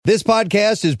This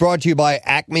podcast is brought to you by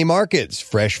Acme Markets,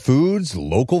 fresh foods,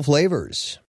 local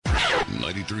flavors.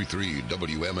 93.3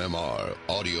 WMMR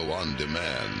Audio on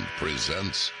Demand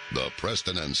presents the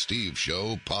Preston and Steve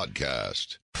Show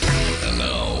podcast. And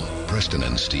now, Preston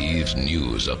and Steve's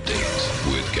News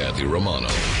Update with Kathy Romano.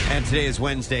 And today is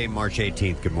Wednesday, March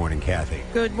 18th. Good morning, Kathy.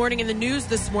 Good morning. In the news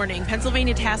this morning,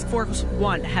 Pennsylvania Task Force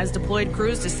 1 has deployed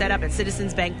crews to set up at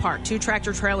Citizens Bank Park. 2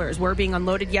 tractor trailers were being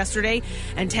unloaded yesterday,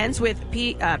 and tents with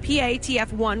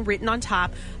PATF1 written on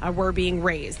top were being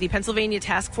raised. The Pennsylvania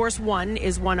Task Force 1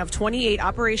 is one of 28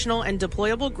 operational and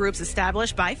deployable groups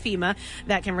established by FEMA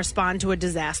that can respond to a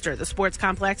disaster. The sports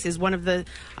complex is one of the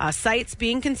sites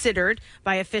being considered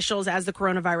by officials as the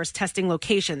coronavirus testing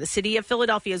location. The city of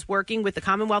Philadelphia is working with the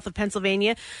Commonwealth of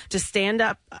Pennsylvania to stand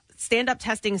up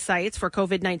testing sites for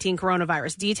COVID-19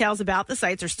 coronavirus. Details about the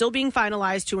sites are still being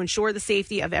finalized to ensure the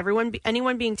safety of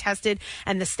anyone being tested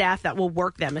and the staff that will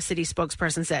work them, a city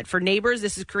spokesperson said. For neighbors,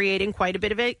 this is creating quite a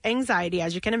bit of anxiety,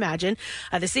 as you can imagine.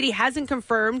 The city hasn't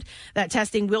confirmed that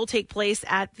testing will take place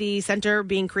at the center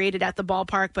being created at the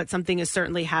ballpark, but something is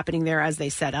certainly happening there as they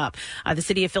set up. The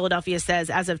city of Philadelphia says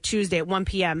as of Tuesday at 1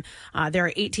 p.m., there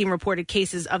are 18 reported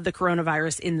cases of the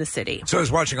coronavirus in the city. So I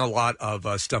was watching a lot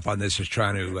of stuff on this, just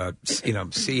trying to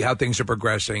see how things are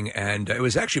progressing, and it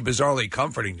was actually bizarrely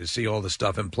comforting to see all the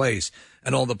stuff in place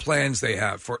and all the plans they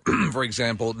have for, for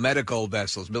example, medical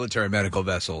vessels, military medical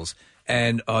vessels,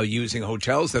 and using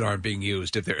hotels that aren't being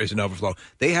used if there is an overflow.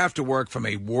 They have to work from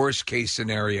a worst case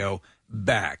scenario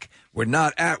back. We're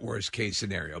not at worst case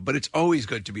scenario, but it's always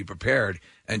good to be prepared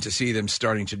and to see them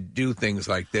starting to do things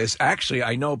like this. Actually,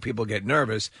 I know people get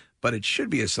nervous, but it should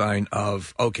be a sign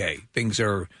of, okay, things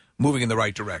are moving in the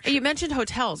right direction. You mentioned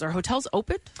hotels. Are hotels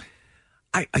open?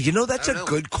 That's a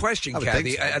good question,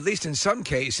 Kathy. So. At least in some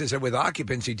cases, with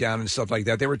occupancy down and stuff like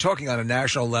that, they were talking on a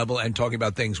national level and talking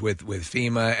about things with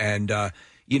FEMA and,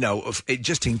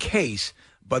 just in case.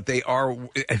 But they are,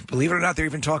 believe it or not, they're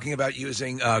even talking about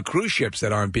using cruise ships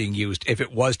that aren't being used if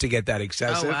it was to get that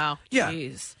excessive. Oh, wow. Yeah.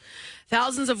 Jeez.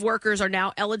 Thousands of workers are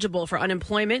now eligible for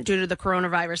unemployment due to the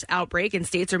coronavirus outbreak, and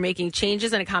states are making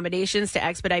changes and accommodations to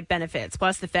expedite benefits.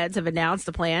 Plus, the feds have announced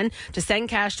a plan to send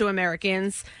cash to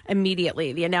Americans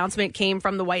immediately. The announcement came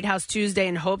from the White House Tuesday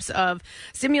in hopes of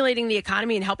stimulating the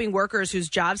economy and helping workers whose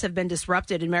jobs have been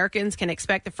disrupted. Americans can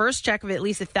expect the first check of at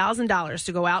least $1,000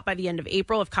 to go out by the end of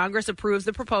April if Congress approves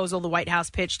the proposal the White House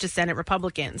pitched to Senate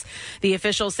Republicans. The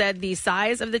official said the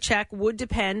size of the check would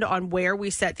depend on where we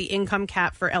set the income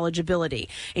cap for eligibility.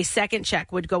 A second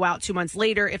check would go out 2 months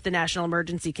later if the national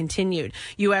emergency continued.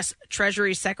 U.S.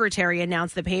 Treasury Secretary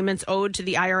announced the payments owed to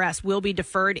the IRS will be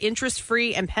deferred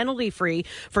interest-free and penalty-free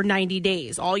for 90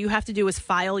 days. All you have to do is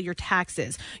file your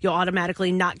taxes. You'll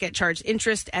automatically not get charged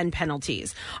interest and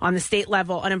penalties. On the state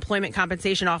level, unemployment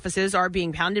compensation offices are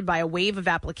being pounded by a wave of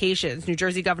applications. New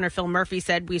Jersey Governor Phil Murphy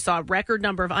said we saw a record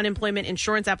number of unemployment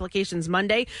insurance applications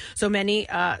Monday, so many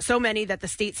that the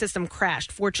state system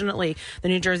crashed. Fortunately, the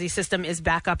New Jersey system is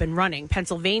back up and running.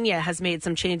 Pennsylvania has made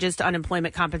some changes to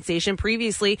unemployment compensation.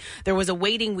 Previously, there was a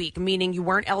waiting week, meaning you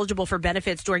weren't eligible for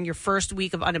benefits during your first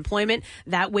week of unemployment.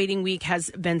 That waiting week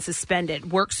has been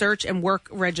suspended. Work search and work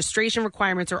registration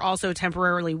requirements are also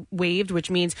temporarily waived, which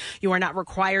means you are not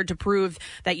required to prove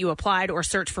that you applied or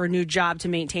search for a new job to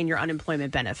maintain your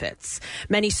unemployment benefits.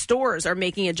 Many stores are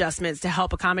making adjustments to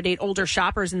help accommodate older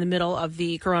shoppers in the middle of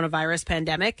the coronavirus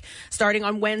pandemic. Starting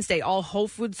on Wednesday, all Whole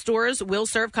Foods stores will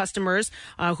serve customers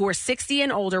who are 60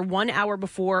 and older 1 hour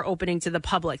before opening to the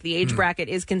public. The age bracket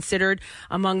is considered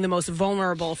among the most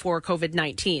vulnerable for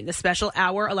COVID-19. The special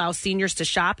hour allows seniors to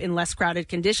shop in less crowded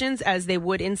conditions as they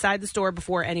would inside the store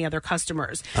before any other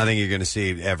customers. I think you're going to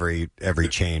see every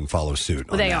chain follow suit.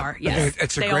 Well, they are, yes.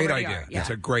 It's a great idea. Yeah. It's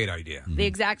a great idea. The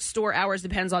exact store hours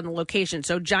depends on the location.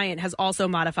 So Giant has also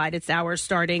modified its hours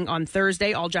starting on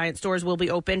Thursday. All Giant stores will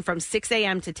be open from 6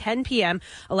 a.m. to 10 p.m.,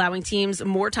 allowing teams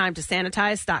more time to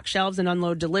sanitize, stock shelves, and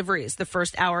unload deliveries. The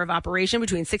first hour of operation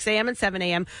between 6 a.m. and 7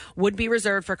 a.m. would be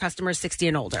reserved for customers 60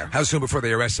 and older. How soon before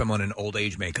they arrest someone in old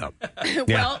age makeup?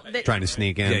 Trying to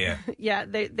sneak in. Yeah,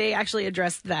 they actually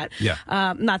addressed that. Yeah.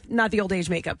 Not the old age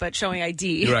makeup, but showing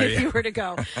ID right, if you were to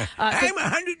go. I'm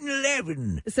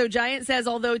 111. So Giant says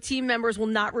although team members will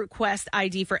not request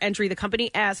ID for entry, the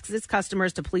company asks its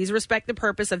customers to please respect the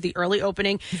purpose of the early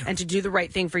opening and to do the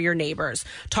right thing for your neighbors.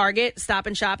 Target, Stop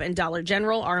and Shop, and Dollar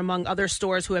General are among other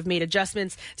stores who have made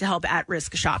adjustments to help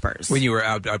at-risk shoppers. When you were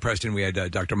out, Preston, we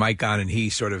had Dr. Mike on, and he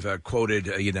sort of quoted,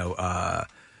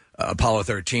 Apollo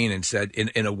 13 and said,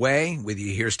 in a way, when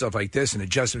you hear stuff like this and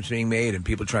adjustments being made and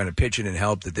people trying to pitch in and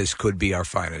help, that this could be our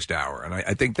finest hour. And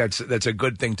I think that's a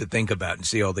good thing to think about and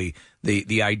see all the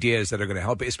ideas that are going to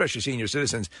help, especially senior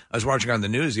citizens. I was watching on the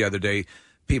news the other day,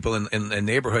 people in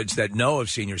neighborhoods that know of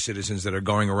senior citizens that are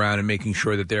going around and making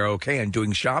sure that they're okay and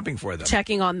doing shopping for them.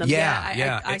 Checking on them.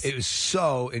 It was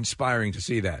so inspiring to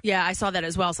see that. Yeah, I saw that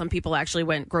as well. Some people actually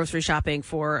went grocery shopping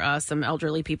for some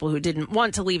elderly people who didn't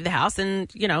want to leave the house,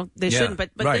 and, they shouldn't.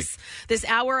 But right. this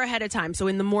hour ahead of time, so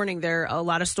in the morning, a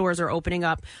lot of stores are opening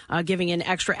up, giving an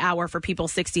extra hour for people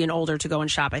 60 and older to go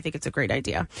and shop. I think it's a great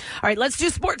idea. All right, let's do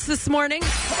sports this morning.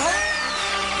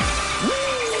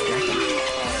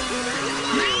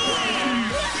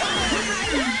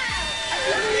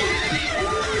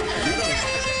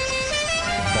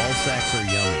 Sacks are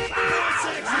yummy.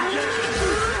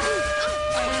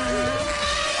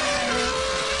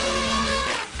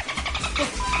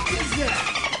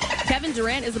 Kevin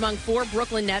Durant is among 4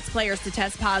 Brooklyn Nets players to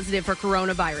test positive for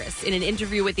coronavirus. In an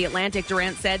interview with The Atlantic,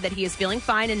 Durant said that he is feeling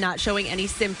fine and not showing any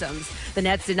symptoms. The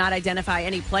Nets did not identify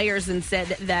any players and said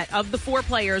that of the 4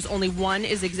 players, only 1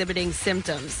 is exhibiting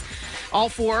symptoms. All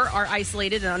 4 are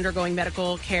isolated and undergoing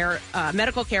medical care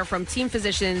from team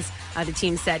physicians, the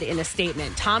team said in a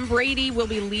statement. Tom Brady will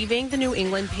be leaving the New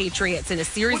England Patriots. In a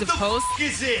series of posts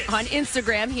on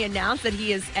Instagram, he announced that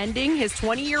he is ending his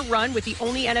 20-year run with the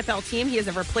only NFL team he has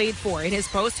ever played for. In his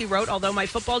post, he wrote, "Although my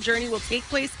football journey will take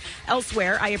place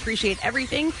elsewhere, I appreciate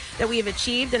everything that we have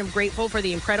achieved and I'm grateful for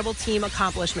the incredible team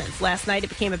accomplishments." Last night, it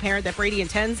became apparent that Brady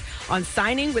intends on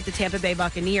signing with the Tampa Bay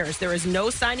Buccaneers. There is no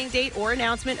signing date or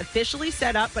announcement officially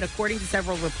set up, but according to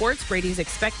several reports, Brady's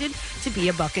expected to be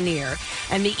a Buccaneer.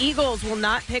 And the Eagles will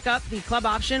not pick up the club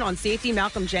option on safety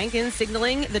Malcolm Jenkins,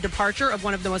 signaling the departure of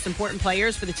one of the most important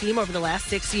players for the team over the last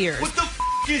 6 years. What the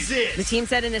is this? The team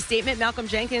said in a statement, "Malcolm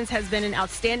Jenkins has been an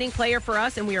outstanding player for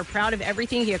us, and we are proud of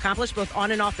everything he accomplished both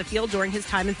on and off the field during his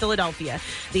time in Philadelphia."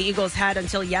 The Eagles had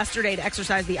until yesterday to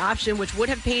exercise the option, which would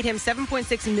have paid him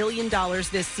 $7.6 million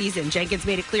this season. Jenkins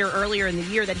made it clear earlier in the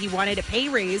year that he wanted a pay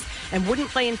raise and wouldn't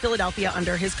play in Philadelphia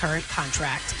under his current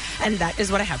contract. And that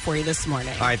is what I have for you this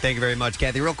morning. All right, thank you very much,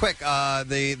 Kathy. Real quick,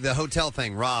 the hotel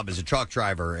thing. Rob is a truck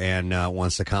driver and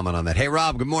wants to comment on that. Hey,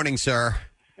 Rob, good morning, sir.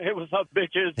 Hey, what's up,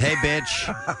 bitches? Hey, bitch.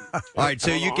 All right,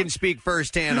 so you can speak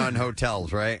firsthand on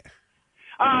hotels, right?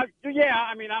 Yeah.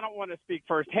 I mean, I don't want to speak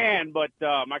firsthand, but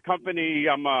my company,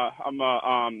 I'm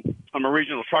a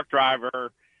regional truck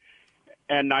driver,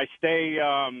 and I stay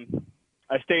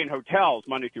in hotels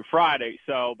Monday through Friday.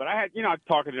 So, but I I'm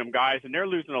talking to them guys, and they're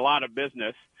losing a lot of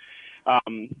business.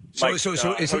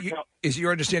 Is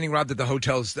your understanding, Rob, that the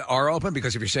hotels are open?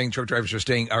 Because if you're saying truck drivers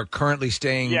are currently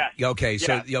staying, yes. Okay,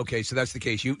 so that's the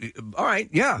case. All right,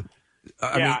 yeah,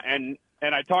 and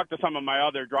I talked to some of my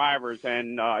other drivers,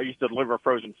 and I used to deliver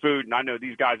frozen food, and I know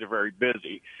these guys are very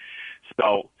busy.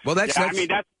 So,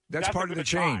 that's part of the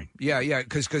chain. Yeah,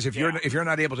 because if you're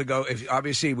not able to go, if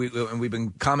obviously we've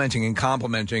been commenting and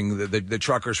complimenting the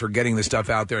truckers for getting the stuff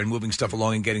out there and moving stuff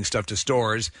along and getting stuff to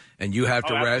stores, and you have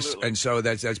to rest, absolutely. And so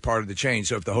that's part of the chain.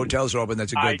 So if the hotels are open,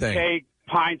 that's a good thing. I take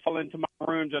pints into my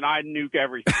rooms and I nuke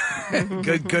everything.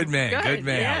 Good man.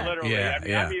 Yeah, literally.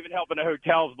 Yeah, I'm even helping the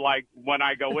hotels, like when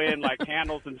I go in, like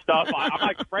candles and stuff. I'm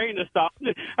like spraying the stuff.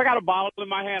 I got a bottle in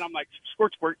my hand. I'm like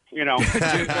squirt, right down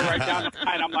the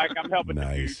line. I'm helping.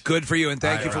 Nice. Good for you, and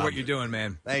thank you for what you're doing,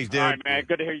 man. Thanks, dude. All right, man.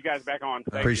 Good to hear you guys back on.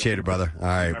 Appreciate it, brother. All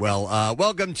right. Well,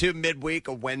 welcome to midweek,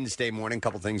 a Wednesday morning. A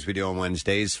couple things we do on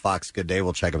Wednesdays. Fox Good Day.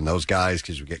 We'll check on those guys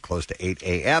because we get close to 8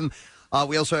 a.m.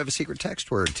 We also have a secret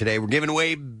text word today. We're giving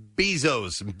away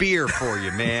Bezos beer for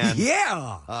you, man.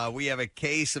 Yeah. We have a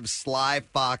case of Sly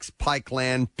Fox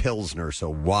Pikeland Pilsner,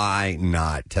 so why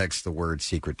not? Text the word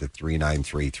secret to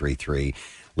 39333.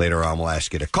 Later on, we'll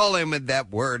ask you to call in with that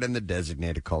word, and the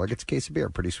designated caller gets a case of beer.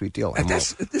 Pretty sweet deal. And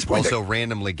at this we'll point, also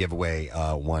randomly give away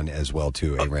one as well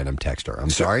to a random texter. I'm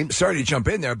sorry? Sorry to jump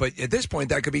in there, but at this point,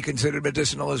 that could be considered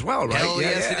medicinal as well, right? Hell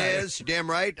yes, it is. You're damn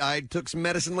right. I took some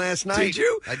medicine last night. Did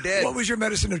you? I did. What was your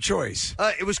medicine of choice?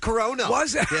 It was Corona.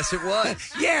 Was it? Yes, it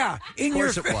was. Yeah. Of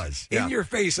course it was. Yeah. In your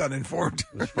face, uninformed.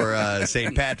 For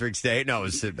St. Patrick's Day. No,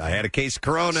 I had a case of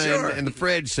Corona in the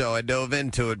fridge, so I dove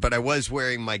into it. But I was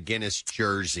wearing my Guinness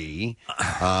jersey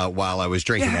while I was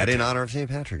drinking that in honor of St.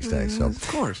 Patrick's Day. So, of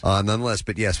course. Nonetheless,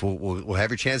 but yes, we'll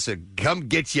have your chance to come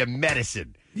get you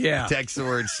medicine. Yeah. Text the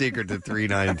word secret to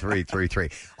 39333.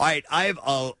 All right, I have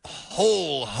a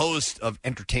whole host of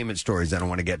entertainment stories that I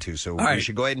want to get to, so we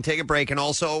should go ahead and take a break. And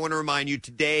also, I want to remind you,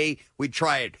 today we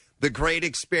try it. The great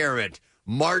experiment,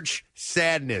 March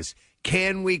Sadness.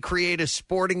 Can we create a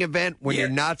sporting event when you're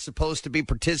not supposed to be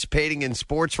participating in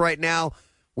sports right now?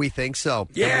 We think so.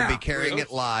 Yeah. And we'll be carrying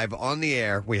it live on the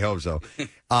air. We hope so.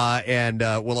 And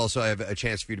we'll also have a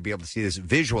chance for you to be able to see this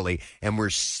visually. And we're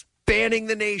spanning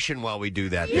the nation while we do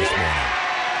that this morning.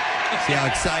 See how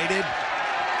excited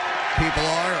people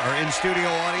are? Our in-studio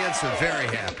audience are very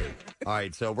happy. All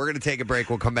right, so we're going to take a break.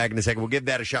 We'll come back in a second. We'll give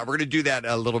that a shot. We're going to do that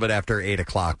a little bit after 8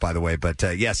 o'clock, by the way. But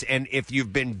yes, and if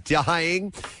you've been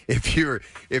dying, if you're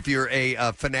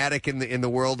a fanatic in the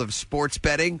world of sports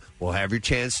betting, we'll have your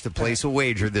chance to place a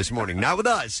wager this morning. Not with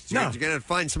us. No. You're going to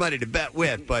find somebody to bet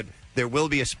with, but there will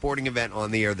be a sporting event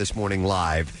on the air this morning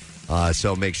live.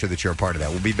 So make sure that you're a part of that.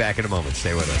 We'll be back in a moment.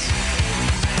 Stay with us.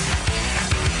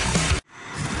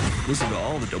 Listen to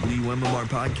all the WMMR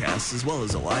podcasts as well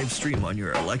as a live stream on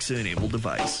your Alexa-enabled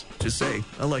device. Just say,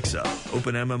 Alexa,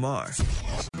 open MMR.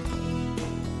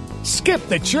 Skip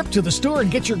the trip to the store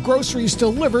and get your groceries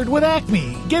delivered with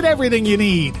Acme. Get everything you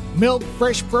need. Milk,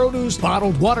 fresh produce,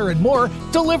 bottled water, and more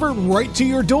delivered right to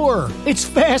your door. It's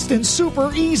fast and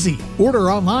super easy.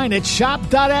 Order online at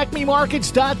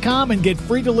shop.acmemarkets.com and get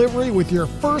free delivery with your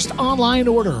first online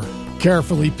order.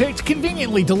 Carefully picked,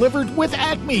 conveniently delivered with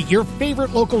Acme, your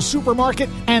favorite local supermarket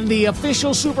and the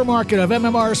official supermarket of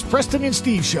MMR's Preston and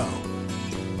Steve Show.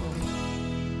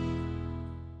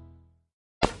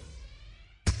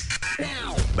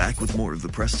 Back with more of the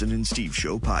Preston and Steve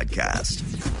Show podcast.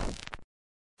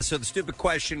 So the stupid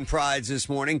question prize this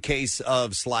morning, case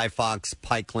of Sly Fox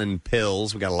Pikeland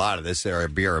pills. We got a lot of this. They're a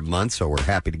beer a month, so we're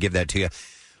happy to give that to you.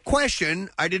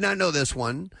 Question, I did not know this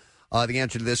one. The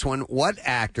answer to this one, what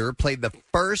actor played the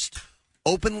first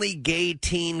openly gay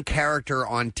teen character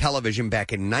on television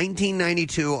back in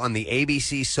 1992 on the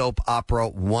ABC soap opera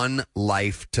One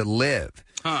Life to Live?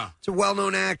 It's a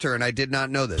well-known actor, and I did not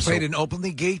know this. Played an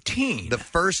openly gay teen. The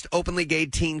first openly gay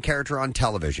teen character on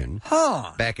television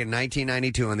back in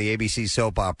 1992 on the ABC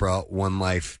soap opera One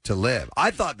Life to Live.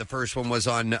 I thought the first one was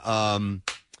on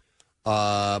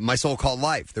My So-Called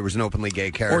Life. There was an openly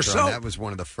gay character on that. Was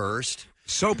one of the first.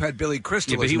 Soap had Billy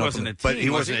Crystal. Yeah, but he wasn't a teen. But he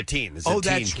wasn't a teen. It's a teen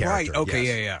that's character. right. Okay,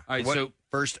 yes. yeah. All right, what so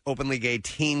first openly gay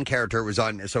teen character was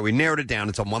on? So we narrowed it down.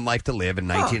 It's on One Life to Live in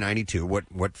 1992.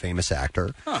 What famous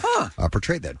actor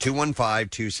portrayed that?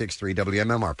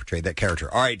 215-263-WMMR portrayed that character.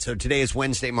 All right, so today is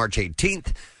Wednesday, March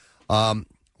 18th. A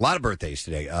lot of birthdays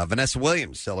today. Vanessa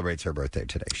Williams celebrates her birthday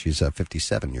today. She's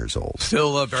 57 years old.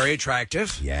 Still very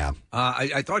attractive. Yeah.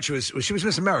 I thought she was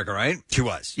Miss America, right? She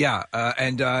was. Yeah,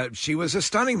 and she was a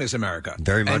stunning Miss America.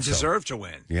 Very much and so. deserved to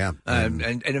win. Yeah.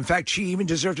 And in fact, she even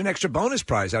deserved an extra bonus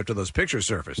prize after those pictures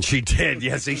surfaced. She did.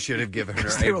 Yes, they should have given her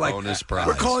a bonus prize.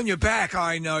 We're calling you back.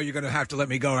 I know you're going to have to let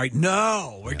me go. Right?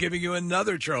 No, we're giving you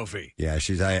another trophy. Yeah,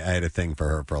 I had a thing for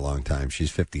her for a long time.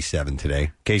 She's 57 today.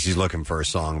 Casey's looking for a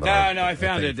song. But I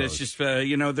found it. It's just,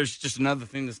 there's just another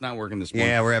thing that's not working this morning.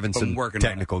 Yeah, we're having some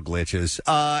technical glitches.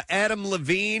 Adam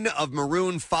Levine of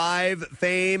Maroon 5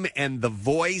 fame and The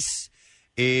Voice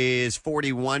is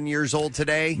 41 years old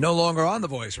today. No longer on The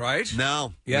Voice, right?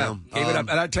 No. Yeah, no. gave it up.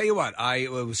 And I'll tell you what, I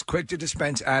was quick to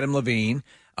dispense Adam Levine.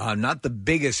 Not the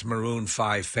biggest Maroon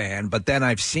 5 fan, but then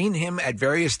I've seen him at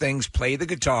various things play the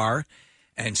guitar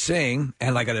and sing,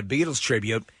 and like at a Beatles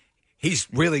tribute. He's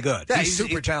really good. Yeah, he's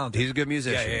super talented. He's a good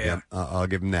musician. Yeah. Yep. I'll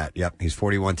give him that. Yep, he's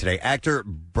 41 today. Actor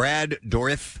Brad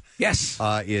Dourif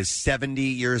is 70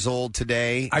 years old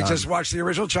today. I just watched the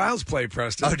original Child's Play,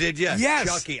 Preston. Oh, did you? Yes.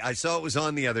 Chucky. I saw it was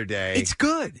on the other day. It's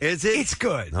good. Is it? It's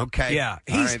good. Okay. Yeah.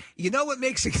 You know what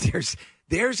makes it...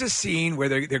 There's a scene where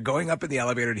they're going up in the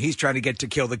elevator and he's trying to get to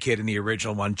kill the kid in the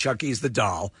original one. Chucky's the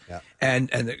doll. Yeah. And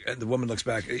the woman looks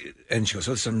back and she goes,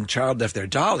 "Oh, some child left their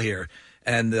doll here."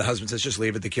 And the husband says, "Just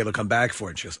leave it. The kid will come back for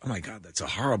it." And she goes, "Oh, my God, that's a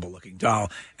horrible looking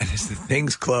doll." And as the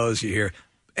things close, you hear,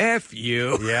 "F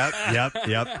you." Yep.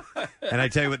 And I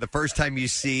tell you what, the first time you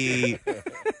see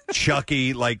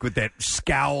Chucky, like with that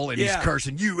scowl and he's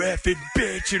cursing, "You effing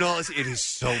bitch," and all this, it is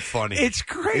so funny. It's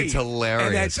great. It's hilarious.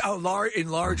 And that's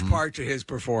in large part to his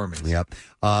performance. Yep.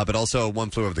 But also One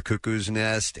Flew Over the Cuckoo's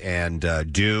Nest and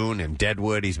Dune and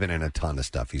Deadwood. He's been in a ton of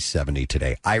stuff. He's 70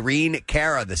 today. Irene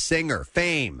Cara, the singer,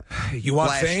 Fame. You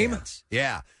want Fame?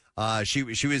 Yeah. She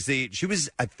was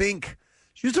I think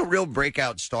she was a real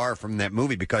breakout star from that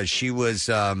movie because she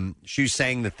sang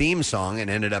the theme song and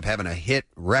ended up having a hit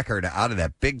record out of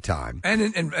that big time.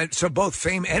 And so both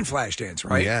Fame and Flashdance,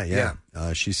 right? Yeah.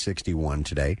 She's 61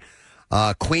 today.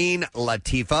 Queen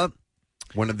Latifah,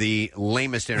 one of the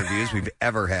lamest interviews we've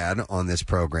ever had on this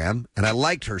program. And I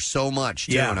liked her so much,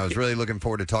 too, and I was really looking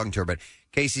forward to talking to her. But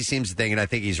Casey seems to think, and I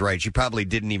think he's right, she probably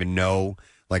didn't even know.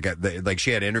 Like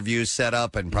she had interviews set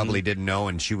up and probably didn't know,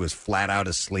 and she was flat out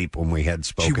asleep when we had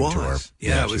spoken to her.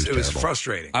 Yeah, it was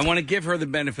frustrating. I want to give her the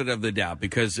benefit of the doubt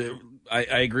because I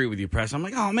agree with you, Press. I'm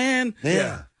like, oh man,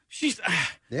 yeah. She's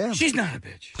not a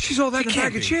bitch. She's all that in a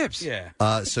can't bag of be. chips.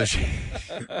 Yeah. So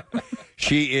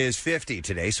she is 50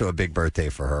 today, so a big birthday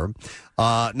for her.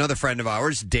 Another friend of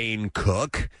ours, Dane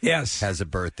Cook, has a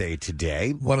birthday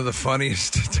today. One of the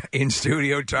funniest in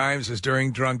studio times was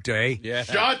during Drunk Day. Yeah.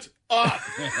 Shut up.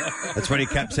 That's when he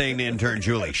kept saying to intern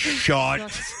Julie, shut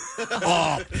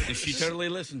up. And she totally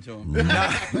listened to him.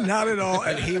 Not at all.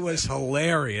 And he was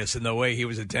hilarious in the way he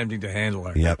was attempting to handle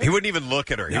her. Yep. He wouldn't even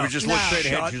look at her. He would just look straight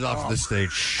ahead. Shut She was off up. the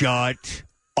stage. Shut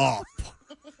up.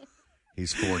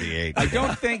 He's 48. I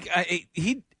don't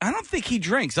think he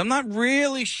drinks. I'm not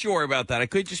really sure about that. I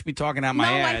could just be talking out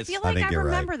my ass. I feel like I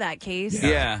remember that case.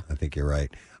 Yeah. I think you're right.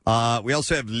 We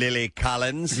also have Lily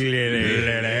Collins.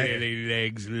 Lily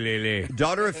legs, Lily.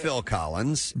 Daughter of Phil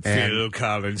Collins. Phil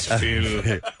Collins,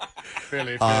 Phil.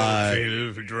 Phil,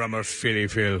 drummer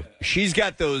Phil. She's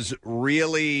got those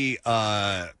really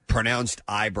pronounced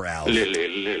eyebrows.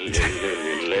 Lily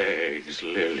legs,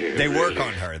 Lily. They work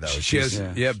on her, though. She has,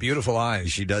 beautiful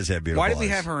eyes. She does have beautiful Why eyes. did we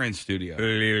have her in studio?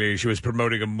 Lily, she was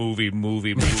promoting a movie.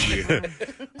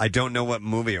 I don't know what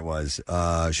movie it was.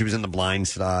 She was in The Blind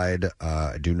Side.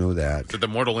 I do know that. Is it the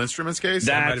Mortal Instruments case?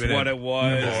 That's what it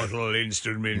was. Mortal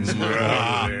Instruments.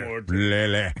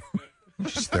 Lily.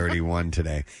 She's 31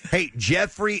 today. Hey,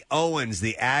 Jeffrey Owens,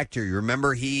 the actor. You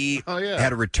remember he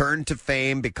had a return to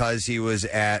fame because he was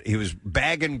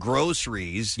bagging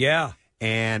groceries. Yeah.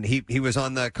 And he was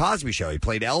on the Cosby Show. He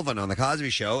played Elvin on the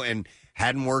Cosby Show and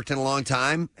hadn't worked in a long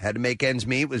time. Had to make ends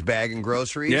meet. Was bagging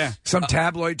groceries. Yeah. Some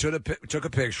tabloid took a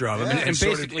picture of him and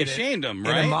sort basically of shamed him,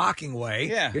 in right? a mocking way.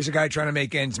 Yeah. Here's a guy trying to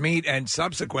make ends meet, and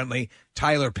subsequently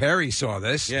Tyler Perry saw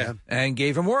this and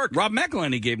gave him work. Rob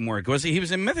McElhenney gave him work. He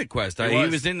was in Mythic Quest. He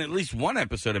was in at least one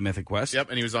episode of Mythic Quest. Yep,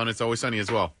 and he was on It's Always Sunny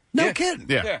as well. No kidding.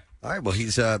 Yeah. All right. Well,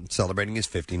 he's celebrating his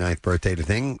 59th birthday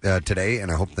today, and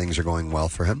I hope things are going well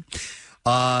for him.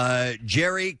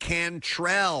 Jerry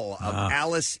Cantrell of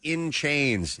Alice in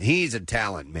Chains. He's a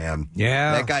talent, man.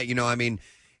 Yeah. That guy,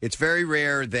 it's very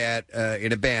rare that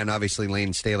in a band, obviously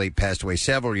Lane Staley passed away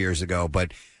several years ago,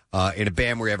 but in a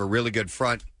band where you have a really good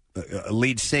front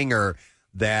lead singer,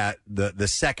 that the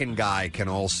second guy can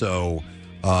also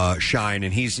shine.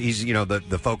 And he's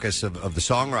the focus of the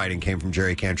songwriting came from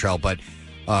Jerry Cantrell, but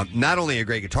not only a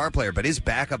great guitar player, but his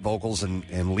backup vocals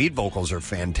and lead vocals are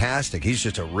fantastic. He's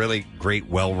just a really great,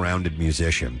 well-rounded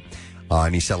musician.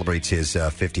 And he celebrates his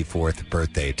 54th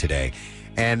birthday today.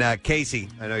 And Casey,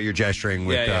 I know you're gesturing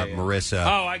with Marissa.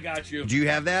 Oh, I got you. Do you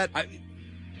have that?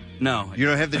 No. You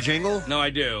don't have the jingle? No, I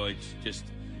do. It's just...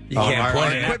 You can't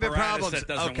play it. Equipment problems. That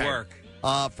doesn't work.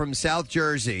 From South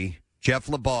Jersey, Jeff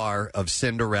LaBar of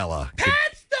Cinderella. Pet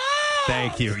Dogs!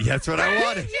 Thank you. That's what I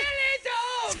wanted. Chili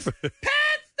Dogs!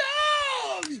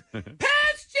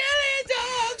 Pat's Chili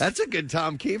Dogs! That's a good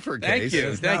Tom Kiefer Thank case. you.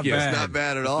 It's Thank you. It's not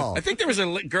bad at all. I think there was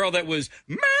a girl that was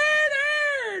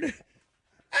murdered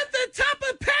at the top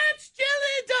of Pat's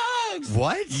Chili Dogs.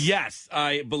 What? Yes,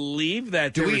 I believe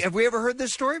that. Have we ever heard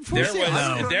this story before?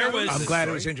 There was. I'm glad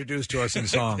it was introduced to us in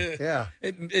song. Yeah.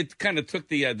 It kind of took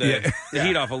the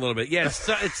heat off a little bit. Yes,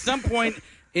 so at some point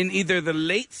in either the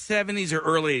late 70s or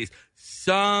early 80s,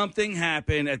 something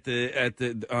happened at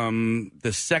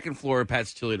the second floor of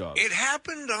Pat's Chili Dogs. It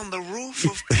happened on the roof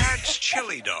of Pat's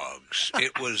Chili Dogs.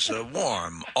 It was a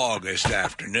warm August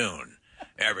afternoon.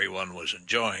 Everyone was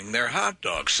enjoying their hot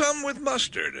dogs, some with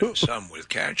mustard and some with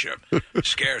ketchup.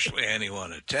 Scarcely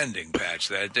anyone attending Pat's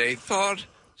that day thought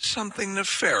something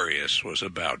nefarious was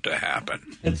about to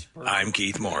happen. I'm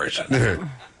Keith Morrison.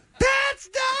 Pat's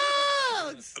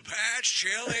Dogs! Pat's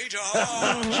Chili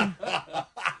Dogs!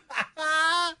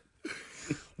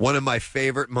 One of my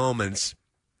favorite moments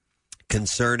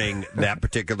concerning that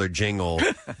particular jingle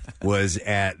was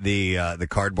at the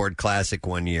Cardboard Classic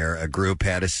one year. A group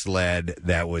had a sled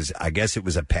that was, I guess it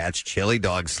was a Pat's Chili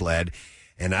Dog sled,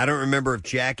 and I don't remember if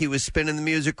Jackie was spinning the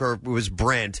music or if it was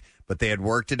Brent, but they had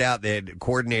worked it out. They had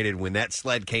coordinated when that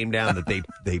sled came down that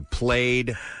they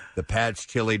played the Pat's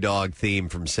Chili Dog theme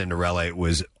from Cinderella. It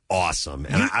was awesome,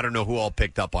 and I don't know who all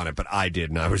picked up on it, but I did,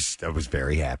 and I was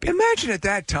very happy. Imagine at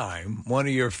that time one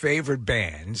of your favorite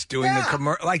bands doing a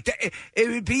commercial like that. It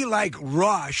would be like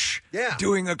Rush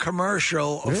doing a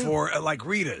commercial for like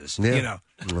Rita's. You know.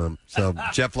 So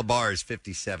Jeff LaBar is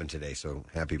 57 today, so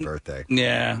happy birthday.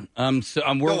 Yeah,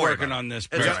 we're working on this,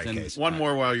 Preston. Right, One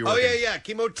more while you're Oh, working. yeah.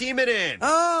 Kimo Timonen.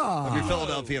 Oh. Of your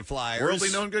Philadelphia Flyers.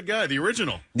 Worldly known good guy, the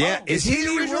original. Yeah. Is he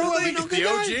the original? worldly known The good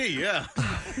guy? OG, yeah.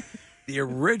 The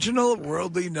original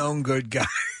worldly known good guy.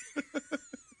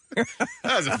 That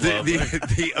was a flub.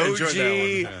 The Enjoyed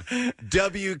that OG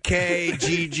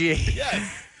WKGG.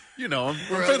 Yes. You know him.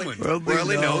 We're Finland.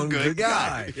 Worldly known good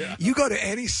guy. Yeah. You go to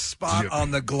any spot on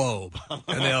the globe,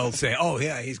 and they'll say, "Oh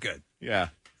yeah, he's good." Yeah.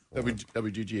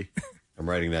 WGG. I'm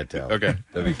writing that down. Okay.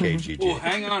 WKGG. Oh,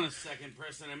 hang on a second,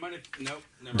 Preston. I might have. Nope.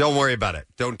 Never Don't worry about it.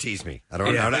 Don't tease me. I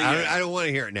don't want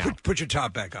to hear it now. Put your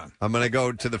top back on. I'm going to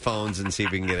go to the phones and see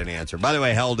if we can get an answer. By the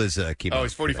way, how old is Keep? Oh,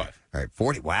 he's 45. Today? All right,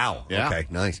 40. Wow. Yeah. Okay,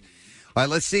 nice. All right,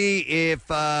 let's see if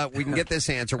we can get this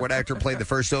answer. What actor played the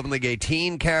first openly gay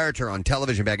teen character on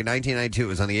television back in 1992? It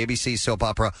was on the ABC soap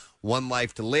opera One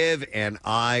Life to Live, and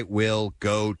I will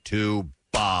go to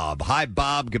Bob. Hi,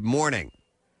 Bob. Good morning.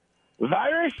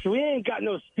 Virus? We ain't got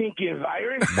no stinking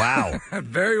virus. Wow.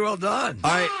 Very well done.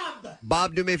 All right,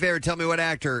 Bob, do me a favor. Tell me what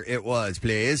actor it was,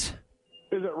 please.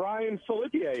 Is it Ryan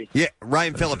Phillippe? Yeah,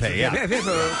 Ryan Phillippe, yeah.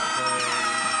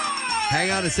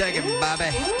 Hang on a second, Bobby.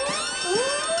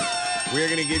 We're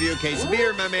going to give you a case of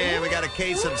beer, my man. We got a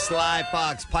case of Sly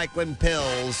Fox Pikeland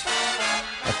Pils,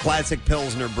 a classic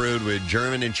Pilsner brewed with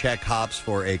German and Czech hops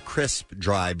for a crisp,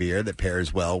 dry beer that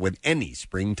pairs well with any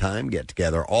springtime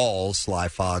get-together. All Sly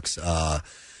Fox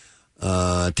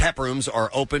tap rooms are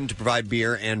open to provide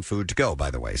beer and food to go, by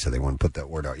the way, so they want to put that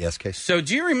word out. Yes, Case? So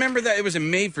do you remember that it was a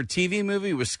made-for-TV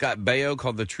movie with Scott Baio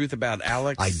called The Truth About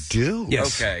Alex? I do.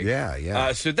 Yes. Okay.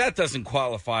 Yeah. So that doesn't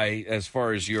qualify as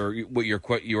far as you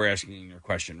were asking in your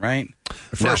question, right?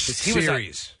 First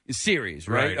series. Series,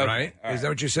 right? Okay. Right. Is that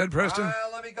what you said, Preston?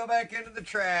 Let me go back into the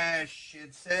trash.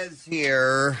 It says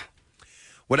here,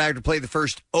 what actor played the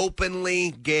first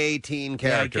openly gay teen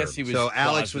character? I guess he was so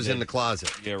Alex closeted. was in the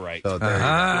closet. Yeah, right. So there you go.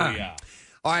 Yeah.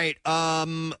 All right,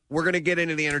 we're going to get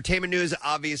into the entertainment news.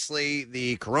 Obviously,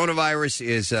 the coronavirus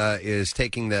is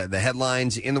taking the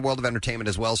headlines in the world of entertainment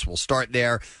as well, so we'll start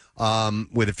there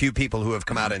with a few people who have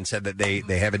come out and said that they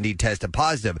have indeed tested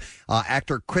positive.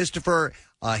 Actor Christopher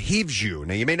Hivju.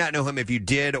 Now, you may not know him if you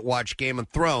did watch Game of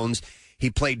Thrones. He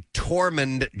played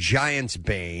Tormund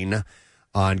Giantsbane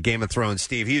on Game of Thrones.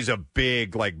 Steve, he was a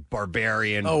big,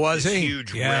 barbarian. Oh, was he?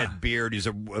 Huge red beard.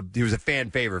 He was a fan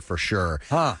favorite for sure.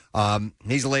 Huh.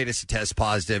 He's the latest to test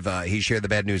positive. He shared the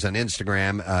bad news on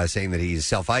Instagram, saying that he's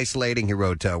self-isolating. He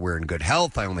wrote, "We're in good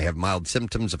health. I only have mild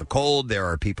symptoms of a cold. There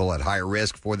are people at higher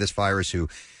risk for this virus who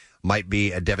might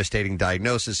be a devastating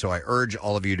diagnosis, so I urge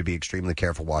all of you to be extremely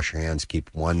careful. Wash your hands. Keep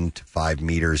 1 to 5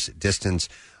 meters distance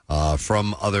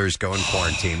from others. Go in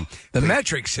quarantine." The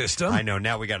metric system. I know.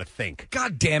 Now we got to think.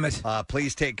 God damn it.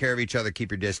 Please take care of each other.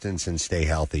 Keep your distance and stay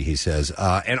healthy, he says.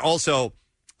 And also,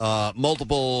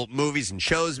 multiple movies and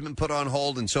shows have been put on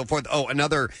hold and so forth. Oh,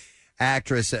 another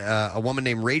actress, a woman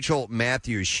named Rachel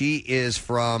Matthews. She is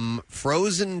from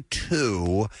Frozen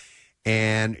 2.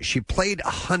 And she played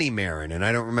Honeymarin, and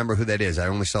I don't remember who that is. I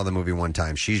only saw the movie one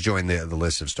time. She's joined the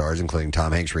list of stars, including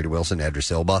Tom Hanks, Rita Wilson,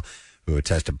 Idris Elba, who had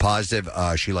tested positive.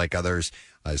 She, like others,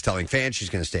 is telling fans she's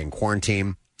going to stay in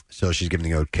quarantine, so she's given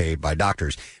the okay by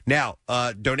doctors. Now,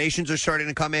 donations are starting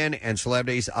to come in, and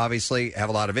celebrities obviously have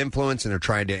a lot of influence, and they're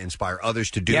trying to inspire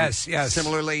others to do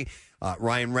similarly.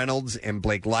 Ryan Reynolds and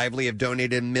Blake Lively have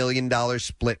donated $1 million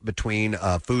split between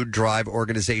food drive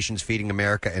organizations Feeding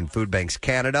America and Food Banks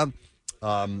Canada.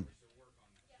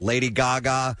 Lady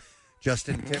Gaga,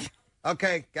 Justin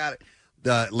okay, got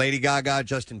it. Lady Gaga,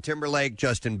 Justin Timberlake,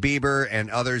 Justin Bieber, and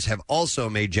others have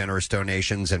also made generous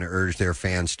donations and urged their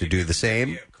fans to do the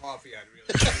same.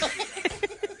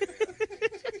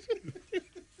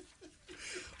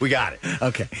 We got it.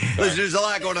 Okay. There's a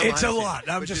lot going on. It's a lot.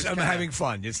 I'm having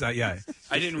fun. It's not, I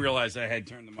didn't realize I had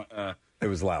turned the it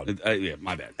was loud. Yeah,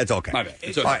 my bad. It's okay. My bad.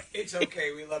 It's okay. All right. It's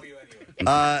okay. We love you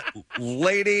anyway.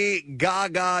 Lady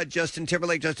Gaga, Justin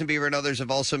Timberlake, Justin Bieber, and others have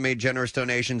also made generous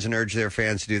donations and urged their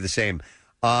fans to do the same.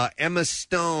 Emma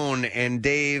Stone and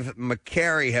Dave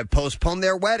McCary have postponed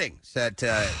their wedding set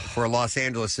for Los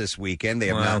Angeles this weekend. They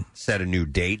have not set a new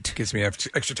date. Gives me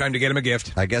extra time to get him a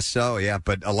gift. I guess so, yeah.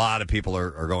 But a lot of people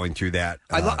are going through that.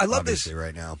 I love this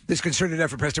right now. This concerted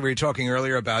effort, Preston. We were talking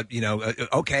earlier about,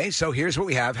 okay, so here's what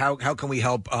we have. How can we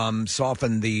help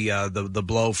soften the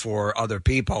blow for other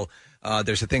people?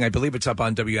 There's a thing, I believe it's up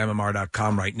on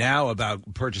WMMR.com right now, about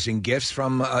purchasing gifts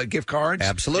from gift cards.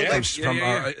 Absolutely. From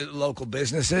local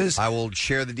businesses. I will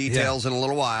share the details in a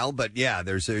little while, but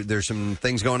there's some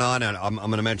things going on, and I'm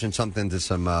going to mention something that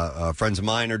some friends of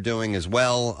mine are doing as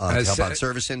well to help out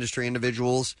service industry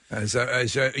individuals. As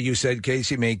you said,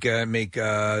 Casey, make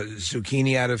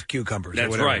zucchini out of cucumbers.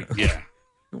 That's right, yeah.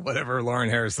 Whatever Lauren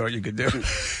Harris thought you could do.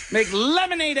 Make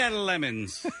lemonade out of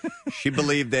lemons. She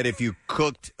believed that if you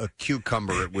cooked a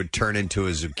cucumber, it would turn into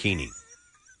a zucchini.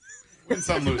 Win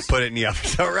some, lose. Put it in the oven.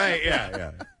 So, right,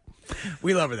 yeah.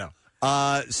 We love her,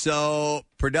 though. So,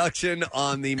 production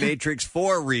on the Matrix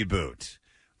 4 reboot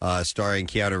starring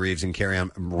Keanu Reeves and Carrie Ann.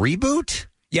 Reboot?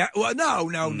 Yeah, well, no.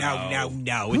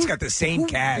 It's got the same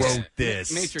cast. Wrote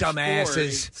this? Matrix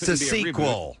dumbasses. It's a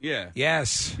sequel. Yeah.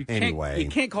 Yes. Anyway. You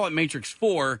can't call it Matrix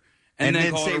 4 and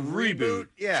then call say it a reboot.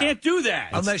 Yeah. Can't do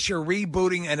that. Unless you're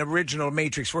rebooting an original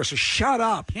Matrix 4, so shut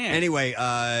up. Can't. Anyway,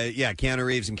 Keanu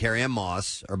Reeves and Carrie Ann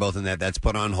Moss are both in that. That's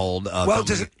put on hold. Well,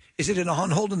 is it on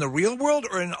hold in the real world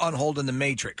or on hold in the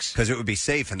Matrix? Because it would be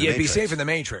safe in the Matrix. It'd be safe in the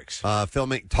Matrix.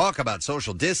 Filming, talk about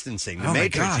social distancing. The Oh, my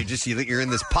Matrix, God. you're in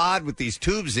this pod with these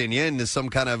tubes in you, and there's some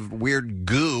kind of weird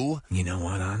goo. You know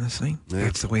what, honestly?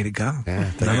 That's the way to go. Yeah,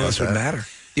 none of this would matter.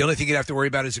 The only thing you'd have to worry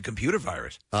about is a computer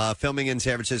virus. Filming in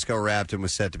San Francisco wrapped and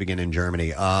was set to begin in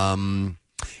Germany.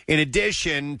 In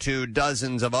addition to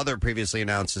dozens of other previously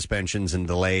announced suspensions and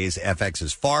delays,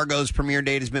 FX's Fargo's premiere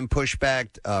date has been pushed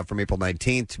back from April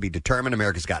 19th to be determined.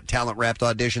 America's Got Talent wrapped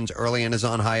auditions early and is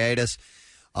on hiatus.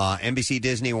 NBC,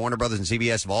 Disney, Warner Brothers, and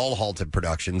CBS have all halted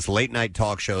productions. Late-night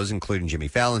talk shows, including Jimmy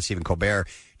Fallon, Stephen Colbert,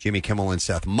 Jimmy Kimmel, and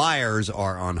Seth Meyers,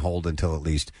 are on hold until at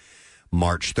least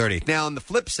March 30th. Now, on the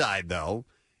flip side, though,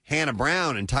 Hannah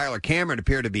Brown and Tyler Cameron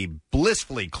appear to be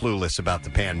blissfully clueless about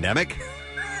the pandemic.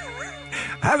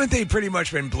 Haven't they pretty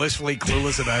much been blissfully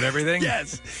clueless about everything?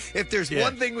 Yes. If there's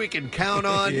one thing we can count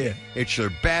on, it's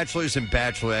your bachelors and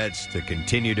bachelorettes to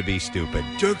continue to be stupid.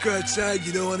 Don't go outside.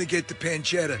 You don't want to get the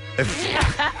pancetta.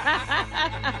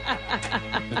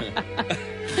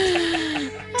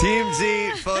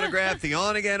 TMZ photographed the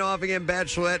on-again, off-again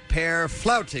bachelorette pair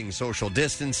flouting social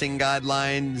distancing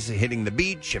guidelines, hitting the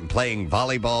beach, and playing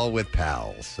volleyball with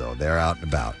pals. So they're out and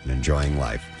about and enjoying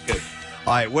life. Good.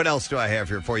 All right, what else do I have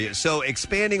here for you? So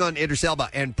expanding on Idris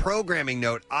Elba and programming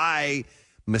note, I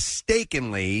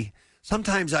mistakenly,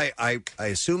 sometimes I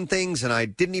assume things and I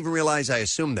didn't even realize I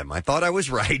assumed them. I thought I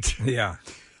was right. Yeah.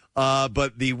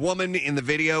 But the woman in the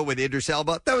video with Idris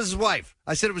Elba, that was his wife.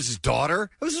 I said it was his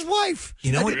daughter. It was his wife.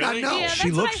 You know I what? did not know. Yeah, that's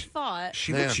what I thought.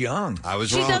 She looks young. I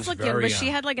was She wrong. does look young, Very but young. she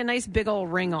had like a nice big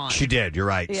old ring on. She did. You're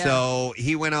right. Yeah. So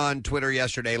he went on Twitter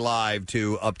yesterday live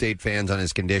to update fans on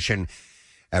his condition.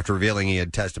 After revealing he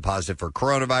had tested positive for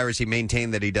coronavirus, he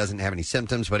maintained that he doesn't have any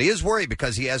symptoms, but he is worried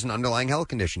because he has an underlying health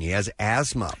condition. He has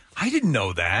asthma. I didn't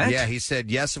know that. Yeah, he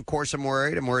said, yes, of course I'm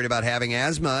worried. I'm worried about having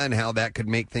asthma and how that could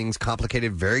make things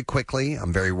complicated very quickly.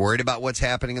 I'm very worried about what's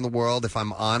happening in the world. If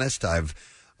I'm honest, I've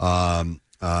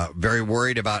very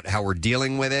worried about how we're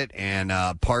dealing with it. And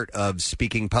part of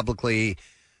speaking publicly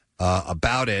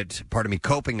about it, part of me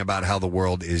coping about how the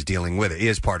world is dealing with it,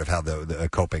 is part of how the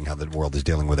coping, how the world is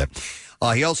dealing with it.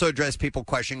 He also addressed people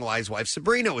questioning why his wife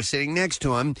Sabrina was sitting next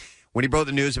to him when he broke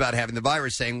the news about having the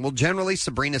virus, saying, well, generally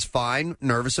Sabrina's fine,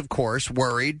 nervous, of course,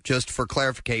 worried. Just for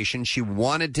clarification, she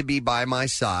wanted to be by my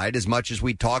side as much as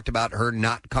we talked about her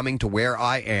not coming to where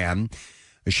I am.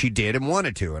 She did and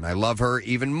wanted to, and I love her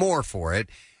even more for it,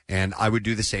 and I would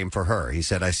do the same for her. He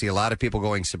said, I see a lot of people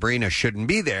going, Sabrina shouldn't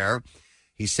be there.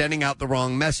 He's sending out the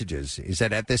wrong messages. He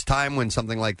said, at this time when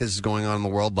something like this is going on in the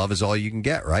world, love is all you can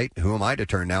get, right? Who am I to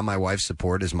turn down my wife's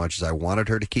support as much as I wanted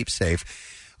her to keep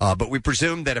safe? But we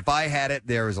presumed that if I had it,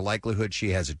 there is a likelihood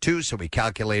she has it too. So we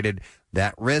calculated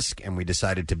that risk, and we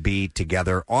decided to be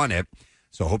together on it.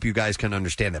 So I hope you guys can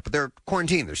understand that. But they're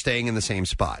quarantined. They're staying in the same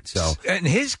spot. So in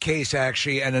his case,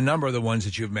 actually, and a number of the ones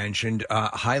that you've mentioned,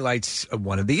 highlights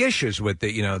one of the issues with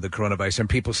the coronavirus, and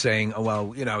people saying, oh,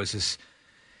 well, is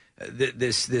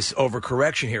this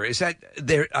overcorrection here is that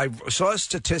there. I saw a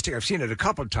statistic. I've seen it a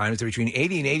couple of times. That between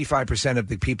 80 and 85% of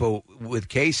the people with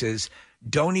cases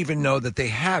don't even know that they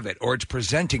have it, or it's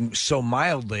presenting so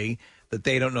mildly that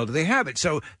they don't know that they have it.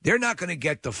 So they're not going to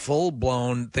get the full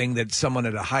blown thing that someone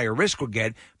at a higher risk will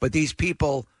get. But these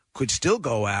people could still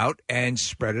go out and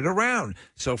spread it around.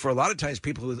 So for a lot of times,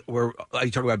 people who were,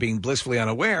 you talk about being blissfully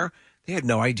unaware, they had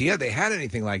no idea they had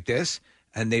anything like this.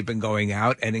 And they've been going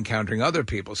out and encountering other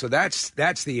people. So that's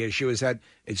the issue, is that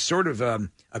it's sort of a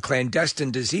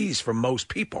clandestine disease for most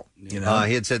people. He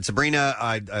had said, Sabrina,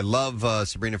 I love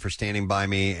Sabrina for standing by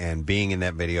me, and being in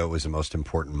that video was the most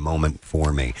important moment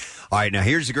for me. All right, now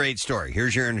here's a great story.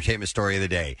 Here's your entertainment story of the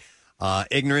day.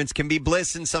 Ignorance can be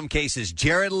bliss in some cases.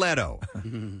 Jared Leto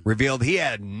revealed he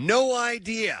had no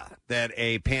idea that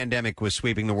a pandemic was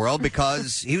sweeping the world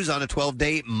because he was on a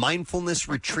 12-day mindfulness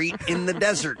retreat in the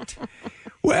desert.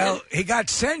 Well, he got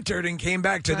centered and came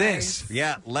back to this.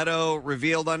 Yeah, Leto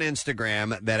revealed on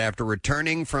Instagram that after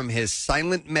returning from his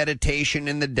silent meditation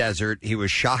in the desert, he was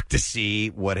shocked to see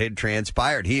what had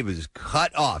transpired. He was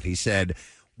cut off. He said,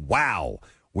 wow,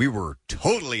 we were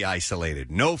totally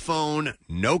isolated. No phone,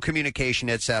 no communication,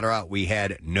 etc. We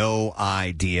had no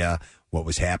idea what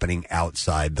was happening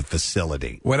outside the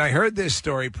facility. When I heard this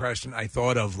story, Preston, I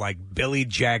thought of like Billy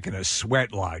Jack in a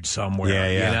sweat lodge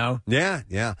somewhere. Yeah. You know?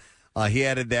 Yeah. He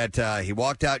added that he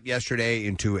walked out yesterday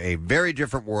into a very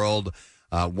different world,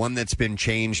 one that's been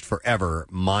changed forever,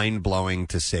 mind-blowing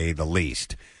to say the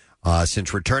least.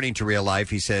 Since returning to real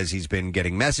life, he says he's been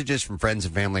getting messages from friends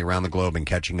and family around the globe and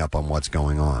catching up on what's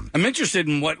going on. I'm interested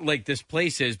in what this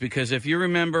place is, because if you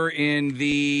remember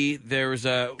there was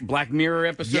a Black Mirror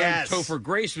episode. Yes. Topher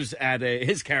Grace was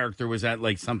his character was at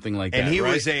something like that. And he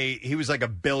right? was like a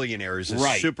billionaire. He was a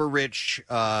Right. super rich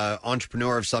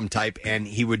entrepreneur of some type, and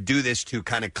he would do this to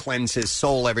kind of cleanse his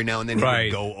soul every now and then. He Right.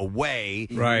 would go away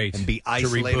Right. and be To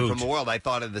isolated reboot. from the world. I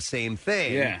thought of the same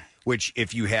thing. Yeah. Which,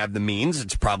 if you have the means,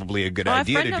 it's probably a good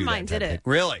idea a friend to of do mine that. did it.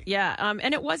 Really? Yeah,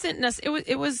 and it wasn't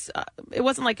it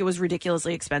wasn't like it was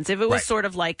ridiculously expensive. It was Right. sort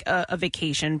of like a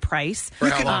vacation price. For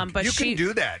how long? But You she can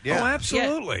do that. Yeah. Oh,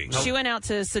 absolutely. Yeah, she went out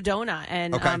to Sedona,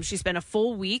 and Okay. she spent a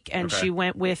full week, and Okay. she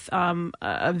went with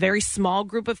a very small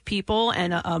group of people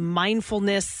and a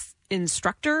mindfulness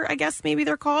instructor, I guess maybe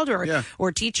they're called,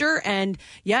 or teacher, and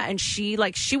she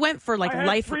went for I had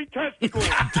life. 3 testicles.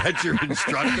 That's your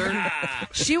instructor?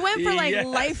 She went for Yes.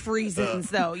 life reasons,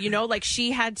 though.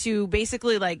 She had to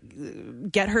basically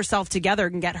get herself together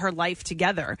and get her life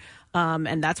together,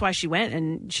 and that's why she went,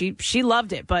 and she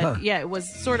loved it. But it was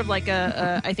sort of like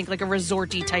I think like a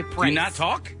resorty type price. Do you not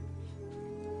talk?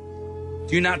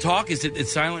 Do you not talk? Is it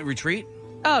silent retreat?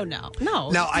 Oh no.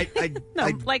 No,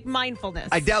 like mindfulness.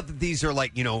 I doubt that these are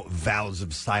vows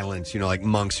of silence, like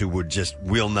monks who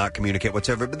will not communicate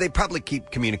whatsoever, but they probably keep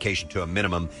communication to a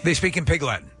minimum. They speak in Pig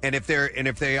Latin. And if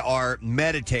they are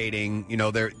meditating,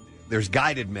 there's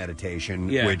guided meditation,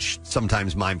 which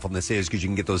sometimes mindfulness is, because you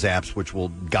can get those apps which will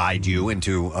guide you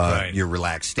into your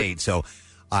relaxed state. So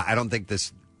I don't think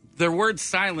this. The word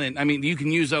silent, I mean, you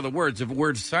can use other words. The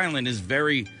word silent is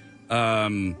very,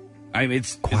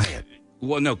 it's quiet.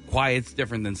 Quiet's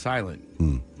different than silent.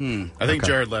 I think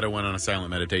Jared Leto went on a silent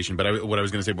meditation, but what I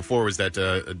was going to say before was that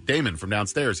Damon from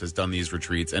downstairs has done these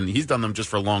retreats, and he's done them just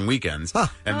for long weekends. Huh.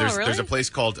 And there's a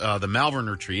place called the Malvern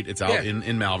Retreat. It's out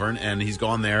in Malvern, and he's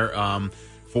gone there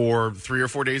for 3 or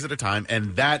 4 days at a time,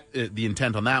 and that the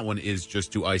intent on that one is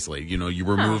just to isolate. You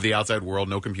remove the outside world,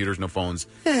 no computers, no phones,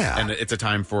 and it's a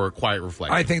time for quiet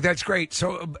reflection. I think that's great.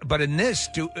 So, but in this,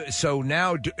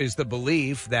 is the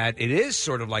belief that it is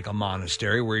sort of like a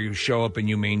monastery where you show up and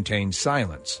you maintain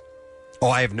silence. Oh,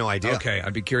 I have no idea. Okay,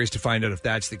 I'd be curious to find out if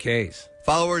that's the case.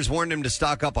 Followers warned him to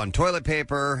stock up on toilet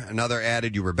paper. Another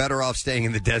added, "You were better off staying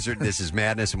in the desert. This is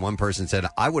madness." And one person said,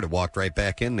 "I would have walked right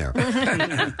back in there."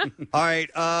 All right,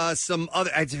 some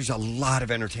other. There's a lot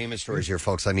of entertainment stories here,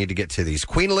 folks. I need to get to these.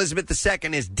 Queen Elizabeth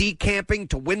II is decamping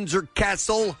to Windsor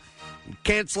Castle,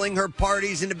 canceling her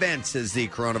parties and events as the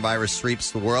coronavirus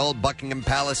sweeps the world. Buckingham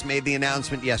Palace made the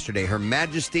announcement yesterday. Her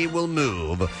Majesty will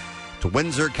move to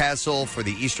Windsor Castle for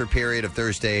the Easter period of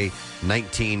Thursday,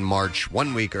 19 March,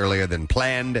 1 week earlier than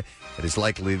planned. It is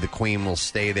likely the Queen will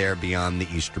stay there beyond the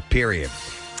Easter period.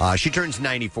 She turns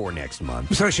 94 next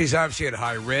month. So she's obviously at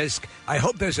high risk. I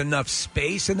hope there's enough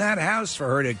space in that house for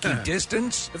her to keep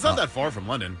distance. It's not that far from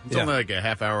London. It's only like a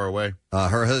half hour away.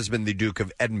 Her husband, the Duke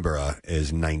of Edinburgh,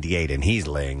 is 98, and he's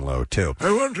laying low, too.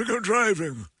 I want to go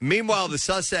driving. Meanwhile, the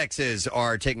Sussexes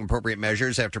are taking appropriate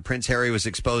measures after Prince Harry was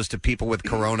exposed to people with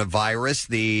coronavirus.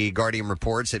 The Guardian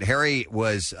reports that Harry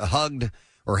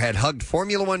had hugged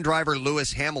Formula One driver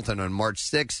Lewis Hamilton on March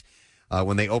 6th.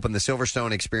 When they opened the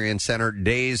Silverstone Experience Center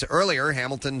days earlier,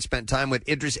 Hamilton spent time with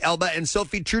Idris Elba and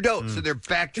Sophie Trudeau. So they're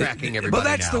backtracking everybody. Well,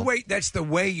 that's now. That's the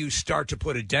way you start to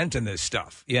put a dent in this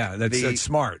stuff. Yeah, that's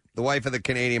smart. The wife of the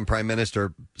Canadian Prime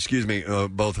Minister,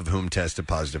 both of whom tested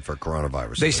positive for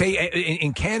coronavirus. They say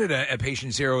in Canada,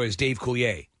 patient zero is Dave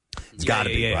Coulier. It's got to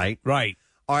be, right? Right.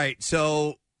 All right,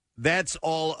 so that's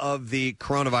all of the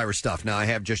coronavirus stuff. Now I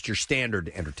have just your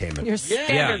standard entertainment. Your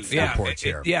standard reports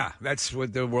here. That's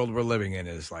what the world we're living in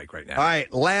is like right now. All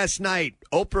right, last night,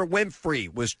 Oprah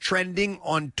Winfrey was trending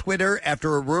on Twitter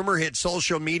after a rumor hit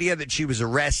social media that she was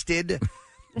arrested.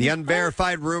 The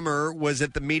unverified rumor was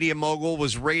that the media mogul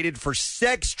was raided for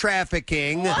sex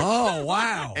trafficking. What? Oh,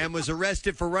 wow. And was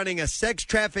arrested for running a sex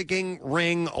trafficking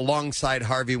ring alongside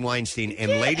Harvey Weinstein.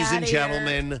 And ladies and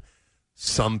gentlemen,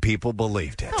 some people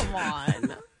believed it. Come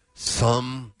on.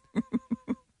 Some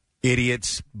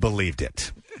idiots believed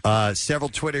it. Several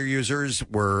Twitter users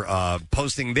were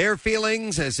posting their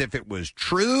feelings as if it was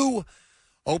true.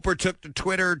 Oprah took to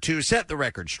Twitter to set the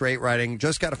record straight, writing,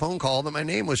 "Just got a phone call that my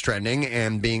name was trending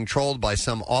and being trolled by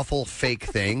some awful fake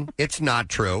thing. It's not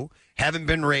true. haven't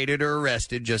been raided or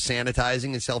arrested, just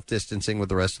sanitizing and self-distancing with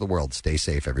the rest of the world. Stay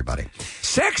safe, everybody.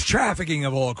 Sex trafficking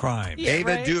of all crimes.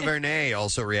 Ava DuVernay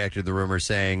also reacted to the rumor,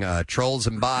 saying, trolls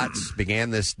and bots began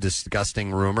this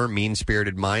disgusting rumor.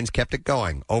 Mean-spirited minds kept it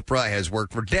going. Oprah has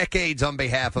worked for decades on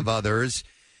behalf of others,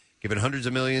 given hundreds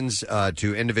of millions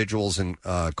to individuals and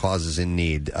causes in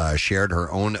need. Shared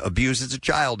her own abuse as a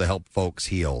child to help folks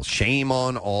heal. Shame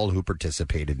on all who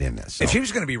participated in this. So, if she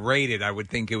was going to be raided, I would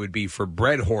think it would be for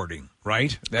bread hoarding,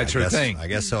 right? That's her thing. I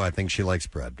guess so. I think she likes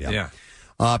bread. Yeah.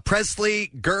 Presley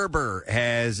Gerber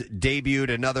has debuted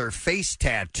another face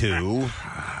tattoo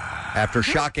after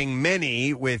shocking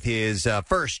many with his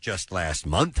first just last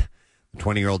month. The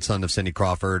 20-year-old son of Cindy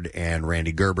Crawford and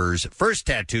Randy Gerber's first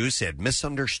tattoo said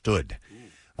misunderstood.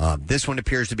 This one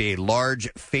appears to be a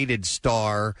large faded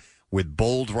star with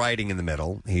bold writing in the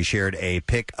middle. He shared a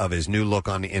pic of his new look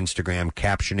on Instagram,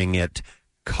 captioning it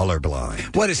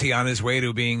colorblind. What is he, on his way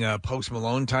to being a Post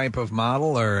Malone type of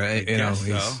model, or he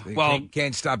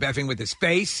can't stop effing with his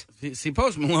face? See,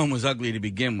 Post Malone was ugly to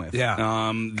begin with.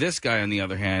 Yeah. This guy, on the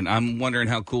other hand, I'm wondering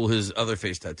how cool his other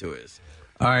face tattoo is.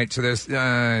 All right, so there's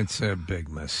it's a big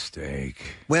mistake.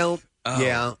 Well,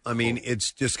 yeah, I mean,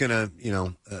 it's just gonna,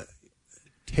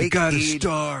 take got heed, a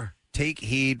star. Take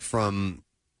heed from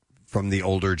the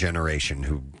older generation.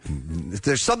 Who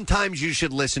there's sometimes you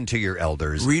should listen to your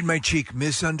elders. Read my cheek,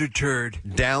 misunderstood.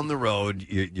 Down the road,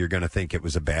 you're going to think it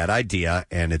was a bad idea,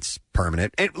 and it's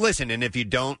permanent. And listen, and if you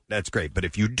don't, that's great. But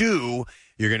if you do,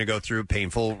 you're going to go through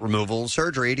painful removal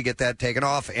surgery to get that taken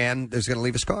off, and it's going to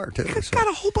leave a scar, too. It's got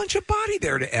a whole bunch of body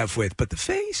there to F with, but the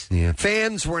face? Yeah.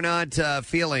 Fans were not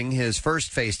feeling his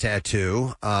first face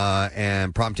tattoo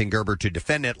and prompting Gerber to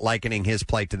defend it, likening his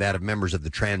plight to that of members of the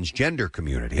transgender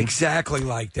community. Exactly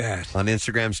like that. On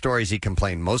Instagram stories, he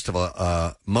complained most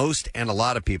and a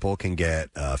lot of people can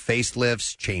get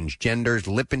facelifts, change genders,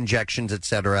 lip injections,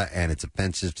 etc., and it's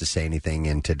offensive to say anything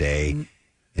in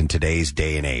today's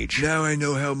day and age. Now I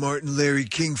know how Martin Larry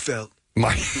King felt.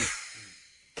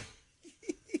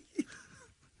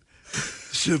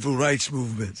 Civil rights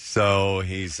movement. So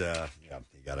he's he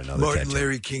got another Martin tattoo.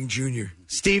 Larry King Jr.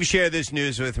 Steve shared this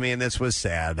news with me, and this was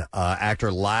sad.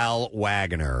 Actor Lyle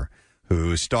Waggoner,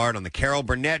 who starred on the Carol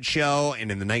Burnett Show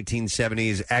and in the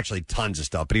 1970s, actually tons of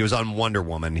stuff, but he was on Wonder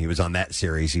Woman. He was on that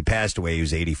series. He passed away. He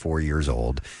was 84 years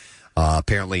old.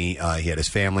 Apparently, he had his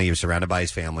family. He was surrounded by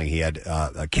his family. He had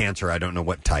cancer. I don't know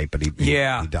what type, but he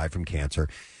died from cancer.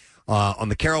 On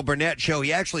the Carol Burnett Show,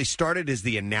 he actually started as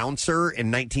the announcer in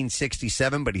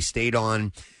 1967, but he stayed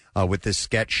on with this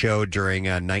sketch show during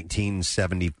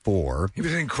 1974. He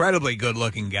was an incredibly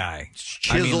good-looking guy.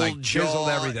 Chiseled chiseled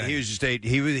everything. He was just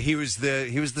he was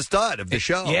the stud of the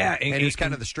show. Yeah, and he was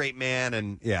kind of the straight man,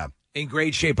 and in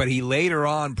great shape. But he later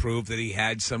on proved that he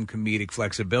had some comedic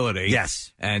flexibility.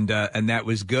 Yes, and that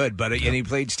was good. But and he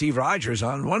played Steve Rogers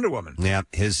on Wonder Woman. Yeah,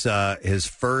 his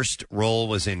first role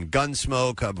was in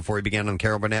Gunsmoke before he began on the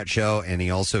Carol Burnett Show, and he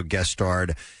also guest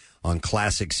starred on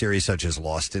classic series such as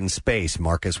Lost in Space,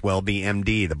 Marcus Welby,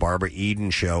 M.D., The Barbara Eden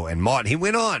Show, and Maude. He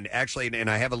went on, actually, and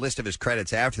I have a list of his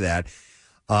credits after that,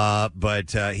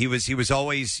 but he was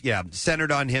always,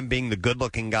 centered on him being the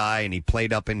good-looking guy, and he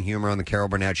played up in humor on the Carol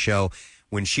Burnett Show.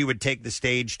 When she would take the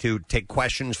stage to take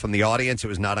questions from the audience, it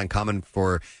was not uncommon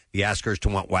for the askers to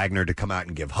want Wagner to come out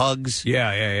and give hugs.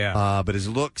 Yeah. But his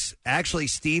looks, actually,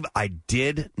 Steve, I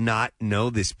did not know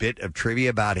this bit of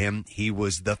trivia about him. He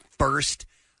was the first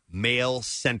male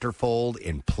centerfold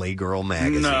in Playgirl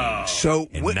magazine. No. So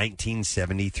in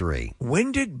 1973.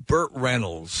 When did Burt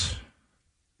Reynolds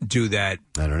do that?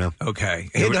 I don't know. Okay.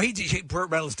 Burt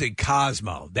Reynolds did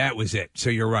Cosmo. That was it. So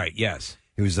you're right. Yes.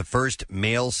 He was the first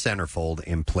male centerfold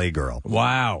in Playgirl.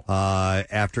 Wow.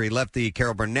 After he left the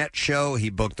Carol Burnett Show, he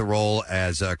booked the role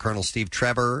as Colonel Steve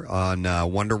Trevor on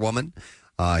Wonder Woman.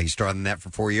 He starred in that for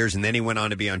 4 years, and then he went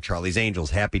on to be on Charlie's Angels,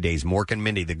 Happy Days, Mork and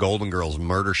Mindy, The Golden Girls,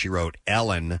 Murder, She Wrote,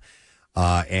 Ellen,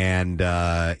 and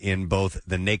in both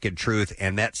The Naked Truth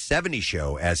and That 70s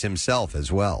Show as himself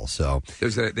as well. So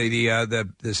there's the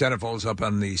centerfolds up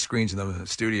on the screens in the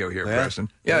studio here, Preston.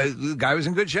 Yeah, the guy was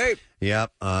in good shape.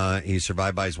 Yep. He's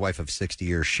survived by his wife of 60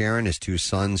 years, Sharon, his 2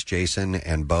 sons, Jason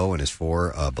and Bo, and his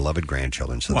 4 beloved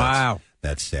grandchildren. So wow.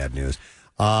 That's sad news.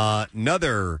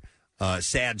 Another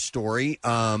sad story.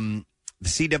 The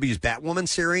CW's Batwoman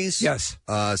series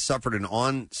suffered an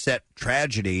on-set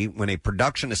tragedy when a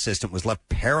production assistant was left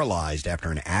paralyzed after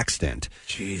an accident.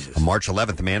 Jesus. On March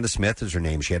 11th, Amanda Smith is her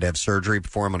name. She had to have surgery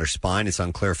performed on her spine. It's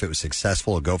unclear if it was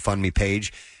successful. A GoFundMe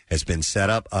page has been set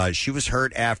up. She was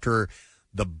hurt after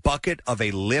the bucket of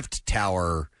a lift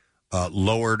tower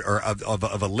lowered, or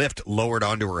of a lift lowered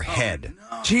onto her head.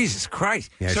 No. Jesus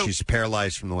Christ! Yeah, she's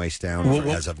paralyzed from the waist down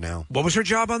as of now. What was her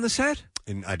job on the set?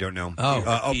 I don't know.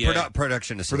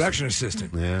 Production Production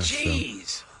assistant. Yeah.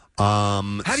 Jeez.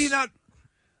 How do you not?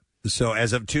 So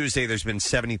as of Tuesday, there's been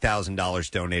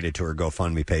 $70,000 donated to her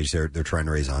GoFundMe page. They're trying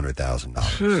to raise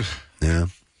 $100,000. Yeah.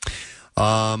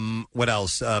 What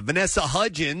else? Vanessa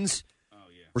Hudgens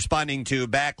responding to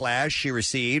backlash she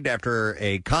received after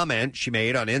a comment she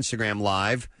made on Instagram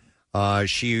Live.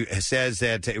 She says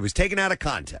that it was taken out of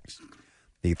context.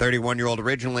 The 31-year-old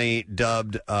originally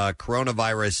dubbed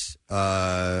coronavirus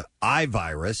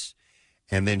iVirus,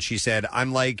 and then she said,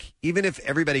 I'm like, even if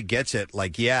everybody gets it,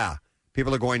 like, yeah,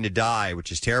 people are going to die,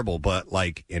 which is terrible, but,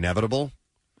 like, inevitable?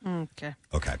 Okay.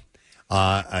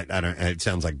 I don't. It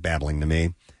sounds like babbling to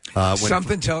me.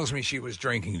 Something tells me she was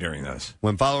drinking during this.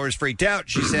 When followers freaked out,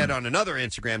 she said on another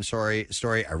Instagram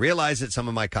story, I realize that some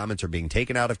of my comments are being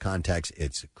taken out of context.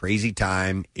 It's a crazy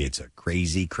time. It's a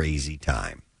crazy, crazy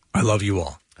time. I love you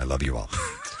all. I love you all.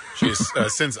 She's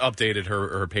since updated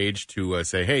her page to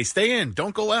say, hey, stay in.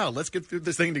 Don't go out. Let's get through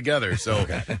this thing together. So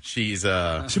she's...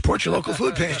 Support your local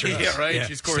food pantry. Yeah, right. Yeah.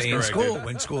 She's course Stay in corrected. school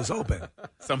when school's open.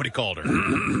 Somebody called her.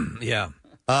 Yeah.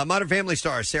 Modern Family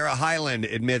star Sarah Hyland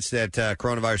admits that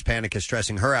coronavirus panic is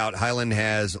stressing her out. Hyland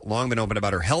has long been open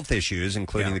about her health issues,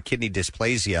 including the kidney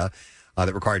dysplasia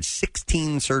that required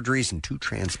 16 surgeries and 2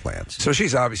 transplants. So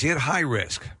she's obviously at high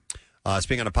risk.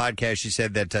 Speaking on a podcast, she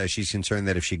said that she's concerned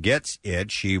that if she gets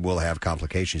it, she will have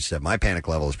complications. She said, my panic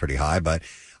level is pretty high, but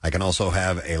I can also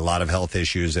have a lot of health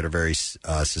issues that are very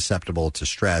susceptible to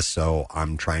stress, so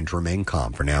I'm trying to remain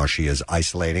calm. For now, she is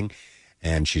isolating,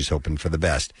 and she's hoping for the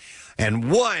best.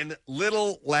 And one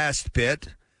little last bit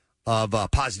of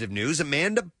positive news.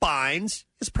 Amanda Bynes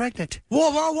is pregnant.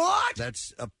 What?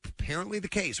 That's apparently the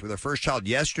case with her first child.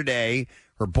 Yesterday,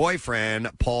 her boyfriend,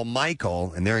 Paul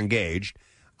Michael, and they're engaged,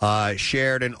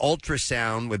 shared an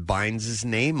ultrasound with Bynes'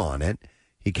 name on it.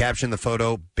 He captioned the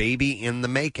photo, "Baby in the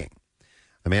Making."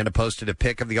 Amanda posted a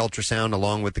pic of the ultrasound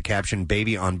along with the caption,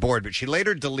 "Baby on board," but she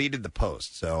later deleted the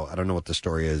post. So I don't know what the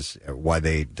story is, why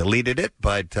they deleted it,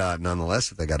 but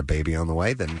nonetheless, if they got a baby on the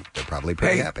way, then they're probably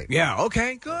pretty happy. Yeah,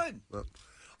 okay, good. All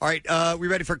right, we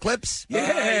ready for clips?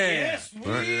 Yes,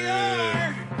 we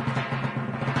are.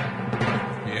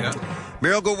 Yeah.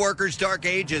 Miracle Workers Dark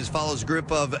Ages follows a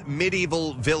group of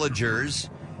medieval villagers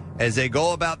as they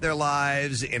go about their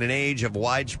lives in an age of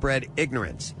widespread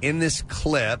ignorance. In this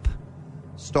clip,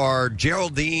 star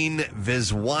Geraldine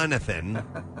Viswanathan.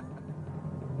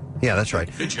 Yeah, that's right.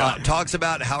 Good job. Talks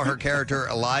about how her character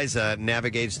Eliza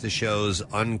navigates the show's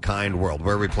unkind world.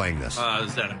 Where are we playing this?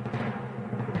 Zeta.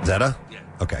 Zeta? Yeah.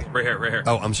 Okay. Right here.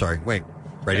 Oh, I'm sorry. Wait.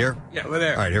 Right here? Yeah, over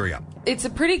there. All right, here we go. It's a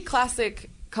pretty classic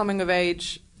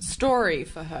coming-of-age story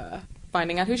for her,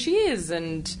 finding out who she is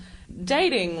and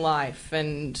dating life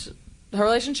and her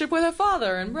relationship with her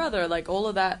father and brother. Like, all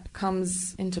of that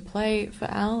comes into play for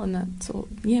Al, and that's all.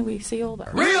 Yeah, we see all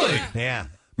that. Really? Yeah.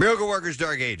 Miracle Workers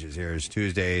Dark Ages. Here's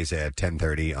Tuesdays at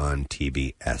 10:30 on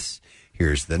TBS.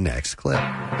 Here's the next clip.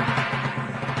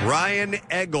 Ryan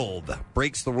Eggold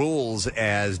breaks the rules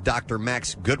as Dr.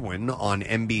 Max Goodwin on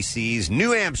NBC's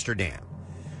New Amsterdam.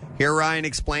 Here Ryan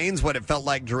explains what it felt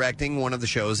like directing one of the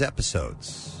show's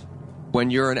episodes. When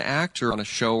you're an actor on a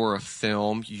show or a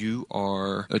film, you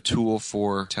are a tool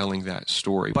for telling that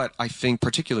story. But I think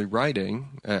particularly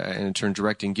writing, and in turn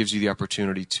directing, gives you the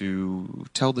opportunity to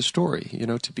tell the story,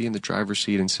 to be in the driver's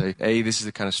seat and say, A, this is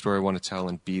the kind of story I want to tell,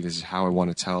 and B, this is how I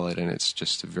want to tell it. And it's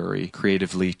just a very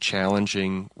creatively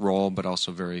challenging role, but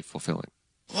also very fulfilling.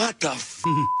 What the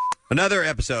Another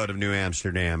episode of New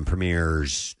Amsterdam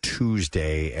premieres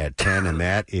Tuesday at 10, and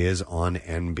that is on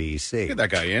NBC. Get that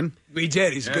guy in. We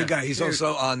did. He's a good guy. He's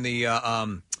also on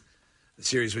the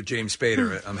series with James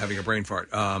Spader. I'm having a brain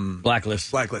fart.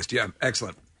 Blacklist. Yeah,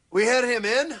 excellent. We had him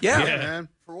in? Yeah. Man.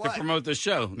 For what? To promote the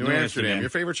show. New Amsterdam. Your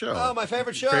favorite show. Oh, my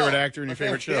favorite show. Favorite actor in your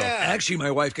favorite show. Yeah. Actually,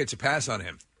 my wife gets a pass on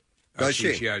him. Does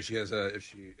she? Yeah, she has a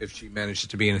if she manages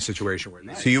to be in a situation where.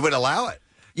 So you would allow it?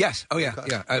 Yes. Oh, yeah.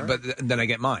 Okay. Yeah. But then I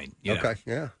get mine. Okay.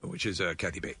 Yeah. Which is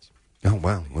Kathy Bates. Oh,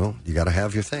 wow. Well, you got to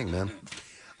have your thing, man.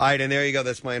 All right, and there you go.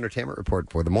 That's my entertainment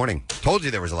report for the morning. Told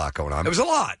you there was a lot going on. It was a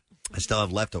lot. I still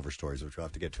have leftover stories, which we'll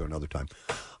have to get to another time.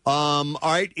 All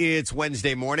right, it's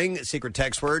Wednesday morning. Secret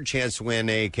text word, chance to win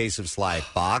a case of Sly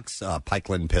Fox,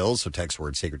 Pikeland Pills. So text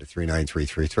word secret to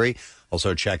 39333.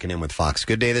 Also checking in with Fox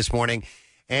Good Day this morning.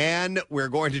 And we're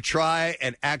going to try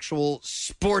an actual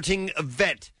sporting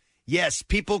event. Yes,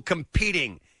 people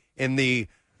competing in the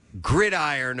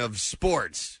gridiron of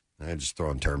sports. I'm just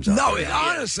throwing terms out No, there.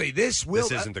 honestly, this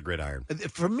isn't the gridiron.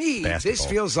 For me, Basketball. this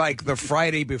feels like the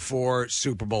Friday before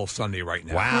Super Bowl Sunday right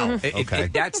now. Wow. Okay.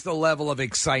 That's the level of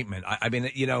excitement. I mean,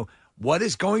 what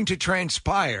is going to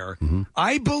transpire,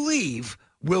 I believe,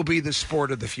 will be the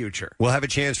sport of the future. We'll have a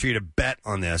chance for you to bet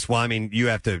on this. Well, I mean, you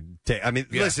have to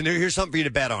listen, here's something for you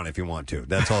to bet on if you want to.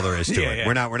 That's all there is to it. Yeah.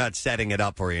 We're not setting it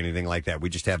up for you or anything like that. We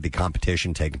just have the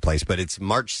competition taking place. But it's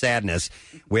March Sadness.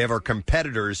 We have our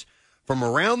competitors from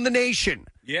around the nation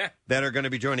that are going to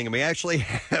be joining. And we actually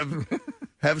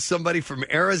have somebody from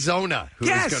Arizona who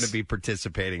is going to be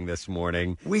participating this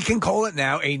morning. We can call it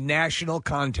now a national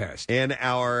contest. In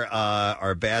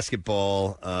our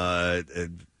basketball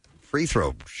free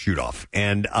throw shoot off.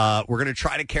 And we're going to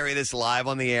try to carry this live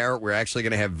on the air. We're actually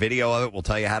going to have video of it. We'll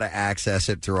tell you how to access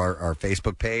it through our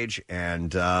Facebook page,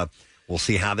 and we'll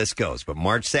see how this goes. But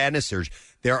March Sadness,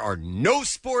 there are no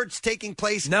sports taking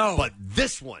place, but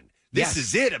this one. This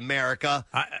is it, America.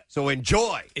 So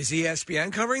enjoy. Is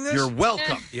ESPN covering this? You're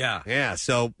welcome. Yeah.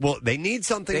 So, they need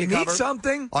something They to cover. need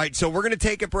something? All right, so we're going to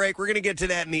take a break. We're going to get to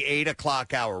that in the 8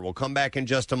 o'clock hour. We'll come back in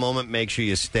just a moment. Make sure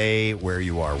you stay where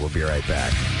you are. We'll be right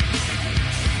back.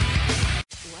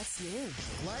 What's new?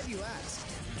 Glad you asked.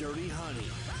 Dirty Honey.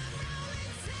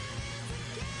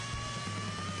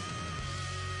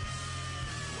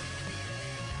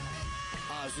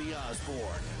 Ozzy Osbourne.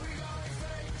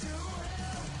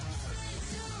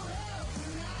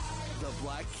 The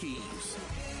Black Keys.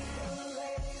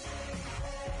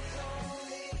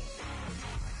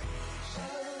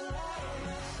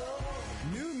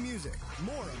 New music.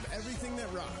 More of everything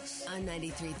that rocks. On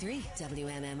 93.3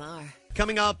 WMMR.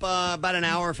 Coming up about an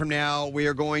hour from now, we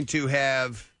are going to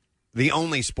have the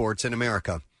only sports in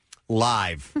America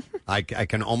live. I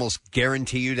can almost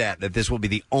guarantee you that this will be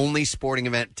the only sporting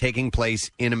event taking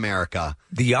place in America.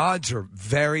 The odds are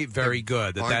very, very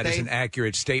good that is an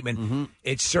accurate statement. Mm-hmm.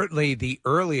 It's certainly the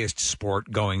earliest sport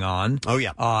going on. Oh,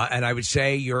 yeah. And I would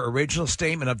say your original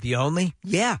statement of the only,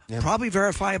 probably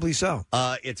verifiably so.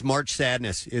 It's March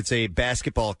Sadness. It's a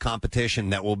basketball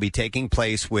competition that will be taking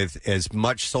place with as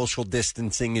much social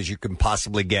distancing as you can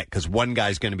possibly get, because one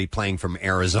guy's going to be playing from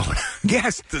Arizona.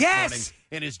 Yes, this yes. morning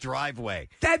in his driveway.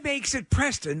 That makes it,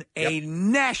 Preston, a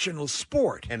national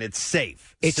sport. And it's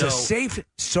safe. It's a safe,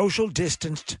 social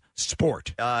distanced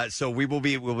sport. So we'll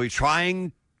be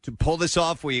trying to pull this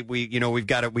off. We've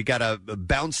got to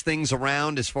bounce things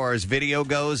around as far as video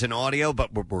goes and audio,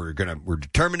 but we're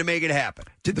determined to make it happen.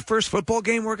 Did the first football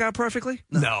game work out perfectly?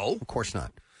 No. Of course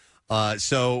not.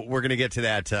 So we're going to get to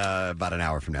that about an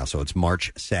hour from now. So it's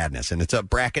March Sadness, and it's a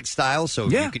bracket style, so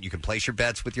you can place your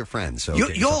bets with your friends. So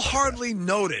you'll hardly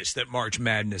notice that March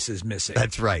Madness is missing.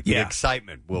 That's right. The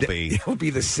excitement will be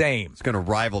the same. It's going to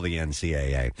rival the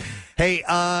NCAA. Hey,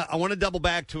 I want to double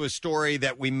back to a story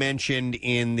that we mentioned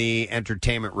in the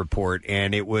entertainment report,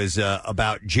 and it was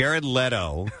about Jared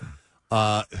Leto,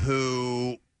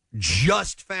 who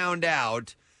just found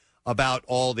out about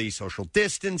all the social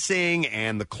distancing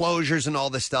and the closures and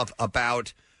all this stuff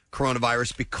about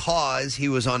coronavirus because he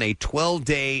was on a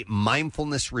 12-day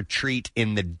mindfulness retreat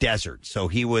in the desert. So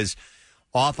he was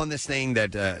off on this thing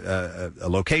that a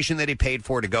location that he paid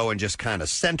for to go and just kind of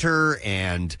center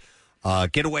and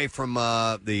get away from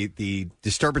the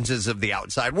disturbances of the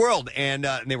outside world. And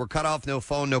they were cut off, no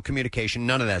phone, no communication,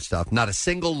 none of that stuff. Not a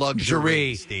single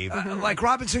luxury, Steve. Like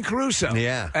Robinson Crusoe.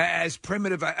 Yeah. As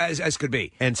primitive as could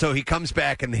be. And so he comes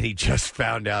back, and then he just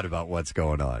found out about what's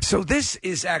going on. So this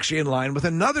is actually in line with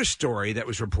another story that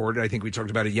was reported. I think we talked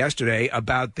about it yesterday,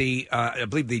 about the, I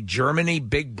believe, the Germany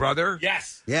Big Brother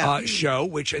show,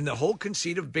 which, and the whole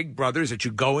conceit of Big Brother is that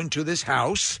you go into this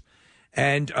house,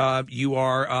 and you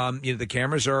are, the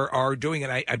cameras are doing it.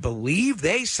 I believe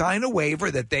they sign a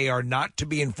waiver that they are not to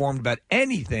be informed about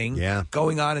anything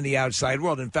going on in the outside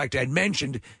world. In fact, I'd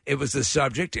mentioned it was the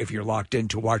subject, if you're locked in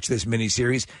to watch this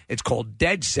miniseries, it's called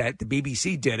Dead Set. The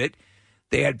BBC did it.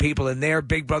 They had people in their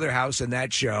Big Brother house in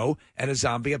that show, and a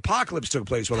zombie apocalypse took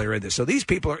place while they were in this. So these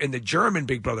people are in the German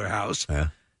Big Brother house,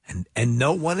 and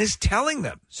no one is telling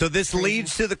them. So this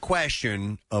leads to the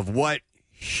question of what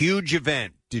huge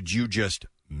event did you just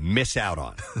miss out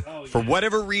on? For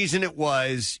whatever reason it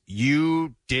was,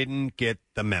 you didn't get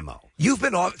the memo. You've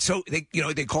been off, so they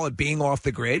call it being off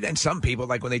the grid, and some people,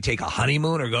 like when they take a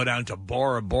honeymoon or go down to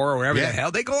Bora Bora, wherever the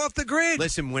hell, they go off the grid.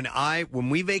 Listen, when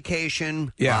we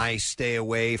vacation, I stay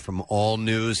away from all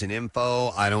news and info.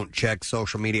 I don't check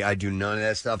social media. I do none of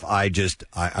that stuff. I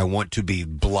want to be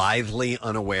blithely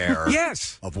unaware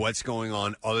of what's going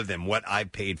on other than what I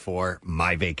paid for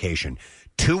my vacation.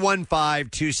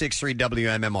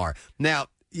 215-263-WMMR. Now,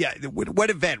 Yeah, what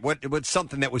event? What's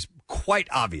something that was quite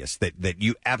obvious that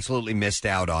you absolutely missed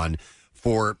out on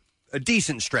for a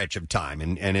decent stretch of time,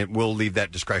 and it will leave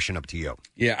that discretion up to you.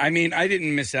 Yeah, I mean, I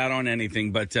didn't miss out on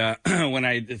anything, but when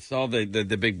I saw the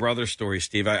Big Brother story,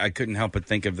 Steve, I couldn't help but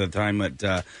think of the time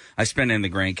that I spent in the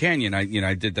Grand Canyon.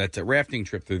 I did that rafting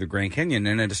trip through the Grand Canyon,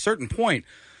 and at a certain point,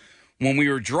 when we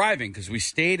were driving, because we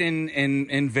stayed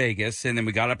in Vegas, and then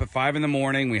we got up at 5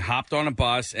 a.m, we hopped on a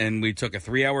bus, and we took a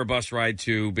 3-hour bus ride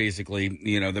to basically,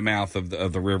 the mouth of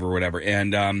the river or whatever.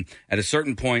 And at a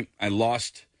certain point, I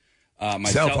lost my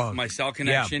cell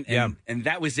connection, and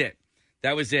that was it.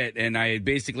 That was it. And I had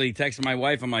basically texted my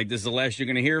wife. I'm like, this is the last you're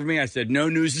going to hear of me. I said, no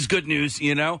news is good news,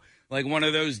 Like one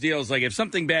of those deals, like if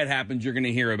something bad happens, you're going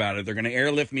to hear about it. They're going to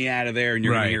airlift me out of there, and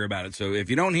you're going to hear about it. So if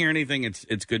you don't hear anything,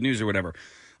 it's good news or whatever.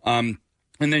 And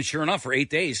then sure enough, for 8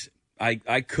 days, I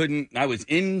was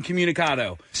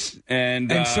incommunicado.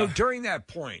 And so during that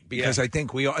point, because I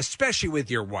think we all, especially with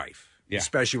your wife,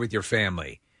 especially with your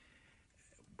family,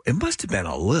 it must have been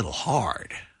a little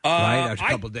hard, right? After a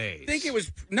couple of days. I think it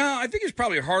was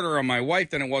probably harder on my wife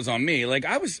than it was on me. Like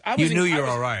I was you knew you were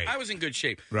all right. I was in good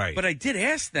shape. Right. But I did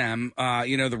ask them,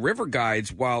 the river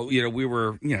guides while, we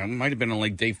were, it might have been on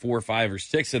like day 4, 5, or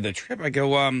 6 of the trip. I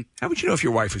go, how would you know if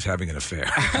your wife was having an affair?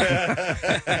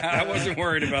 I wasn't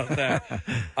worried about that.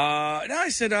 No, I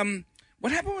said,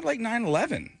 what happened with like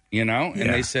 9/11? And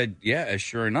they said,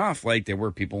 sure enough, like there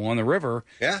were people on the river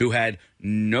who had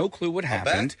no clue what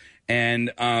happened.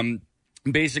 And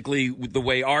basically the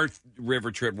way our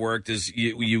river trip worked is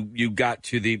you got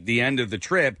to the end of the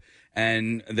trip,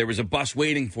 and there was a bus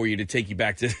waiting for you to take you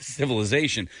back to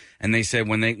civilization. And they said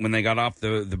when they got off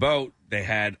the boat, they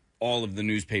had all of the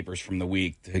newspapers from the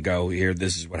week to go, here,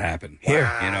 this is what happened. Here.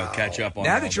 Catch up on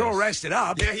now that you're all rested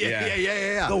up.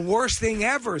 Yeah. The worst thing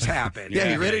ever has happened.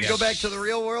 You ready to go back to the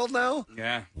real world now?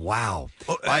 Yeah. Wow.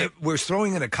 We're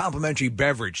throwing in a complimentary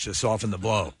beverage to soften the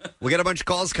blow. We got a bunch of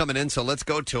calls coming in, so let's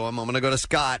go to them. I'm going to go to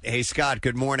Scott. Hey, Scott,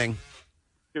 good morning.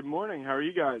 Good morning. How are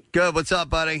you guys? Good. What's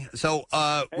up, buddy? So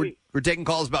we're taking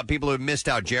calls about people who missed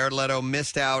out. Jared Leto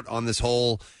missed out on this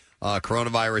whole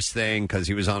coronavirus thing because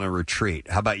he was on a retreat.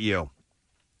 How about you?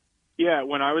 Yeah,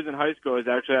 when I was in high school, I was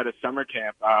actually at a summer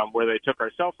camp where they took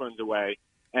our cell phones away.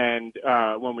 And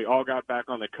when we all got back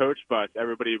on the coach bus,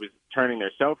 everybody was turning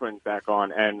their cell phones back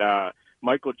on. And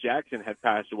Michael Jackson had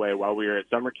passed away while we were at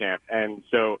summer camp. And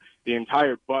so the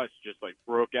entire bus just like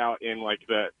broke out in like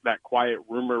that quiet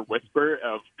rumor whisper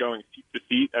of going seat to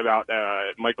seat about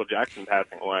Michael Jackson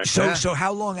passing away. So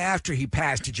how long after he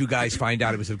passed did you guys find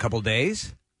out? It was a couple of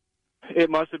days? It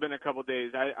must have been a couple of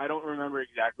days. I don't remember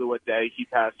exactly what day he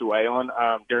passed away on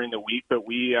during the week, but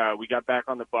we got back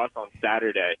on the bus on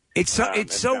Saturday. It's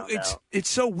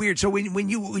so weird. So when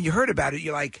you heard about it,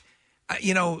 you're like,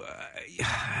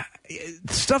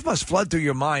 stuff must flood through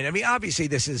your mind. I mean, obviously,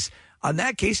 this is on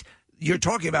that case. You're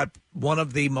talking about one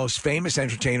of the most famous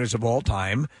entertainers of all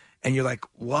time, and you're like,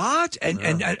 what?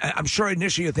 And I'm sure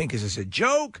initially you think, is this a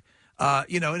joke? And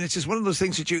it's just one of those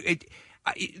things that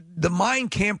the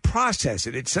mind can't process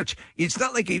it. It's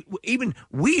not like even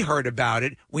we heard about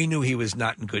it. We knew he was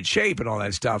not in good shape and all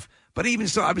that stuff. But even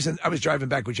so, I was driving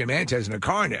back with Jim Antez in a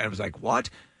car, and I was like,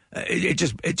 what? It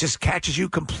just catches you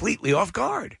completely off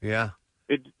guard. Yeah.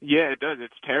 It does.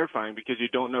 It's terrifying because you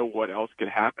don't know what else could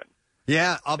happen.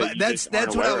 Yeah, that's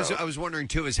what I was wondering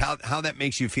too, is how that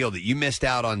makes you feel that you missed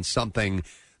out on something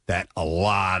that a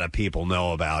lot of people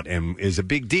know about and is a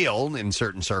big deal in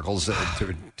certain circles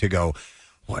to go,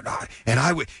 what?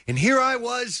 And here I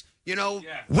was,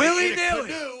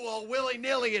 willy-nilly, all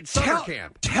willy-nilly at summer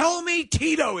camp. Tell me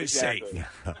Tito is safe.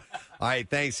 All right,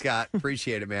 thanks, Scott.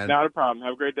 Appreciate it, man. Not a problem.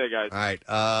 Have a great day, guys. All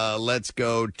right, let's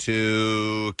go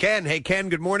to Ken. Hey, Ken,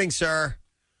 good morning, sir.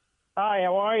 Hi,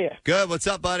 how are you? Good. What's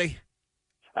up, buddy?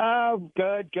 Oh,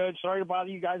 good. Sorry to bother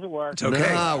you guys at work. It's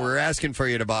okay. No, we're asking for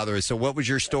you to bother us. So what was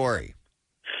your story?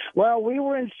 Well, we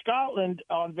were in Scotland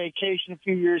on vacation a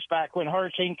few years back when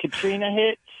Hurricane Katrina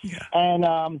hit. Yeah. And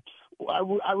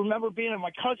I remember being at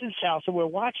my cousin's house, and we're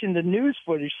watching the news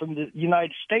footage from the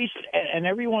United States, and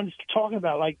everyone's talking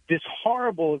about, like, this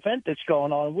horrible event that's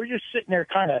going on. We're just sitting there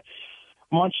kind of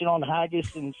munching on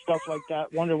haggis and stuff like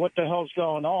that, wondering what the hell's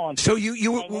going on. So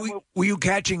were you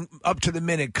catching up to the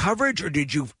minute coverage, or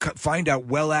did you find out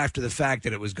well after the fact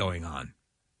that it was going on?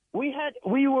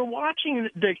 We were watching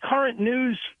the current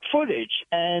news footage,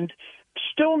 and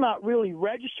still not really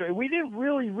registering. We didn't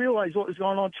really realize what was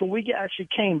going on until we actually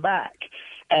came back.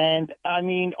 And I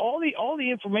mean, all the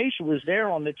information was there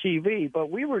on the TV, but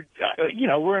we were,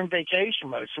 we're in vacation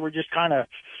mode, so we're just kind of,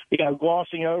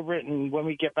 glossing over it. And when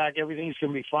we get back, everything's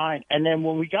going to be fine. And then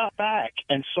when we got back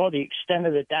and saw the extent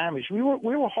of the damage, we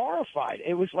were horrified.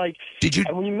 It was like,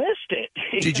 and we missed it.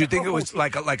 Did you think it was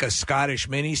like a Scottish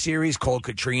miniseries called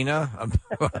Katrina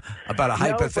about a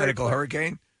hypothetical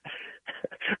hurricane?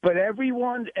 But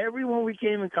everyone we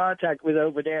came in contact with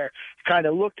over there kind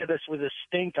of looked at us with a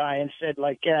stink eye and said,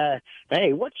 like,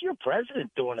 hey, what's your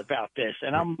president doing about this?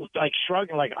 And I'm like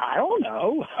shrugging, like, I don't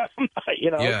know.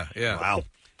 Yeah. Wow.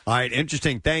 All right,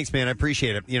 interesting. Thanks, man. I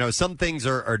appreciate it. Some things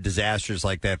are disasters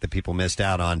like that people missed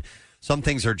out on. Some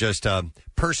things are just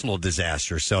personal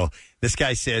disasters. So this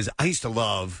guy says, I used to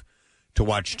love to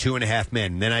watch 2.5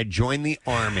 Men. Then I joined the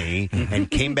Army and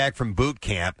came back from boot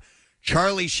camp.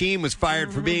 Charlie Sheen was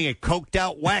fired for being a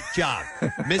coked-out whack job.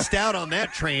 Missed out on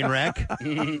that train wreck.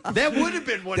 That would have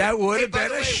been one. That would have by been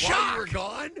the a way, shock. While you were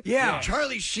gone, Yeah.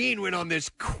 Charlie Sheen went on this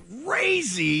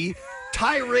crazy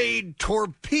tirade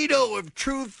torpedo of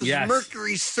truth, Yes.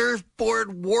 Mercury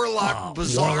surfboard warlock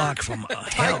bizarre Warlock from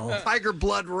hell. Tiger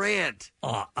Blood rant.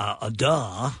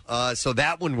 Duh. So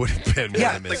that one would have been. Yeah,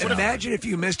 one I missed like, out on. imagine if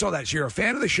you missed all that. So you're a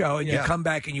fan of the show, and you come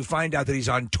back and you find out that he's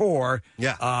on tour,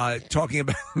 talking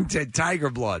about Tiger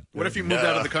Blood. What if you moved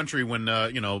out of the country when,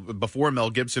 before Mel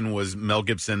Gibson was Mel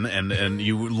Gibson and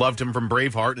you loved him from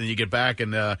Braveheart, and you get back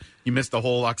and you missed the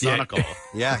whole Oksana call?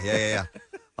 Yeah.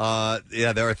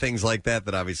 There are things like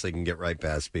that obviously can get right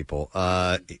past people.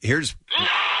 Sorry,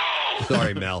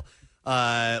 Mel.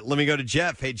 Let me go to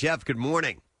Jeff. Hey, Jeff, good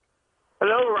morning.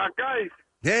 Hello, Rock Guys.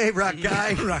 Hey, Rock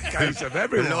Guy. Rock Guys of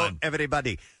everyone. Hello,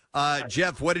 everybody.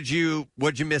 Jeff, what'd you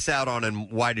miss out on,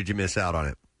 and why did you miss out on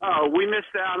it? We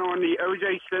missed out on the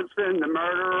O.J. Simpson, the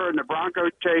murderer, and the Bronco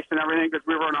chase and everything because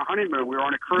we were on a honeymoon. We were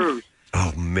on a cruise.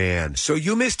 Oh, man. So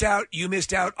you missed out. You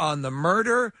missed out on the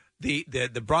murder,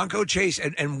 the Bronco chase,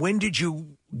 and when did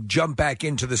you jump back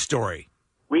into the story?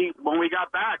 When we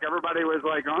got back, everybody was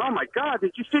like, "Oh my God,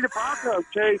 did you see the Bronco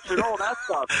chase and all that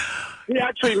stuff?" He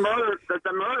actually murdered.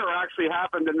 The murder actually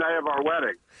happened the day of our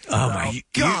wedding. Oh my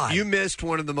God! You missed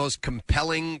one of the most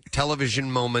compelling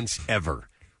television moments ever.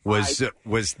 Was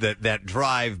that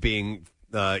drive being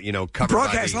covered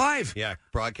broadcast live? Yeah,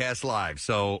 broadcast live.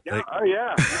 So no doubt,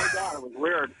 it was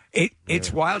weird.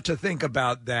 It's wild to think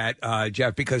about that,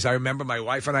 Jeff, because I remember my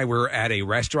wife and I were at a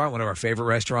restaurant, one of our favorite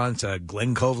restaurants,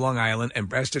 Glen Cove, Long Island, and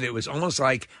Preston. It was almost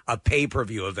like a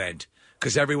pay-per-view event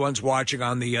because everyone's watching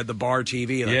on the bar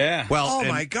TV. Like, Well, oh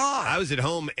my God! I was at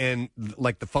home and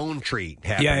like the phone tree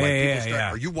happened.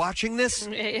 Yeah. Are you watching this?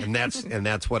 And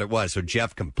that's what it was. So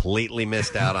Jeff completely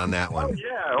missed out on that one. Oh,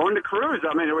 yeah, on the cruise.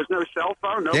 I mean, there was no cell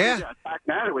phone. Nobody back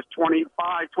then. It was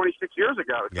 26 years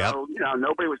ago. So,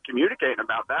 nobody was communicating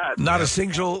about that. Not a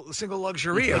single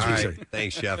luxury, as we say.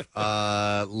 Thanks, Jeff.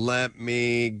 Let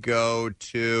me go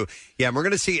to... Yeah, we're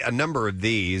going to see a number of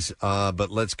these, but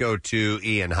let's go to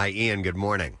Ian. Hi, Ian. Good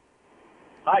morning.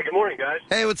 Hi, good morning, guys.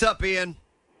 Hey, what's up, Ian?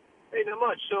 Hey, not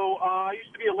much. So I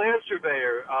used to be a land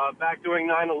surveyor back during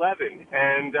 9/11,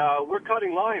 and we're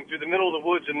cutting line through the middle of the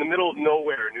woods in the middle of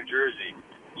nowhere, New Jersey.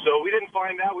 So we didn't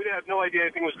find out. We had no idea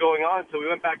anything was going on until we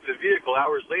went back to the vehicle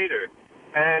hours later.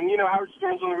 And, Howard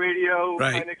Stern's on the radio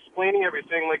and explaining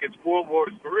everything like it's World War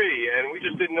III, and we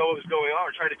just didn't know what was going on.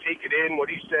 We're trying to take it in, what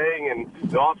he's saying,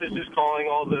 and the office is calling,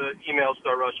 all the emails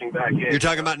start rushing back in. You're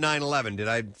talking about 9/11. Did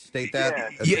I state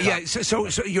that? Yeah. So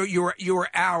you were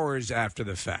hours after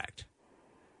the fact.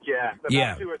 Yeah,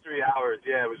 about 2 or 3 hours.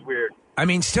 Yeah, it was weird. I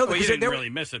mean, still, you didn't really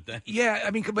miss it then. Yeah,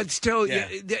 I mean, but still,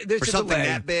 there's For a something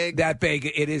delay. that big,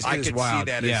 it is. I it is could wild.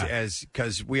 see that as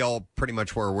because we all pretty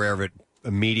much were aware of it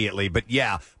immediately. But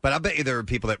I bet you there were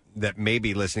people that may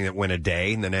be listening that went a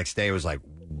day, and the next day was like,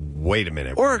 wait a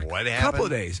minute, or what a happened? couple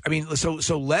of days. I mean,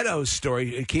 so Leto's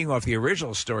story, keying off the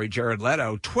original story, Jared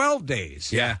Leto, 12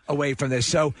 days away from this.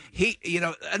 So he,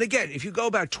 and again, if you go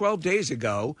about 12 days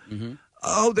ago. Mm-hmm.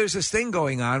 Oh, there's this thing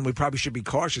going on. We probably should be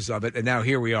cautious of it. And now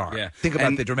here we are. Yeah. Think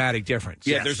about the dramatic difference.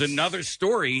 Yeah, there's another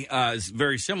story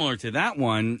very similar to that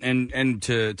one and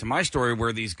to my story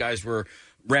where these guys were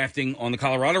rafting on the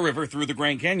Colorado River through the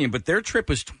Grand Canyon, but their trip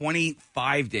was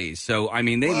 25 days. So I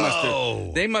mean, they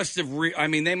must have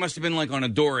been like on a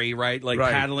dory, right? Like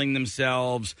paddling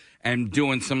themselves and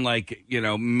doing some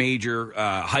major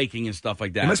hiking and stuff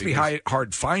like that. It must be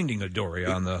hard finding a dory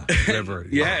on the river.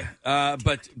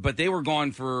 But they were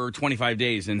gone for 25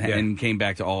 days and came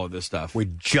back to all of this stuff. We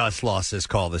just lost this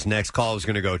call. This next call I was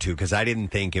going to go to because I didn't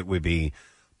think it would be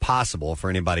possible for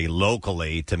anybody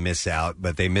locally to miss out,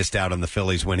 but they missed out on the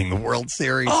Phillies winning the World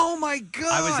Series. Oh my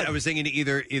God! I was thinking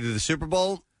either the Super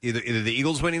Bowl, either the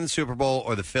Eagles winning the Super Bowl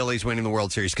or the Phillies winning the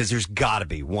World Series, because there's got to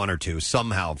be one or two.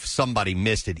 Somehow somebody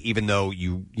missed it, even though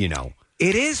you know.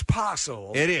 It is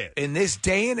possible. It is. In this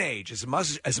day and age, as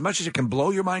much as it can blow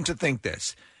your mind to think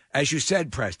this, as you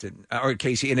said, Preston, or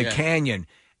Casey, in a canyon,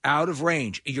 out of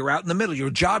range, you're out in the middle, your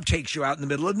job takes you out in the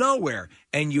middle of nowhere,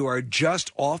 and you are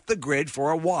just off the grid for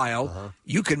a while,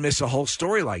 you could miss a whole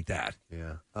story like that.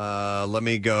 Yeah. Let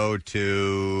me go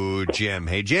to Jim.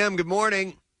 Hey, Jim, good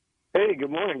morning. Hey, good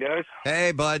morning, guys.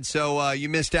 Hey, bud. So you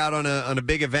missed out on a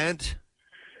big event?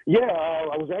 Yeah,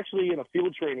 I was actually in a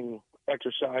field training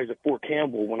exercise at Fort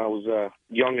Campbell when I was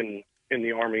young and in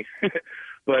the Army.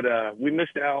 But we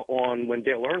missed out on when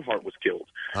Dale Earnhardt was killed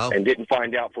and didn't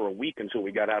find out for a week until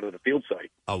we got out of the field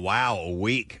site. Oh, wow, a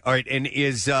week. All right, and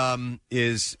is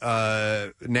NASCAR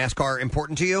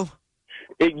important to you?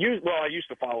 I used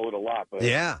to follow it a lot. But,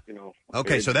 yeah. You know.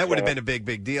 Okay, so that would have been a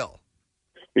big deal.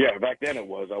 Yeah, back then it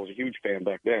was. I was a huge fan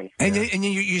back then. And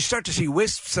you start to see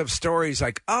wisps of stories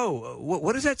like, oh,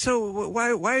 what is that? So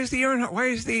why is the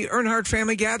Earnhardt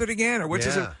family gathered again, or which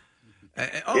is it?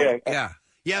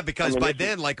 Yeah, because by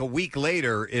then, like a week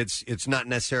later, it's not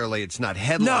necessarily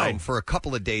headline. For a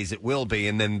couple of days it will be,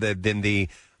 and then the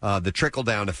trickle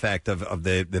down effect of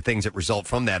the things that result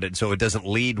from that, and so it doesn't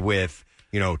lead with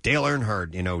Dale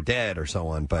Earnhardt dead or so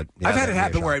on. But I've had it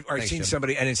happen where I've seen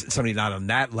somebody, and it's somebody not on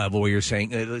that level where you're saying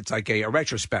it's like a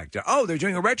retrospect. Oh, they're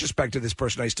doing a retrospect of this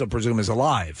person I still presume is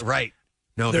alive. Right?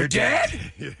 No, they're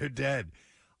dead. They're dead.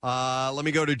 Let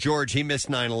me go to George. He missed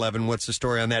 9/11. What's the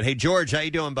story on that? Hey, George, how you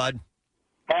doing, bud?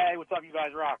 Hey, what's up? You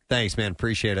guys rock. Thanks, man.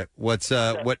 Appreciate it.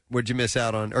 What'd you miss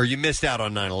out on? Or you missed out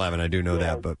on 9/11. I do know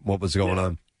that, but what was going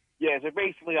on? Yeah, so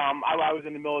basically, I was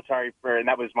in the military and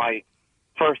that was my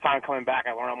first time coming back.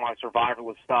 I learned all my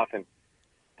survivalist stuff and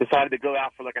decided to go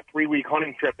out for like a 3-week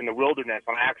hunting trip in the wilderness.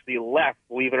 And I actually left,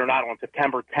 believe it or not, on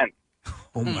September 10th.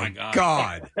 Oh my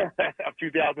God. Of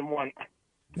 2001.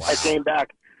 I came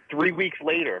back 3 weeks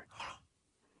later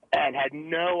and had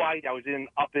no idea. I was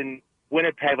up in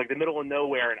Winnipeg, like the middle of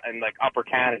nowhere in like upper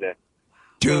Canada.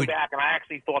 Dude. Came back, and I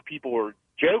actually thought people were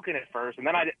joking at first, and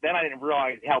then I didn't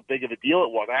realize how big of a deal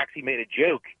it was. I actually made a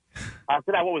joke. I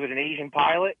said, "What was it? An Asian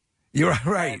pilot?" You're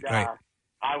right. Right.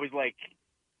 I was like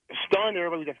stunned.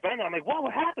 Everybody was defending. I'm like,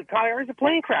 "What happened, Kyle? It's a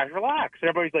plane crash. Relax." And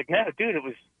everybody's like, "No, dude, it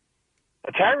was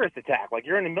a terrorist attack. Like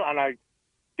you're in the middle." And I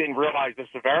didn't realize the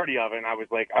severity of it. And I was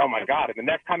like, "Oh my God!" And the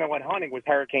next time I went hunting was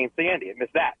Hurricane Sandy. I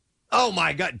missed that. Oh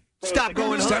my God! Stop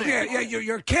going hunting. Yeah,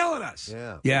 you're killing us.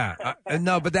 Yeah.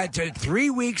 No, but that 3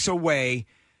 weeks away.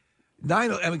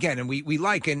 9/11 again, and we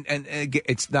like, and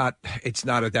it's not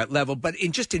at that level, but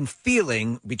in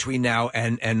feeling between now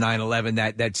and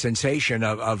 9/11, that sensation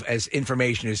of as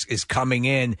information is coming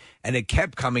in, and it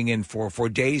kept coming in for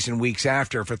days and weeks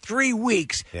after. For 3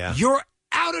 weeks, you're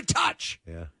out of touch.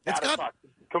 Yeah, it's got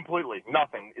completely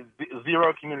nothing,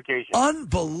 zero communication.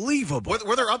 Unbelievable.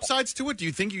 Were there upsides to it? Do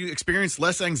you think you experienced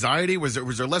less anxiety? Was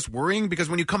there less worrying? Because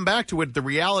when you come back to it, the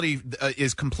reality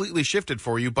is completely shifted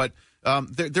for you. But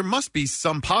there must be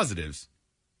some positives.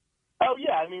 Oh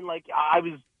yeah, I mean, like I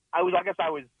guess I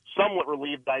was somewhat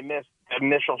relieved that I missed the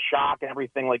initial shock and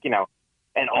everything, like and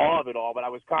all of it all. But I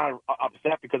was kind of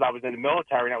upset because I was in the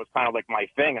military and that was kind of like my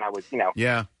thing, and I was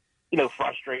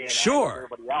frustrated. And sure.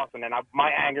 Everybody else, and then my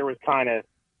anger was kind of.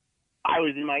 I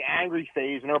was in my angry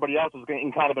phase, and everybody else was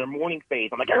in kind of their mourning phase.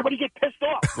 I'm like, everybody get pissed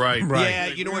off. Right. Yeah,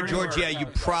 you know what, George? Yeah, you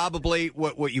probably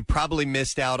what you probably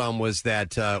missed out on was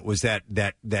that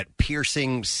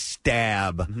piercing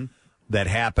stab that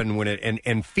happened when it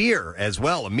and fear as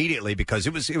well immediately, because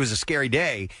it was a scary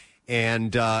day,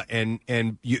 and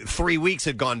 3 weeks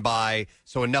had gone by,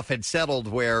 so enough had settled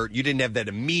where you didn't have that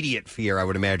immediate fear. I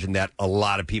would imagine that a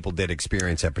lot of people did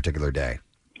experience that particular day.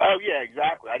 Oh yeah,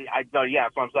 exactly. So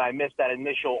I'm saying I missed that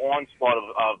initial onslaught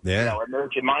of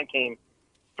emergent. Mine came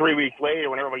 3 weeks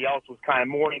later when everybody else was kind of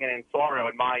mourning and in sorrow,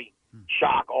 and my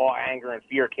shock, awe, anger, and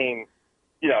fear came.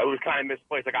 It was kind of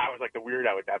misplaced. Like I was like the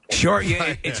weirdo at that point. Sure,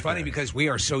 yeah. It's funny because we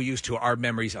are so used to our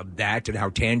memories of that and how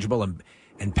tangible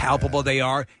and palpable they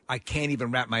are. I can't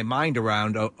even wrap my mind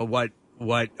around what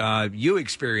you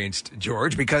experienced,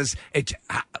 George, because it's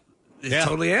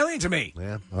totally alien to me.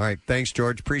 Yeah. All right. Thanks,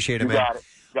 George. Appreciate it, man. Got it.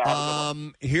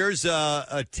 Here's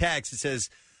a text. It says,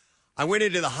 I went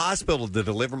into the hospital to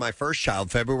deliver my first child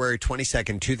February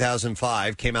 22nd,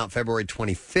 2005. Came out February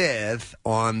 25th.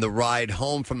 On the ride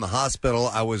home from the hospital,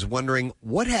 I was wondering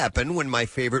what happened when my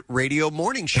favorite radio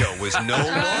morning show was no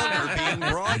longer being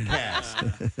broadcast.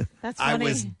 That's I funny.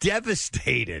 was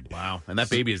devastated. Wow. And that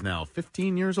baby is now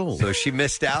 15 years old. So she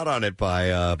missed out on it by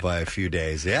a few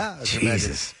days. Yeah.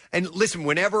 Jesus. And listen,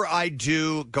 whenever I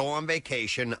do go on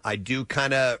vacation, I do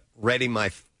kind of ready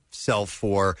myself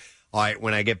for, all right,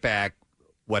 when I get back,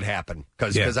 what happened?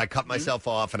 Because I cut myself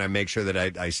off and I make sure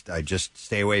that I just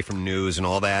stay away from news and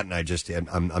all that, and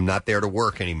I'm not there to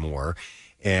work anymore.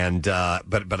 And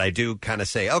but I do kind of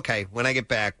say, okay, when I get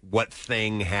back, what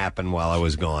thing happened while I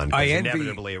was gone? 'Cause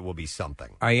inevitably it will be something.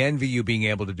 I envy you being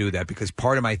able to do that, because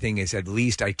part of my thing is at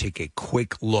least I take a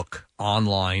quick look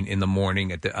online in the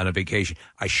morning on a vacation.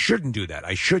 I shouldn't do that.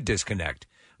 I should disconnect.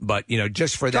 But,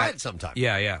 just for Try that. it sometime.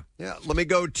 Yeah. Yeah. Let me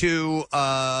go to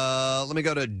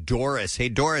Doris. Hey,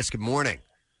 Doris, good morning.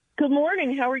 Good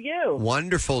morning. How are you?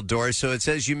 Wonderful, Doris. So it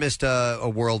says you missed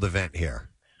a world event here.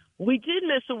 We did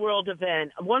miss a world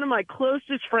event. One of my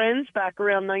closest friends back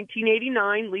around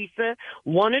 1989, Lisa,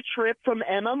 won a trip from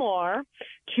MMR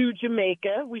to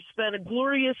Jamaica. We spent a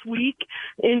glorious week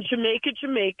in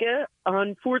Jamaica.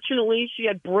 Unfortunately, she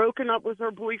had broken up with her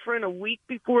boyfriend a week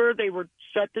before they were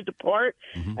set to depart,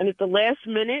 and at the last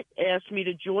minute asked me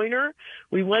to join her.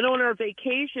 We went on our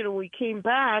vacation, and we came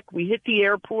back. We hit the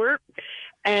airport,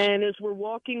 and as we're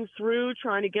walking through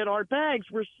trying to get our bags,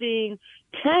 we're seeing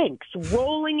tanks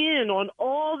rolling in on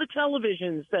all the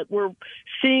televisions that we're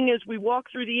seeing as we walk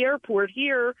through the airport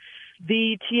here.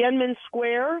 The Tiananmen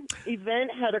Square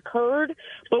event had occurred,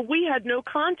 but we had no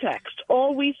context.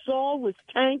 All we saw was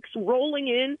tanks rolling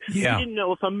in. Yeah. We didn't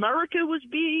know if America was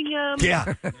being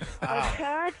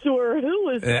attacked or who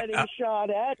was getting shot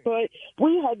at, but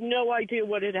we had no idea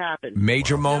what had happened.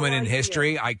 Major moment in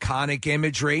history, iconic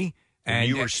imagery. And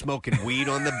you were smoking weed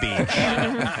on the beach.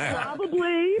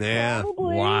 Probably. Yeah.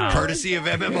 Probably. Wow. Courtesy of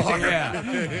MMR.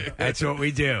 Yeah. That's what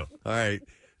we do. All right.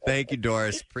 Thank you,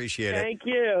 Doris. Appreciate it. Thank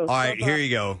you. All right, Bye-bye. here you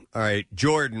go. All right,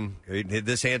 Jordan.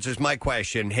 This answers my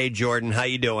question. Hey, Jordan, how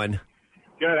you doing?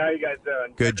 Good. How you guys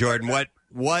doing? Good, Jordan.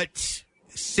 What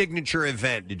signature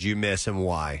event did you miss and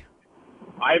why?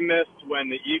 I missed when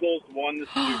the Eagles won the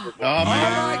Super Bowl. Oh,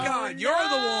 my God. You're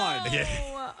the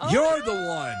one. You're the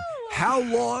one. How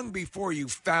long before you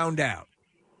found out?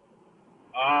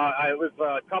 It was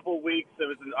a couple of weeks.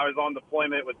 I was on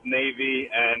deployment with Navy,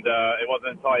 and it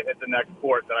wasn't until I hit the next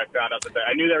port that I found out that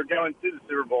I knew they were going to the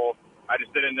Super Bowl. I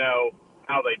just didn't know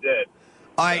how they did.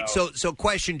 All right, so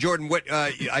question, Jordan. What?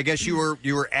 I guess you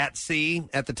were at sea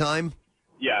at the time.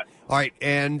 Yeah. All right,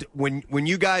 and when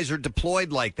you guys are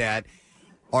deployed like that,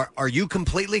 are you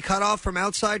completely cut off from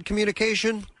outside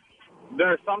communication? There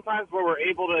are some times where we're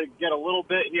able to get a little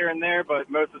bit here and there, but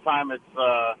most of the time it's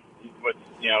with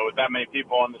that many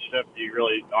people on the ship, you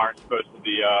really aren't supposed to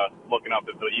be looking up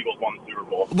if the Eagles won the Super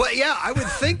Bowl. Well, yeah, I would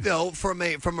think though, from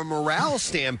a morale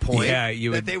standpoint,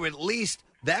 that they would at least.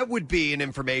 That would be an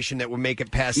information that would make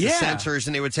it past the censors,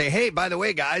 and they would say, "Hey, by the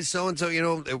way, guys, so and so,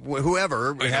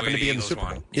 whoever happened to be in the Super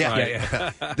Bowl,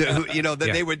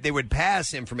 they would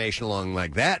pass information along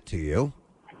like that to you."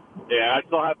 Yeah, I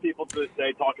still have people to this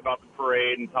day talk about the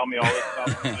parade and tell me all this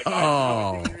stuff. I'm like,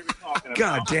 Oh.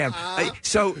 God damn! Uh-huh.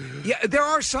 So there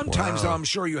are some times though, I'm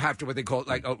sure you have to what they call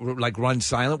like run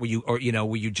silent, where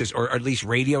you just or at least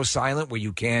radio silent, where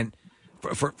you can't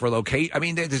for locate. I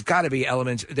mean, there's got to be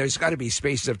elements. There's got to be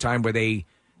spaces of time where they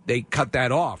cut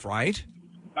that off, right?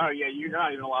 Oh yeah, you're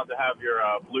not even allowed to have your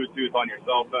Bluetooth on your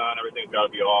cell phone. Everything's got to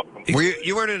be off.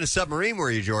 You weren't in a submarine, were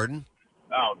you, Jordan?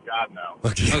 Oh God, no.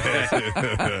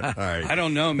 All right. I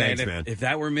don't know, man. Thanks, man. If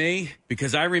that were me,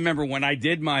 because I remember when I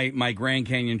did my Grand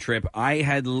Canyon trip,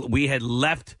 we had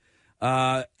left,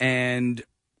 and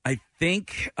I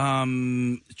think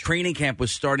training camp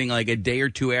was starting like a day or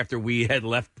two after we had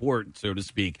left port, so to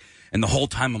speak. And the whole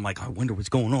time I'm like, I wonder what's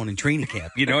going on in training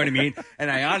camp. You know what I mean? And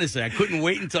I couldn't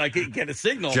wait until I could get a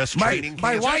signal. Just training camp.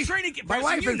 My wife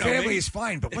Preston, and family is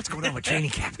fine, but what's going on with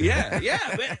training camp? Yeah.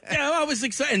 But, I was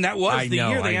excited. And that was the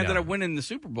year they ended up winning the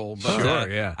Super Bowl. But,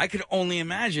 Sure, yeah. I could only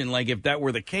imagine, like, if that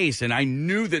were the case, and I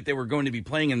knew that they were going to be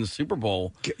playing in the Super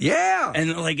Bowl. Yeah.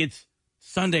 And, like, it's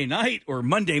Sunday night or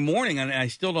Monday morning, and I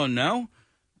still don't know.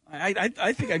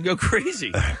 I think I'd go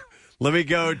crazy. Let me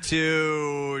go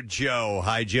to Joe.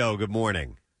 Hi, Joe. Good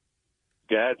morning.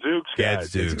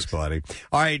 Gadzooks, buddy.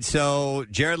 All right, so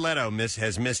Jared Leto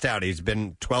has missed out. He's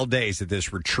been 12 days at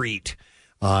this retreat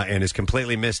and has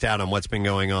completely missed out on what's been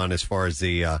going on as far as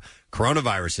the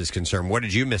coronavirus is concerned. What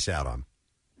did you miss out on?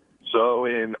 So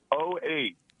in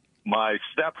 2008, my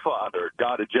stepfather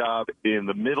got a job in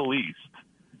the Middle East.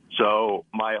 So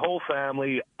my whole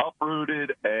family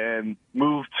uprooted and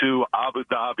moved to Abu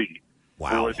Dhabi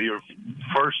for the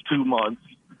first 2 months,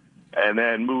 and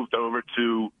then moved over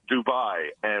to Dubai.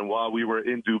 And while we were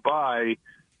in Dubai,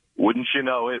 wouldn't you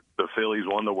know it, the Phillies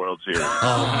won the World Series.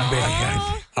 Oh,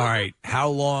 man. All right. How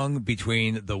long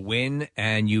between the win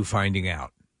and you finding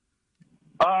out?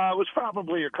 It was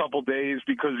probably a couple days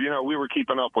because, we were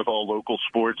keeping up with all local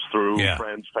sports through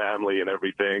friends, family, and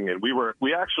everything. And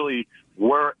we actually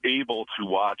were able to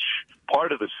watch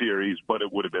part of the series, but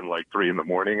it would have been like 3 a.m.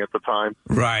 at the time.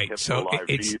 Right. So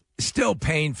it's still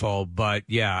painful, but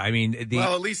I mean.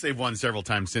 Well, at least they've won several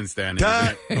times since then.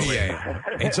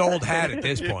 It's old hat at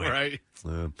this point. Right.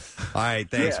 All right.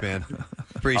 Thanks, man.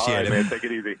 Appreciate all right, it. man. Take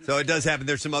it easy. So it does happen.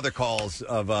 There's some other calls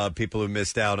of people who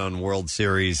missed out on World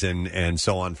Series and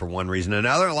so on for one reason or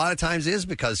another. A lot of times is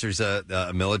because there's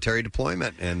a military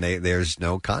deployment and there's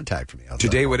no contact from the outside.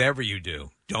 Today, whatever you do,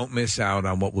 don't miss out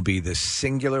on what will be the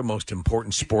singular most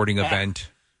important sporting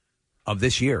event of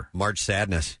this year. March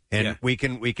Sadness. And we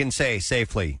can say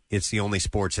safely it's the only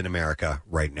sports in America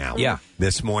right now. Yeah.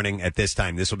 This morning at this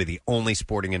time, this will be the only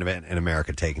sporting event in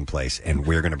America taking place, and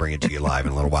we're going to bring it to you live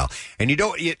in a little while. And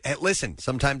listen,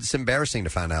 sometimes it's embarrassing to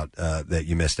find out that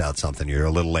you missed out something. You're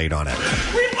a little late on it.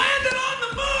 We landed on the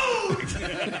moon!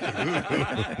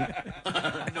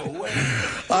 No way.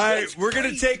 All right, we're going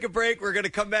to take a break. We're going to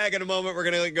come back in a moment. We're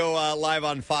going to go live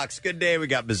on Fox Good Day. We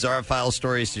got bizarre file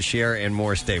stories to share and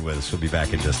more. Stay with us. We'll be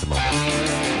back in just a moment.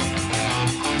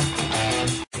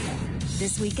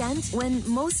 This weekend, when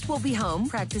most will be home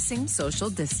practicing social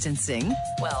distancing.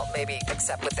 Well, maybe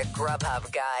except with the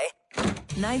Grubhub guy.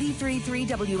 93.3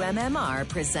 WMMR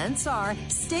presents our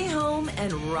Stay Home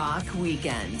and Rock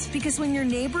Weekend. Because when your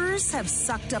neighbors have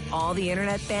sucked up all the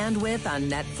internet bandwidth on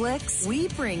Netflix, we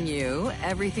bring you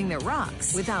everything that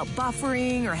rocks without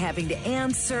buffering or having to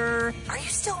answer. Are you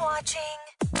still watching?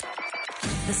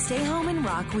 The Stay Home and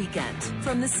Rock Weekend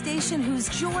from the station whose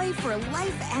joy for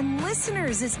life and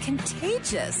listeners is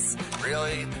contagious.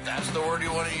 Really? That's the word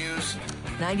you want to use?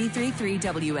 93.3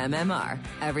 WMMR.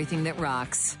 Everything that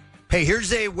rocks. Hey,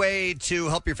 here's a way to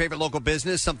help your favorite local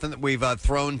business, something that we've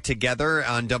thrown together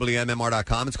on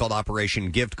WMMR.com. It's called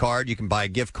Operation Gift Card. You can buy a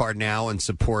gift card now and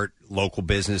support local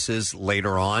businesses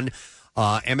later on.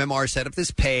 MMR set up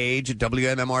this page at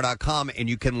WMMR.com, and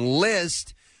you can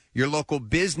list your local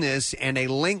business and a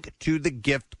link to the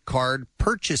gift card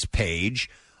purchase page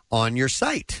on your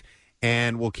site.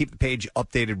 And we'll keep the page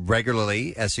updated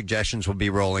regularly as suggestions will be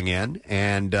rolling in.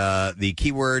 And the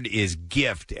keyword is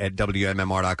gift at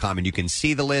WMMR.com. And you can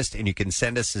see the list and you can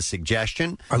send us a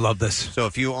suggestion. I love this. So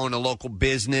if you own a local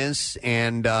business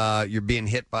and you're being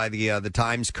hit by the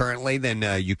times currently,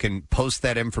 then you can post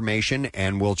that information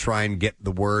and we'll try and get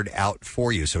the word out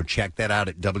for you. So check that out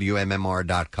at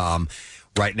WMMR.com.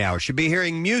 Right now. Should be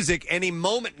hearing music any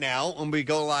moment now when we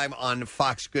go live on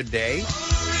Fox Good Day.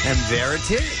 And there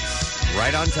it is,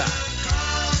 right on time.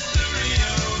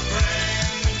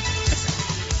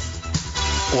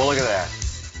 Well, look at that.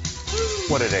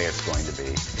 What a day it's going to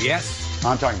be. Yes.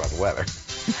 I'm talking about the weather.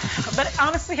 But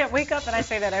honestly, I wake up and I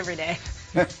say that every day.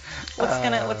 What's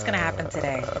gonna happen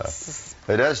today?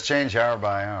 It does change hour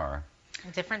by hour.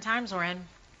 Different times we're in.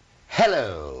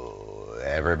 Hello,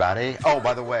 everybody. Oh,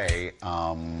 by the way,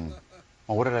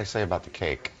 what did I say about the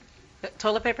cake?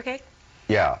 Toilet paper cake?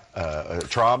 Yeah,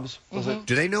 Trobs, was it?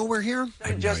 Do they know we're here?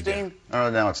 Justine? Oh,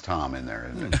 now it's Tom in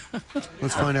there, isn't it?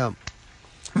 Let's find out.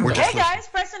 Hey guys,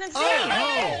 Preston and Steve.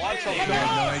 I'm so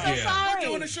sorry. We're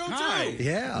doing a show too.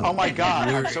 Yeah. Oh my God,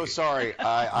 I'm so sorry.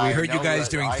 I heard you know guys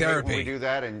that doing I therapy. hate when we do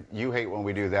that, and you hate when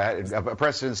we do that.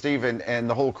 Preston and Steve and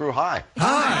the whole crew, hi.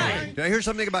 Hi. Did I hear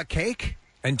something about cake?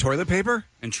 And toilet paper?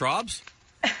 And Trobs?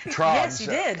 Trobs. Yes, you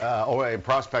did. In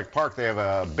Prospect Park, they have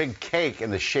a big cake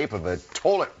in the shape of a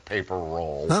toilet paper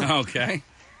roll. Huh? Okay.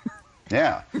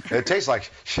 Yeah, it tastes like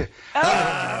shit.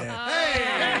 That's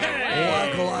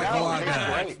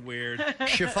weird.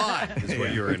 Chiffon is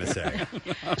what you were going to say.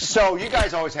 So you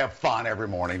guys always have fun every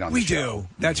morning on the show. We do.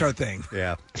 That's our thing.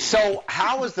 Yeah. So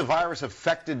how has the virus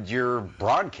affected your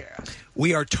broadcast?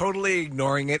 We are totally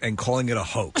ignoring it and calling it a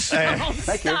hoax.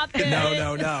 Thank you.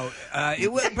 No.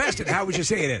 Preston, how would you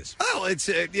say it is? Well, it's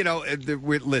we're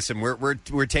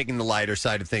taking the lighter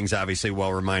side of things, obviously,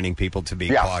 while reminding people to be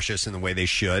cautious in the way they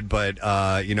should. But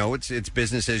it's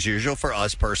business as usual for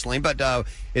us personally. But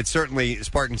it's certainly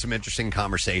sparking some interesting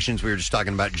conversations. We were just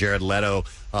talking about Jared Leto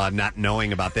not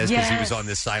knowing about this because he was on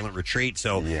this silent retreat.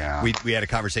 So we had a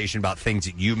conversation about things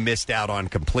that you missed out on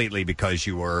completely because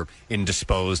you were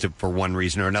indisposed for one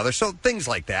reason or another. So things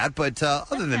like that. But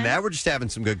other than that, we're just having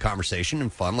some good conversation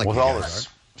and fun. Like with you all guys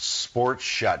the sports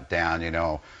shut down,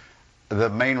 the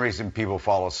main reason people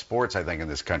follow sports, I think, in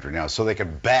this country now, is so they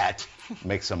can bet,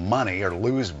 make some money or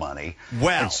lose money.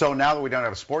 Well, and so now that we don't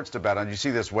have sports to bet on, you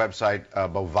see this website,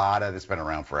 Bovada, that's been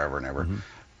around forever and ever.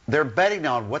 they're betting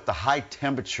on what the high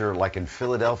temperature, like in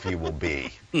Philadelphia, will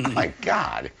be. My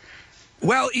God.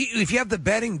 Well, if you have the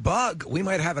betting bug, we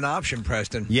might have an option,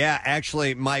 Preston. Yeah,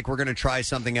 actually, Mike, we're going to try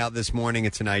something out this morning.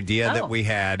 It's an idea that we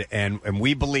had, and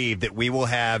we believe that we will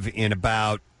have in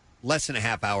about less than a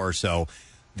half hour or so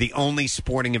the only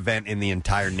sporting event in the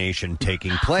entire nation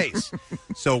taking place.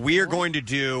 So we are going to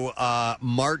do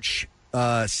March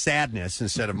Sadness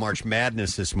instead of March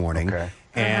Madness this morning. Okay.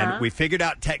 And we figured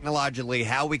out technologically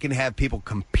how we can have people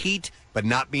compete but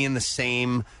not be in the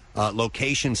same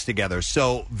locations together.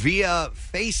 So via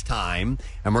FaceTime,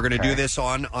 and we're going to do this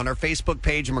on our Facebook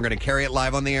page, and we're going to carry it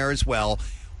live on the air as well.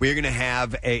 We're going to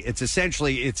have it's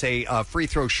a free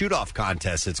throw shoot-off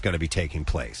contest that's going to be taking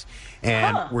place.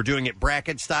 And we're doing it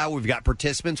bracket style. We've got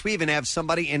participants. We even have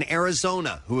somebody in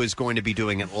Arizona who is going to be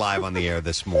doing it live on the air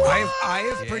this morning.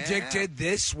 I have predicted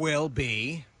this will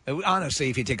be, honestly,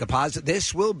 if you take a positive,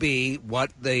 this will be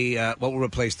what will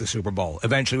replace the Super Bowl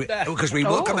eventually, because we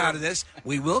will come out of this.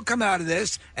 We will come out of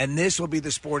this, and this will be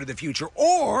the sport of the future,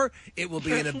 or it will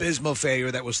be an abysmal failure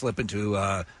that will slip into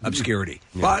obscurity.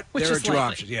 Yeah. But there are two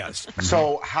options. Yes.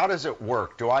 So how does it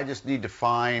work? Do I just need to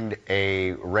find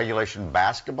a regulation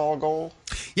basketball goal?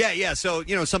 Yeah. So,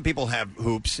 some people have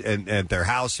hoops at their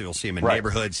house. You'll see them in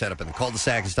neighborhoods set up in the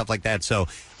cul-de-sac and stuff like that. So,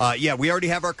 we already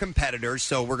have our competitors.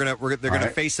 So they're going to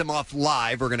face them off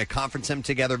live. We're going to conference them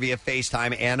together via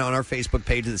FaceTime and on our Facebook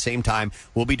page at the same time.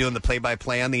 We'll be doing the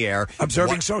play-by-play on the air.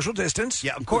 Observing social distance.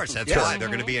 Yeah, of course. That's right. They're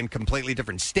going to be in completely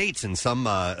different states in some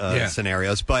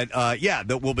scenarios. But,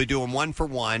 we'll be doing one for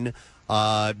one.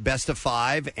 Best of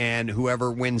 5, and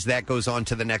whoever wins that goes on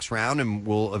to the next round, and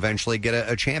we'll eventually get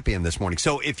a champion this morning.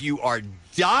 So if you are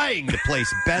dying to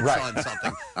place bets on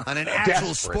something, on an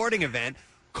actual sporting event,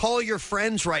 call your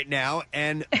friends right now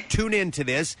and tune into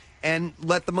this and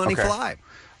let the money fly.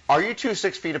 Are you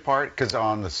 6 feet apart? Because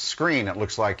on the screen it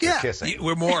looks like you're kissing.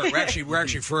 We're more. We're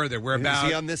actually further. We're about.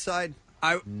 Is he on this side?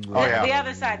 The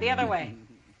other side, the other way.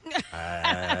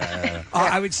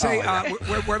 I would say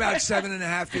we're about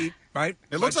 7.5 feet. Right?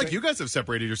 It looks like you guys have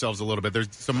separated yourselves a little bit. There's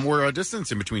some more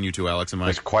distance in between you two, Alex and Mike.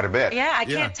 There's quite a bit. Yeah, I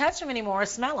can't touch them anymore or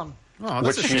smell them. Oh,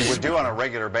 which you would do on a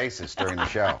regular basis during the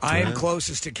show. I am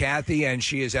closest to Kathy, and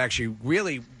she has actually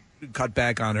really cut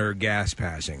back on her gas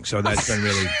passing. So that's been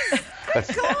really...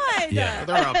 Good. Yeah.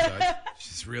 They're upside.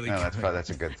 She's really that's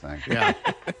a good thing. Yeah.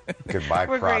 Good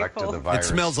byproduct of the virus. It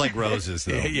smells like roses,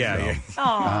 though. Yeah.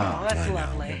 Oh, that's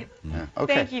lovely. Yeah.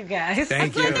 Okay. Thank you, guys.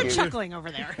 Thank you. They're chuckling over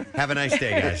there. Have a nice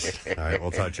day, guys. All right,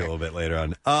 we'll talk to you a little bit later on.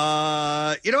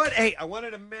 You know what? Hey, I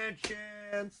wanted to mention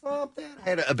something. I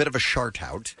had a bit of a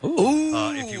shout-out,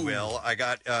 if you will. I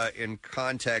got in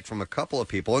contact from a couple of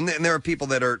people, and there are people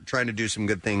that are trying to do some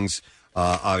good things,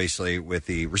 obviously, with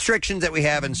the restrictions that we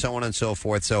have and so on and so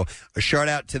forth. So a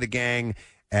shout-out to the gang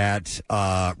at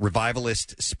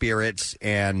Revivalist Spirits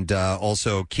and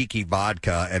also Kiki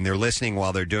Vodka, and they're listening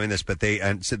while they're doing this, but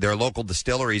they're local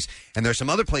distilleries, and there's some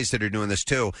other places that are doing this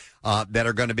too, that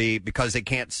are going to be, because they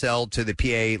can't sell to the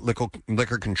PA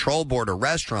Liquor Control Board or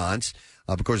restaurants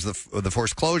because of the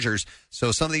forced closures.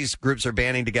 So some of these groups are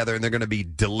banding together, and they're going to be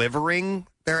delivering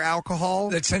their alcohol.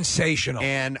 That's sensational.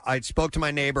 And I spoke to my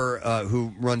neighbor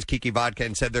who runs Kiki Vodka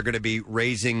and said they're going to be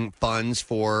raising funds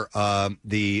for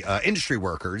the industry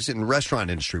workers and restaurant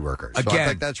industry workers. So I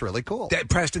think that's really cool.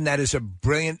 Preston, that is a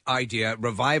brilliant idea.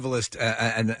 Revivalist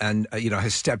and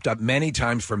has stepped up many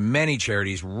times for many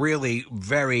charities. Really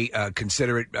very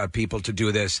considerate people to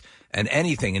do this. And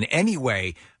anything in any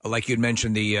way, like you'd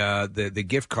mentioned the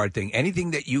gift card thing,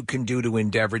 anything that you can do to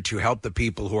endeavor to help the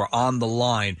people who are on the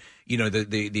line,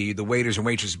 the waiters and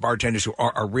waitresses, bartenders who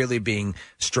are really being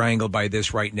strangled by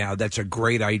this right now. That's a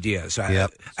great idea. So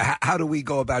how do we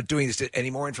go about doing this? Any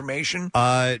more information?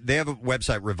 They have a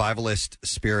website,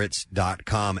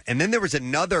 revivalistspirits.com. And then there was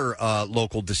another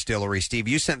local distillery, Steve,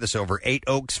 you sent this over, 8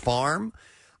 Oaks Farm.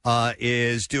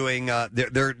 Is doing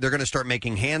they're going to start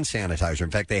making hand sanitizer. In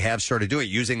fact, they have started doing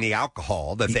it using the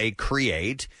alcohol that they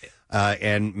create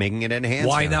and making it in hand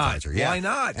Why sanitizer. Not? Yeah. Why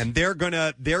not? And they're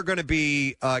gonna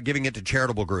be giving it to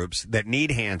charitable groups that need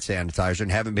hand sanitizer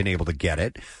and haven't been able to get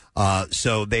it.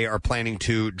 So they are planning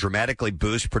to dramatically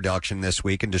boost production this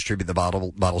week and distribute the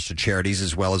bottles to charities,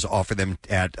 as well as offer them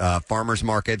at farmers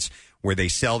markets where they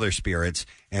sell their spirits,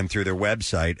 and through their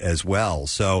website as well.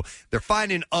 So they're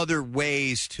finding other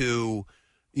ways to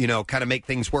kind of make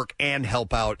things work and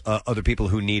help out other people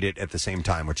who need it at the same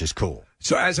time, which is cool.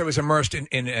 So as I was immersed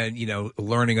in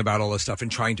learning about all this stuff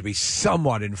and trying to be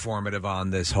somewhat informative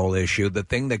on this whole issue, the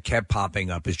thing that kept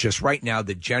popping up is just right now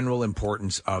the general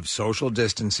importance of social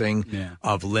distancing,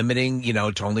 of limiting,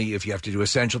 to only if you have to do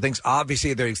essential things.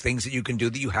 Obviously, there's things that you can do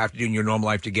that you have to do in your normal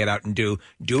life to get out and do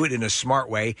it in a smart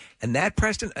way. And that,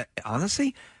 Preston,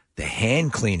 honestly, the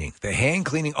hand cleaning,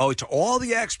 to all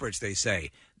the experts, they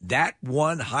say, that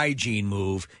one hygiene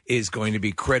move is going to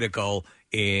be critical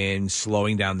in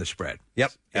slowing down the spread.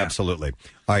 Yep, absolutely.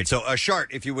 All right, so a Shart,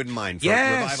 if you wouldn't mind, for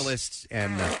Revivalists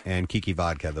and Kiki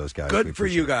Vodka, those guys. Good for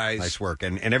you guys. Nice work.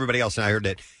 And everybody else, and I heard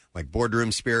that like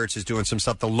Boardroom Spirits is doing some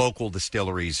stuff. The local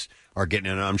distilleries are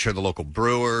getting in. I'm sure the local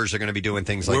brewers are going to be doing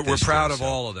things like We're this. proud of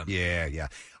all of them. Yeah.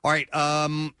 All right,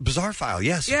 Bizarre File.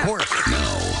 Yes, of course.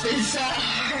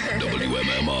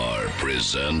 WMMR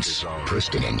presents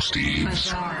Preston and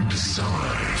Steve's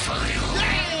Bizarre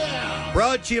File.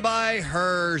 Brought to you by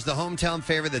Hers, the hometown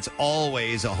favorite that's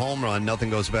always a home run. Nothing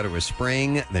goes better with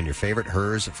spring than your favorite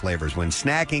Hers flavors. When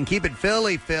snacking, keep it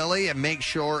Philly, and make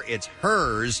sure it's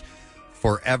Hers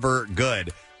forever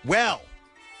good. Well,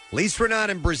 at least we're not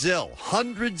in Brazil.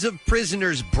 Hundreds of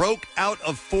prisoners broke out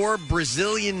of 4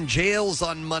 Brazilian jails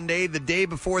on Monday, the day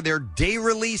before their day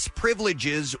release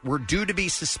privileges were due to be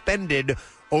suspended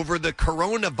over the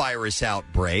coronavirus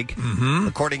outbreak,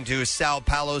 according to Sao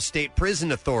Paulo State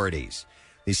Prison authorities.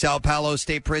 The Sao Paulo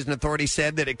State Prison Authority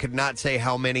said that it could not say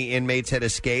how many inmates had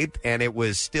escaped, and it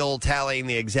was still tallying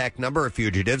the exact number of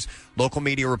fugitives. Local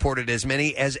media reported as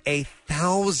many as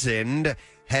 1,000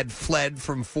 had fled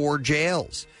from 4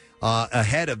 jails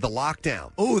ahead of the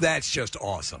lockdown. Oh, that's just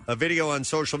awesome. A video on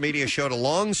social media showed a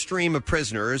long stream of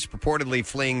prisoners purportedly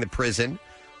fleeing the prison.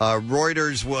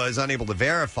 Reuters was unable to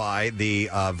verify the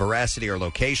veracity or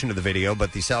location of the video,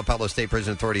 but the Sao Paulo State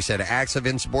Prison Authority said acts of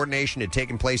insubordination had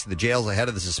taken place at the jails ahead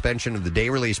of the suspension of the day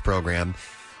release program.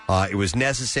 It was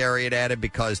necessary, it added,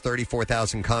 because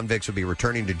 34,000 convicts would be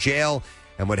returning to jail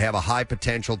and would have a high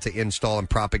potential to install and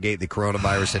propagate the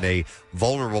coronavirus in a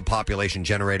vulnerable population,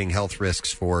 generating health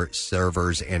risks for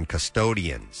servers and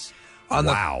custodians. On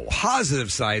the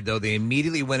positive side, though, they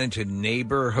immediately went into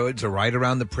neighborhoods right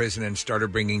around the prison and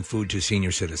started bringing food to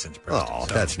senior citizens.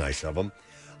 That's nice of them.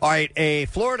 All right, a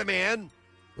Florida man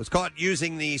was caught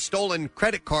using the stolen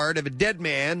credit card of a dead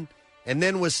man and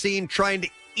then was seen trying to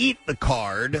eat the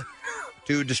card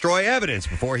to destroy evidence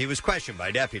before he was questioned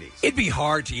by deputies. It'd be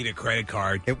hard to eat a credit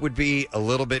card. It would be a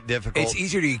little bit difficult. It's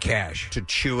easier to eat cash. To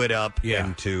chew it up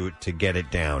and to get it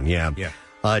down. Yeah.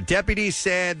 Deputies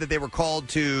said that they were called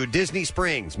to Disney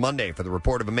Springs Monday for the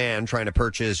report of a man trying to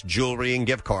purchase jewelry and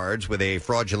gift cards with a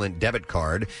fraudulent debit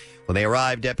card. When they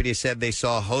arrived, deputies said they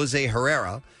saw Jose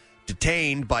Herrera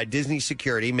detained by Disney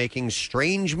security making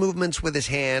strange movements with his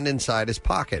hand inside his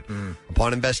pocket.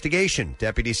 Upon investigation,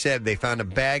 deputies said they found a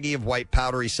baggie of white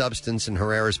powdery substance in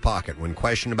Herrera's pocket. When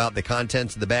questioned about the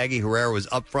contents of the baggie, Herrera was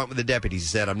upfront with the deputies. He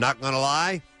said, "I'm not going to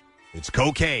lie, it's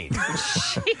cocaine."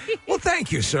 Well,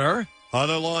 thank you, sir.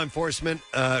 Other law enforcement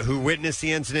who witnessed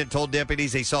the incident told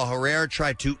deputies they saw Herrera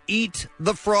try to eat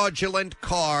the fraudulent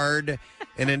card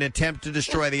in an attempt to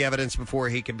destroy the evidence before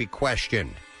he could be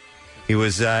questioned. He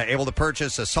was able to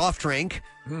purchase a soft drink,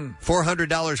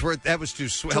 $400 worth. That was to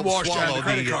help wash swallow down the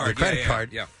credit card. the credit Yeah.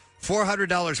 card.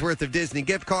 $400 worth of Disney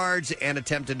gift cards and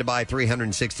attempted to buy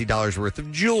 $360 worth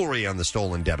of jewelry on the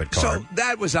stolen debit card. So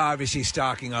that was obviously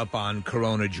stocking up on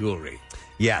Corona jewelry.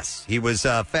 Yes, he was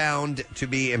found to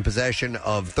be in possession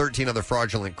of 13 other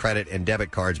fraudulent credit and debit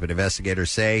cards, but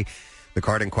investigators say the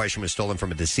card in question was stolen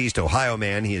from a deceased Ohio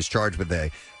man. He is charged with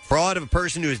a fraud of a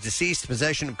person who is deceased,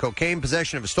 possession of cocaine,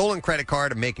 possession of a stolen credit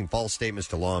card, and making false statements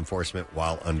to law enforcement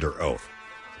while under oath.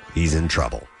 He's in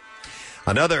trouble.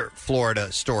 Another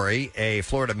Florida story, a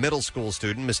Florida middle school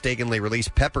student mistakenly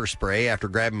released pepper spray after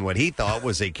grabbing what he thought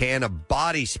was a can of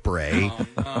body spray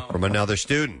from another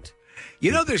student.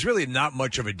 You know, there's really not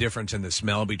much of a difference in the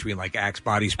smell between like Axe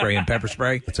body spray and pepper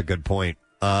spray. That's a good point.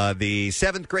 The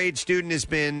 7th grade student has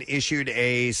been issued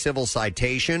a civil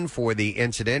citation for the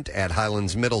incident at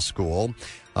Highlands Middle School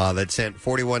that sent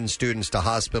 41 students to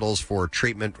hospitals for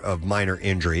treatment of minor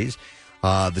injuries.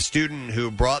 The student who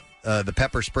brought the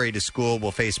pepper spray to school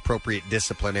will face appropriate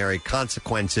disciplinary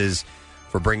consequences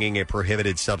for bringing a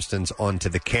prohibited substance onto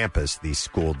the campus, the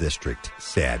school district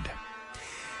said.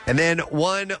 And then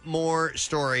one more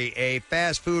story. A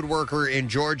fast food worker in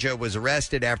Georgia was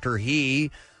arrested after he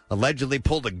allegedly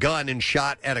pulled a gun and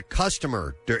shot at a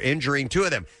customer, injuring 2 of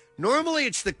them. Normally,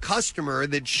 it's the customer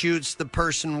that shoots the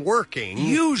person working.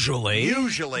 Usually.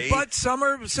 But some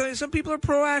people are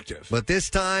proactive. But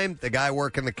this time, the guy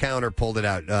working the counter pulled it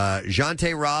out.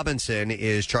 Jante Robinson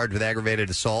is charged with aggravated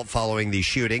assault following the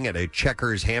shooting at a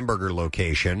Checkers hamburger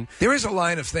location. There is a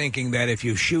line of thinking that if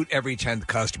you shoot every 10th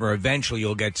customer, eventually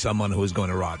you'll get someone who is going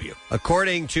to rob you.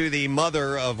 According to the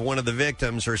mother of one of the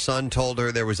victims, her son told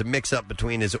her there was a mix-up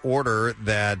between his order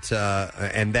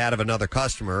and that of another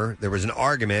customer. There was an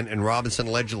argument, and Robinson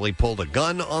allegedly pulled a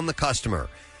gun on the customer.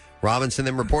 Robinson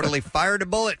then reportedly fired a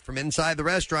bullet from inside the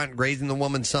restaurant, grazing the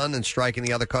woman's son and striking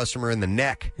the other customer in the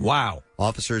neck. Wow.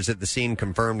 Officers at the scene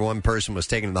confirmed one person was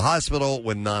taken to the hospital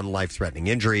with non-life-threatening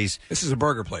injuries. This is a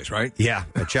burger place, right? Yeah.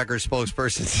 A Checkers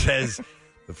spokesperson says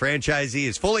the franchisee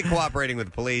is fully cooperating with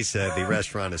the police. The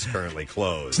restaurant is currently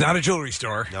closed. It's not a jewelry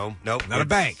store. Nope. Not a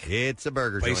bank. It's a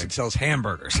burger place joint. that sells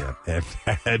hamburgers. Yeah.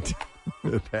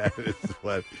 That is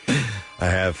what I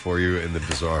have for you in the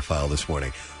bizarre file this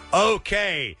morning.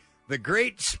 Okay. The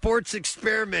great sports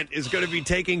experiment is going to be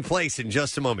taking place in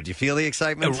just a moment. Do you feel the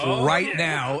excitement? Right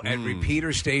now, at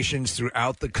repeater stations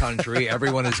throughout the country,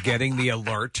 everyone is getting the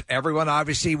alert. Everyone,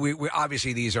 obviously, we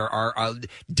obviously these are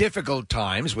difficult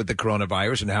times with the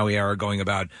coronavirus and how we are going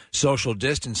about social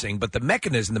distancing. But the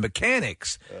mechanism, the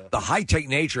mechanics, the high-tech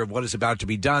nature of what is about to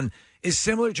be done is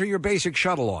similar to your basic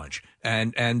shuttle launch.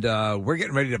 And we're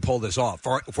getting ready to pull this off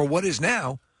for what is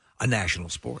now a national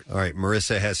sport. All right,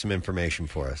 Marissa has some information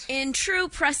for us. In true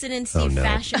Preston and Steve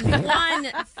fashion, one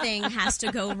thing has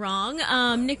to go wrong.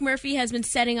 Nick Murphy has been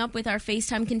setting up with our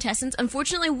FaceTime contestants.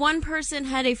 Unfortunately, one person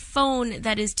had a phone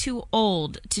that is too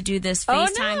old to do this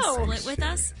FaceTime split with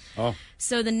us. Oh.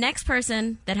 So the next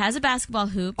person that has a basketball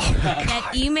hoop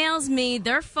that emails me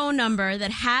their phone number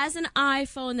that has an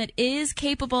iPhone that is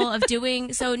capable of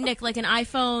doing, so Nick, like an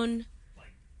iPhone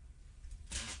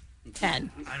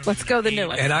 10. Let's go the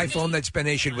newest. An iPhone that's been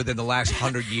issued within the last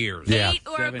 100 years. 8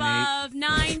 or above,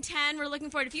 9, 10. We're looking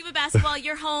forward. If you have a basketball,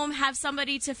 you're home, have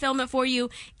somebody to film it for you,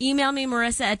 email me,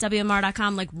 Marissa at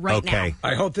WMR.com, like right now.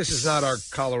 I hope this is not our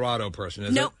Colorado person,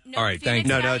 is Nope, it? no, All right, Phoenix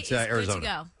thank you. guy it's is good to Arizona.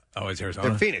 go. Oh, it's Arizona?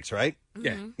 They're Phoenix, right?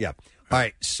 Yeah. Yeah. All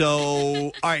right. So,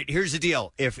 all right, here's the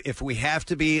deal. If we have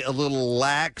to be a little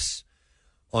lax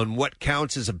on what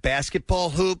counts as a basketball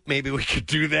hoop, maybe we could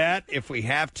do that if we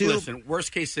have to. Listen,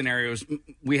 worst case scenarios,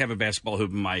 we have a basketball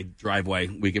hoop in my driveway.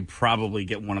 We could probably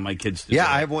get one of my kids to do it.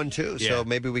 I have one too. So Yeah.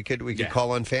 maybe we could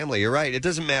call on family. You're right. It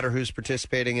doesn't matter who's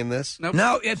participating in this. Nope.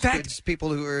 No, in fact, it's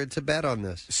people who are to bet on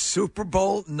this. Super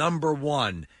Bowl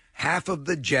 #1. Half of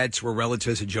the Jets were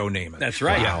relatives of Joe Namath. That's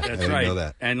right. Wow. I That's didn't right. know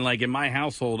that. And like in my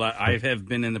household, I have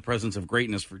been in the presence of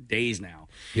greatness for days now.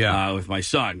 Yeah. With my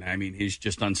son. I mean, he's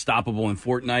just unstoppable in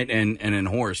Fortnite and in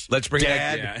horse. Let's bring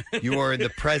Dad, you are in the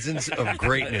presence of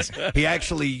greatness. He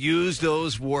actually used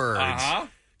those words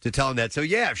to tell him that. So,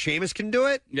 yeah, if Seamus can do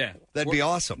it, that'd be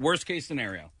awesome. Worst case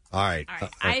scenario. All right. All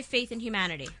right. I have faith in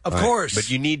humanity. Of All right. course. But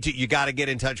you got to get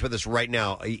in touch with us right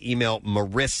now. Email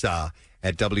Marissa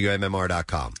at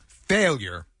WMMR.com.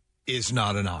 Failure is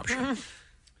not an option.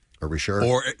 Are we sure?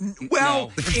 Or,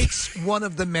 well, it's one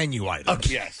of the menu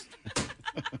items. Yes.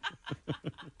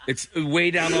 It's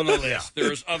way down on the list.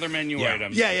 There's other menu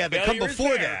items. Yeah, they come Failures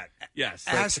before there. that. Yes.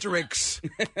 Asterisks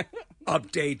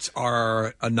updates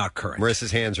are not current.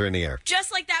 Marissa's hands are in the air.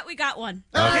 Just like that, we got one.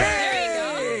 Okay.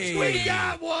 There you go. We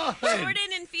got one. Jordan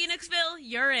in Phoenixville,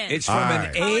 you're in. It's from All an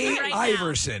right. A. Right now.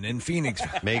 Iverson in Phoenix.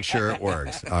 Make sure it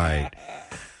works. All right.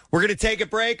 We're going to take a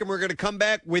break, and we're going to come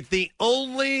back with the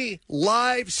only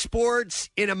live sports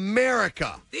in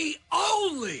America. The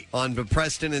only! On the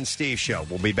Preston and Steve Show.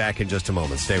 We'll be back in just a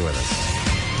moment. Stay with us.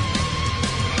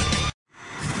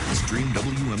 Stream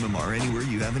WMMR anywhere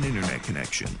you have an internet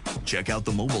connection. Check out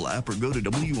the mobile app or go to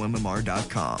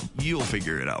WMMR.com. You'll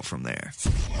figure it out from there.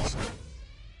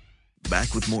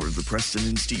 Back with more of the Preston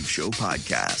and Steve Show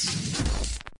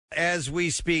podcast. As we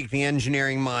speak, the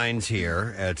engineering minds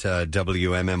here at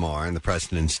WMMR and the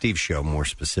Preston and Steve Show, more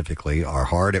specifically, are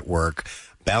hard at work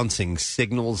bouncing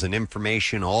signals and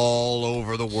information all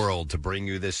over the world to bring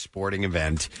you this sporting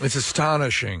event. It's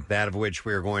astonishing. That of which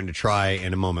we are going to try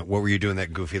in a moment. What were you doing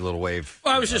that goofy little wave?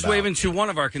 Well, I was just about? waving to one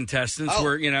of our contestants. Oh.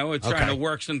 We're trying Okay. to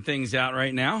work some things out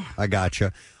right now. I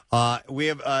gotcha. We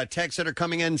have texts that are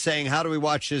coming in saying, how do we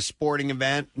watch this sporting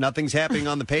event? Nothing's happening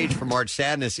on the page for March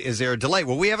Sadness. Is there a delay?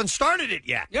 Well, we haven't started it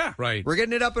yet. Yeah. Right. We're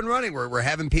getting it up and running. We're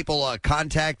having people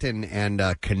contact and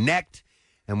connect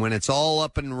And when it's all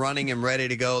up and running and ready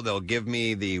to go, they'll give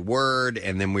me the word,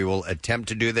 and then we will attempt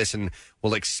to do this, and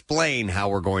we'll explain how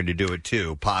we're going to do it,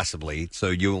 too, possibly, so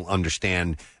you'll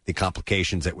understand the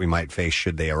complications that we might face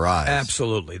should they arise.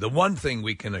 Absolutely. The one thing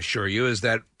we can assure you is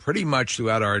that pretty much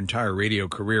throughout our entire radio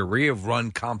career, we have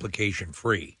run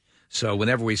complication-free. So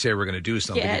whenever we say we're going to do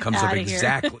something, it comes up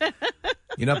exactly.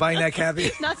 You're not buying that, Kathy?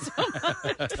 Not so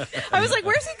much. I was like,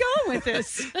 where's he going with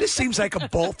this? This seems like a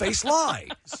bull-faced lie.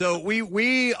 So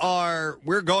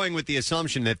we're going with the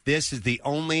assumption that this is the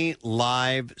only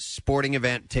live sporting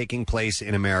event taking place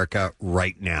in America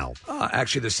right now.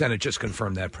 Actually, the Senate just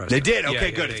confirmed that, Preston. They did?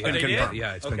 Okay, good. It's been confirmed.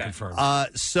 Yeah, it's been confirmed.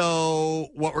 So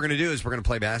what we're going to do is we're going to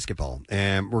play basketball,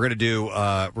 and we're going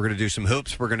to do some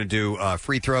hoops. We're going to do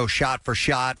free throw, shot for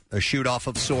shot, a shoot off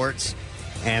of sorts.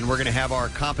 And we're going to have our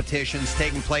competitions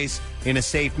taking place in a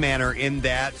safe manner in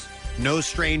that no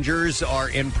strangers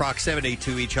are in proximity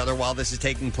to each other while this is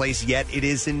taking place, yet it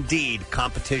is indeed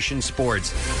competition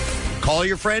sports. Call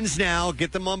your friends now.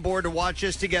 Get them on board to watch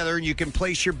us together, and you can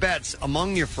place your bets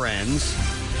among your friends.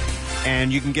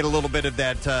 And you can get a little bit of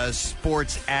that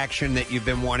sports action that you've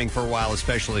been wanting for a while,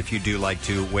 especially if you do like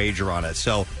to wager on it.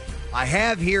 So I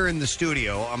have here in the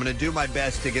studio, I'm going to do my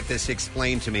best to get this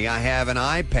explained to me. I have an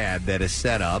iPad that is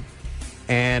set up,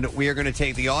 and we are going to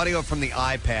take the audio from the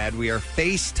iPad. We are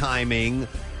FaceTiming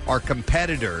our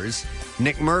competitors.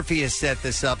 Nick Murphy has set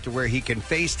this up to where he can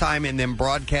FaceTime and then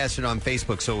broadcast it on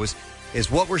Facebook. So is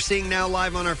what we're seeing now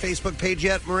live on our Facebook page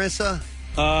yet, Marissa?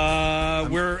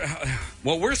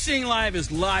 What we're seeing live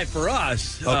is live for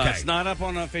us. Okay. It's not up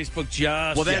on Facebook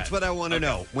just Well, that's yet. what I want to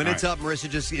know. When it's up, Marissa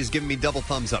just is giving me double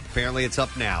thumbs up. Apparently, it's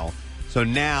up now. So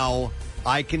now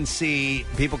I can see,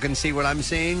 people can see what I'm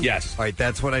seeing? Yes. All right,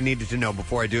 that's what I needed to know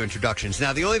before I do introductions.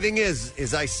 Now, the only thing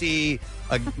is I see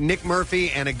a Nick Murphy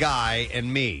and a guy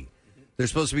and me. There's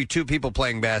supposed to be two people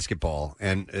playing basketball,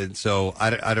 and so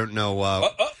I don't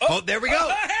know. Oh, there we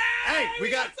go. Hey, we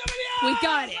got it.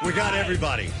 We got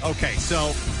everybody. Okay,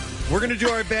 so we're going to do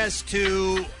our best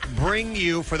to bring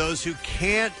you, for those who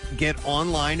can't get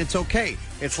online, it's okay.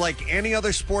 It's like any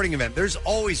other sporting event. There's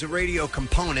always a radio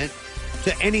component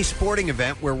to any sporting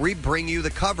event where we bring you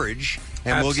the coverage,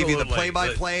 and we'll give you the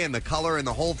play-by-play and the color and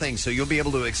the whole thing, so you'll be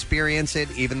able to experience it,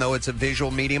 even though it's a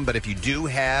visual medium. But if you do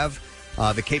have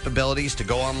the capabilities to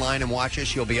go online and watch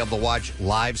us, you'll be able to watch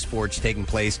live sports taking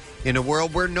place in a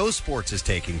world where no sports is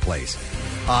taking place.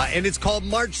 And it's called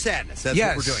March Sadness. That's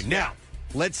what we're doing. Now,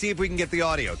 let's see if we can get the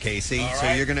audio, Casey. All so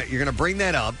right. you're gonna bring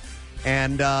that up.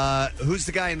 And who's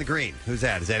the guy in the green? Who's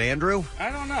that? Is that Andrew?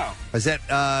 I don't know. Is that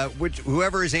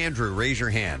whoever is Andrew? Raise your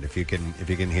hand if you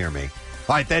can hear me.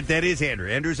 All right, that is Andrew.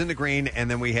 Andrew's in the green, and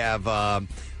then we have a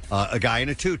guy in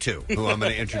a tutu who I'm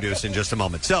going to introduce in just a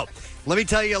moment. So let me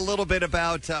tell you a little bit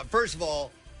about. First of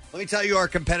all, let me tell you who our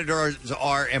competitors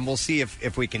are, and we'll see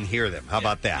if we can hear them. How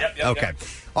about that? Yep, Okay. yep.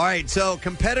 All right. So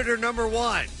competitor number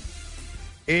one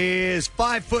is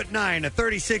 5'9", a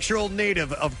 36-year-old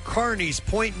native of Carneys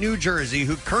Point, New Jersey,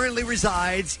 who currently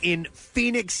resides in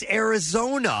Phoenix,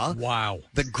 Arizona. Wow.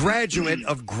 The graduate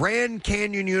of Grand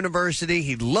Canyon University.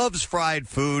 He loves fried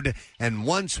food and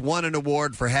once won an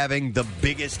award for having the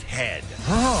biggest head.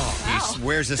 Oh. He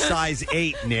wears a size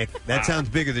 8, Nick. That sounds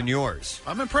bigger than yours.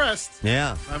 I'm impressed.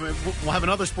 Yeah. We'll have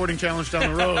another sporting challenge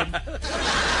down the road.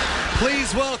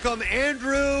 Please welcome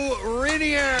Andrew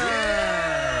Rinier.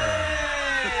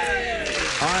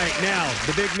 All right, now,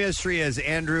 the big mystery is,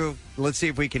 Andrew, let's see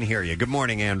if we can hear you. Good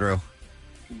morning, Andrew.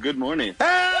 Good morning.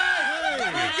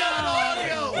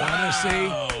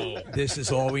 Honestly, this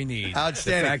is all we need.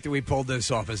 Outstanding. The fact that we pulled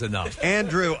this off is enough.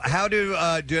 Andrew, how did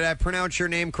I pronounce your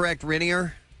name correct?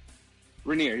 Rinier?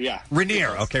 Rainier, yeah.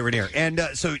 Rainier. Okay, Rainier. And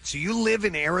so you live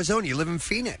in Arizona. You live in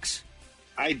Phoenix.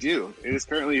 I do. It is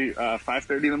currently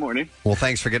 5:30 in the morning. Well,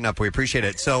 thanks for getting up. We appreciate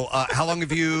it. So how long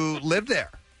have you lived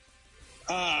there?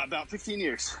 About 15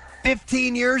 years.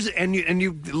 15 years? And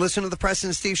you listen to the Preston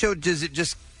and Steve show? Does it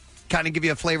just kind of give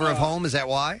you a flavor of home? Is that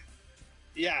why?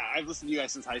 Yeah, I've listened to you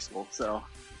guys since high school, so.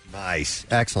 Nice.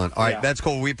 Excellent. All right, Yeah. that's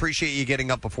cool. We appreciate you getting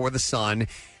up before the sun,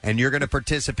 and you're going to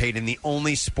participate in the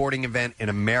only sporting event in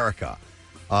America.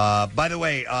 By the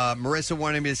way, Marissa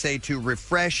wanted me to say to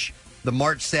refresh the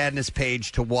March Sadness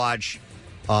page to watch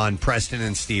on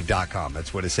PrestonandSteve.com.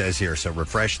 That's what it says here. So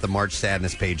refresh the March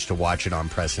Sadness page to watch it on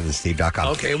PrestonandSteve.com.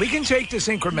 Okay, we can take this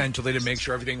incrementally to make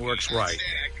sure everything works right.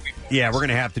 Yeah, we're going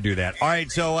to have to do that. All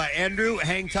right, so Andrew,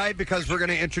 hang tight because we're going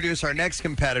to introduce our next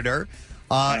competitor.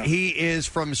 He is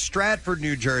from Stratford,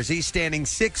 New Jersey, standing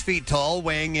 6 feet tall,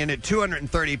 weighing in at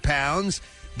 230 pounds.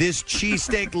 This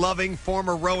cheesesteak-loving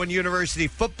former Rowan University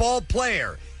football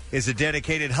player is a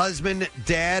dedicated husband,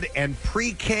 dad, and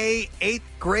pre-K 8th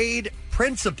grade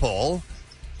principal.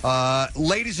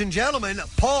 Ladies and gentlemen,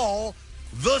 Paul,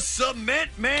 the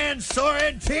Cement Man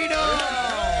Sorrentino.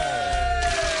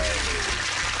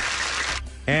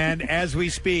 And as we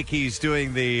speak, he's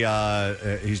doing the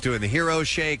hero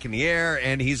shake in the air,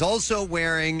 and he's also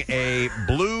wearing a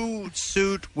blue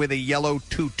suit with a yellow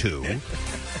tutu.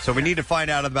 So we need to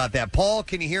find out about that. Paul,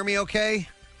 can you hear me okay?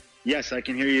 Yes, I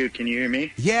can hear you. Can you hear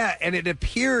me? Yeah, and it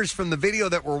appears from the video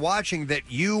that we're watching that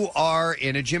you are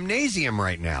in a gymnasium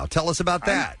right now. Tell us about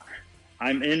that.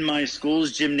 I'm in my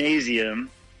school's gymnasium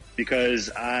because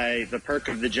the perk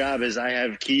of the job is I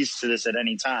have keys to this at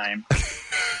any time.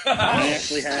 I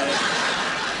actually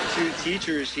have 2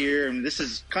 teachers here, and this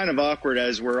is kind of awkward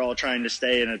as we're all trying to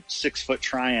stay in a 6-foot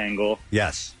triangle.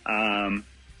 Yes.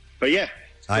 But yeah,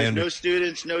 there's no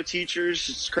students, no teachers.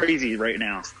 It's crazy right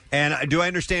now. And do I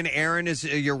understand Erin,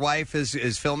 your wife,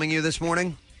 is filming you this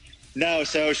morning? No,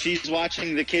 so she's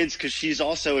watching the kids because she's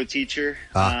also a teacher.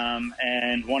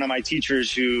 And one of my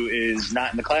teachers who is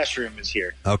not in the classroom is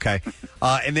here. Okay.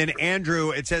 And then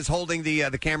Andrew, it says holding the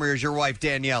camera is your wife,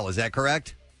 Danielle. Is that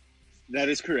correct? That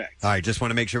is correct. All right, just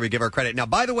want to make sure we give her credit. Now,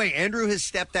 by the way, Andrew has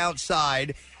stepped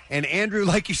outside, and Andrew,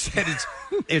 like you said,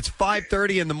 it's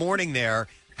 5:30 in the morning there.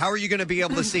 How are you going to be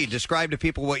able to see? Describe to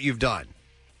people what you've done.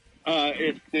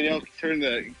 If Danielle can turn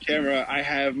the camera, I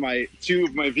have 2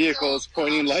 of my vehicles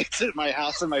pointing lights at my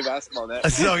house and my basketball net.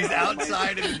 So he's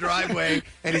outside in the driveway,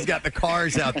 and he's got the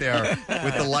cars out there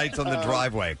with the lights on the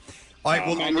driveway. All right,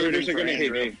 well, my neighbors are going to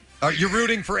hate me. You're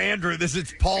rooting for Andrew.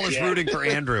 Paul is rooting for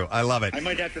Andrew. I love it. I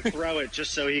might have to throw it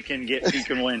just so he can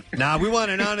win. Nah, we want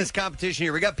an honest competition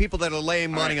here. We got people that are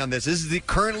laying money on this. This is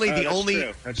currently the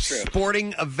only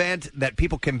sporting event that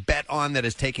people can bet on that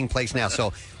is taking place now.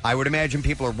 So I would imagine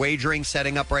people are wagering,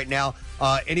 setting up right now.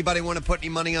 Anybody want to put any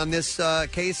money on this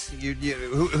case? Who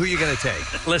are you going to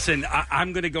take? Listen,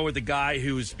 I'm going to go with the guy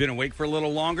who's been awake for a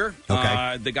little longer.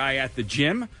 Okay. The guy at the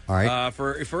gym. All right.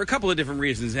 For a couple of different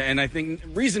reasons, and I think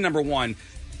reason number one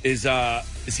is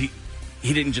he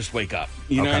didn't just wake up.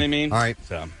 You know what I mean? All right.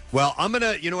 So, well, I'm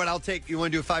gonna. You know what? I'll take. You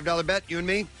want to do a $5 bet? You and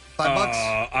me.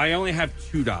 $5. I only have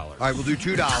 $2. All right, we'll do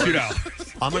 $2.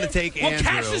 $2. I'm going to take Andrew.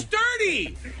 Well, cash is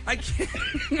dirty. I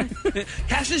can't.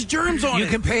 Cash has germs on it. You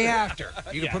can pay after.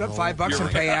 You can put up $5 and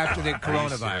pay after the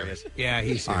coronavirus. Yeah,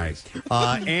 he's serious.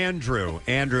 All right. Andrew,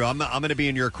 I'm going to be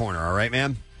in your corner. All right,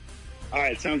 man. All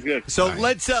right, sounds good. So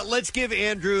let's give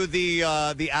Andrew the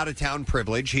out of town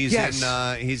privilege. He's in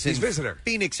visitor.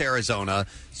 Phoenix, Arizona.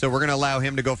 So we're going to allow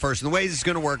him to go first. And the way this is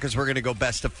going to work is we're going to go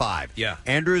best of 5. Yeah.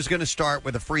 Andrew's going to start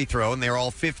with a free throw, and they're all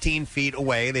 15 feet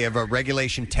away. They have a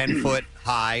regulation 10-foot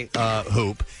high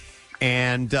hoop.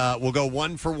 And we'll go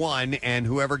 1 for 1, and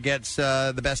whoever gets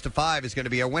the best of 5 is going to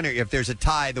be our winner. If there's a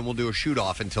tie, then we'll do a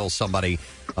shoot-off until somebody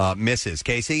misses.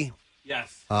 Casey?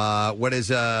 Yes. What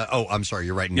is I'm sorry,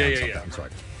 you're writing down something. Yeah. I'm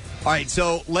sorry. All right,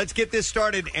 so let's get this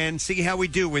started and see how we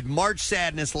do with March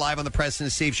Sadness live on the Preston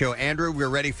and Steve Show. Andrew, we're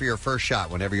ready for your first shot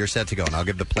whenever you're set to go, and I'll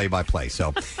give the play-by-play.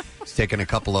 So he's taking a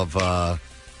couple of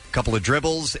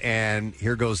dribbles, and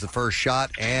here goes the first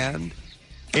shot, and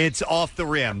it's off the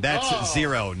rim. That's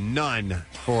 0, none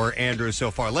for Andrew so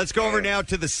far. Let's go over now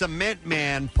to the Cement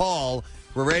Man, Paul.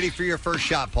 We're ready for your first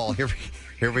shot, Paul. Here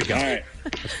we go. All right.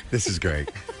 This is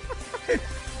great.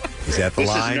 He's at the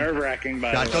line. This is nerve-wracking,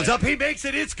 by the way. Shot goes up. He makes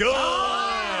it. It's good.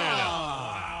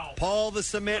 Paul, the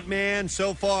Cement Man,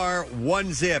 so far,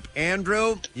 1-0.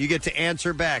 Andrew, you get to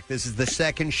answer back. This is the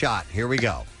second shot. Here we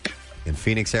go. In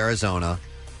Phoenix, Arizona,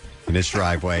 in his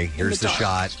driveway. Here's the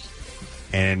shot.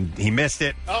 And he missed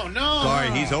it. Oh, no. Sorry,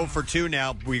 he's 0 for 2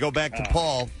 now. We go back to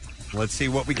Paul. Let's see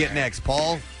what we get next.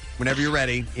 Paul, whenever you're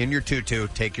ready, in your tutu,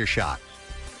 take your shot.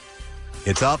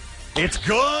 It's up. It's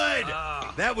good.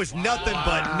 That was nothing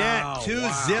but net.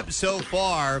 2-0 so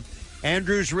far.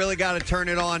 Andrew's really got to turn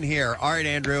it on here. All right,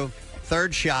 Andrew.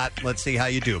 Third shot. Let's see how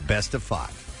you do. Best of 5.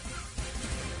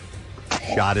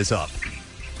 Shot is up.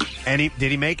 And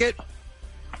did he make it?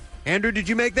 Andrew, did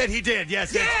you make that? He did.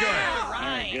 Yes, that's good.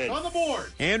 Right. Good. On the board.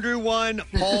 Andrew 1,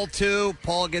 Paul 2.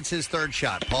 Paul gets his third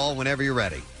shot. Paul, whenever you're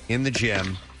ready. In the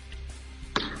gym.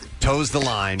 Toes the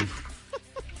line.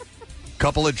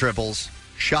 Couple of dribbles.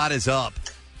 Shot is up.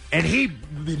 And he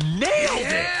nailed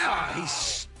it.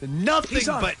 He's nothing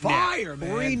on but fire, net.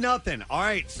 man. 3-0. All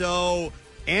right, so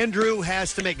Andrew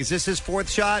has to make. Is this his fourth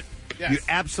shot? Yes. You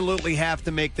absolutely have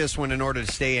to make this one in order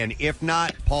to stay in. If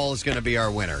not, Paul is going to be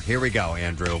our winner. Here we go,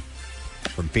 Andrew,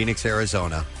 from Phoenix,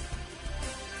 Arizona.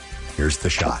 Here's the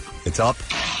shot. It's up.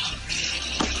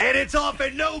 And it's off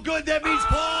and no good. That means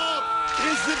Paul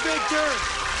is the victor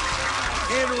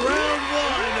in round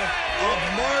 1 of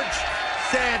March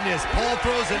Sadness. Paul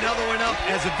throws another one up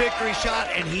as a victory shot,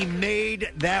 and he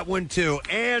made that one too.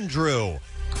 Andrew,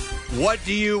 what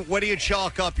do you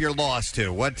chalk up your loss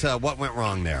to? What went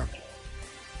wrong there?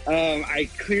 I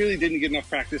clearly didn't get enough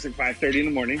practice at 5:30 in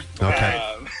the morning.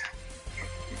 Okay.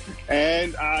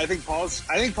 And I think Paul's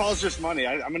just money.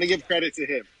 I'm going to give credit to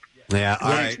him. Yeah,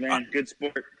 all Thanks, right. man. Good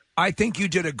sport. I think you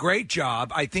did a great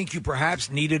job. I think you perhaps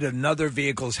needed another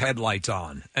vehicle's headlights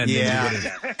on. And Yeah. then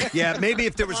you would've- Yeah, maybe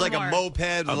if there was like a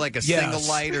moped or like a Yes. single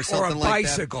light or Or something a like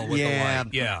bicycle that. with a light.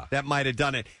 Yeah. That might have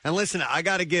done it. And listen, I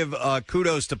got to give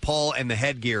kudos to Paul and the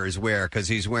headgear he's wearing because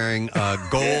he's wearing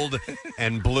gold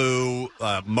and blue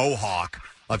mohawk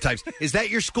of types. Is that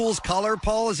your school's color,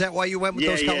 Paul? Is that why you went with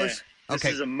those colors? This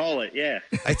is a mullet, yeah.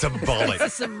 It's a mullet.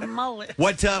 It's a mullet.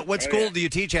 What school do you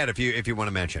teach at if you want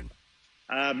to mention?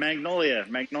 Magnolia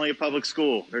Public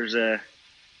School. There's a,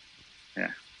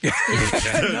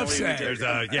 Enough said.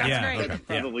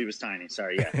 Probably was tiny.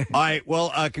 Sorry, yeah. All right.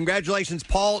 Well, congratulations,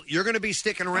 Paul. You're going to be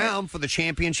sticking around for the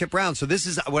championship round. So this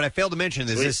is what I failed to mention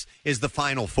is this is the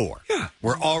Final Four. Yeah.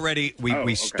 We're already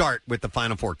we start with the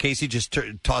Final Four. Casey just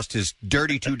tossed his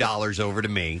dirty $2 over to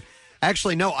me.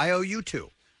 Actually, no, I owe you $2.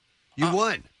 You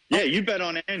won. Yeah, you bet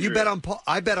on Andrew. You bet on Paul.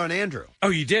 I bet on Andrew. Oh,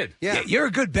 you did? Yeah. You're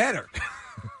a good bettor.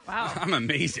 Wow. I'm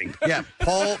amazing. Yeah,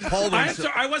 Paul. I'm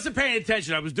sorry, I wasn't paying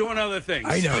attention. I was doing other things.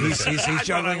 I know. He's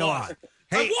juggling a lot.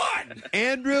 Hey,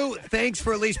 Andrew, thanks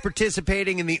for at least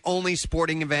participating in the only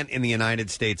sporting event in the United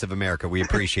States of America. We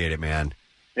appreciate it, man.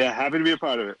 Yeah, happy to be a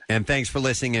part of it. And thanks for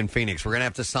listening in Phoenix. We're going to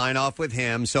have to sign off with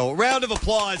him. So a round of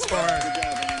applause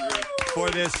for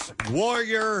this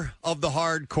warrior of the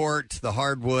hard court, the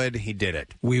hardwood. He did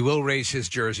it. We will raise his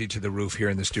jersey to the roof here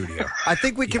in the studio. I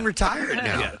think we can retire it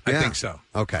now. Yeah, I think so.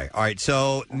 Okay. All right.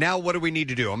 So now what do we need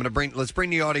to do? Let's bring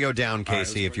the audio down,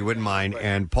 Casey, if you wouldn't mind.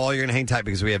 And Paul, you're going to hang tight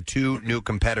because we have two new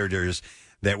competitors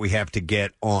that we have to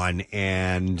get on.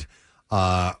 And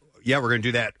we're going to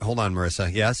do that. Hold on,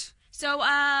 Marissa. Yes? So,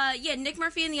 Nick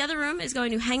Murphy in the other room is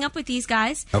going to hang up with these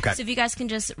guys. Okay. So if you guys can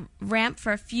just ramp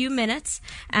for a few moments,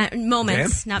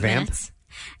 moments, not Vamp? minutes.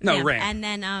 No, ramp. And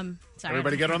then, sorry.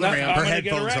 Everybody get on the ramp. Her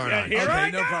headphones aren't on. Here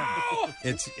I no problem.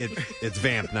 It's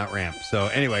vamp, not ramp. So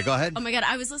anyway, go ahead. Oh my God,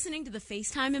 I was listening to the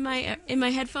FaceTime in my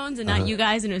headphones and not you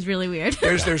guys, and it was really weird.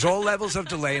 There's all levels of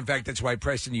delay. In fact, that's why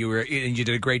Preston, you did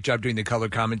a great job doing the color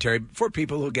commentary for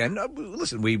people who, again,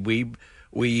 listen, we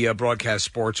broadcast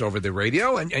sports over the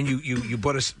radio, and you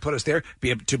put us there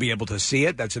to be able to see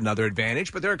it. That's another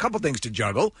advantage. But there are a couple things to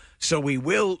juggle, so we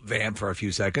will vamp for a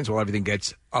few seconds while everything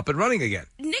gets up and running again.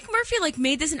 Nick Murphy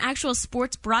made this an actual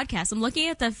sports broadcast. I'm looking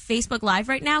at the Facebook Live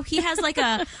right now. He has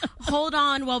a hold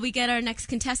on while we get our next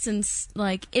contestants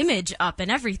image up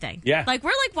and everything. Yeah,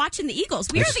 we're watching the Eagles.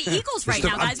 We are the Eagles right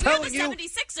now, guys. We're the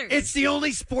 76ers. It's the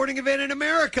only sporting event in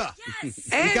America. Yes,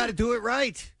 you got to do it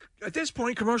right. At this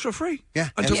point, commercial free. Yeah.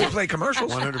 Until we play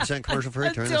commercials. 100% commercial free.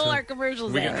 Until our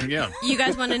commercials end. Yeah. You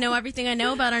guys want to know everything I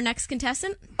know about our next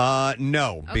contestant?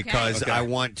 No, Okay. because I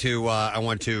want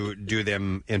to do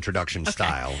them introduction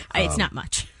style. It's not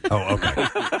much. Oh, okay.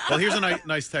 Well, here's a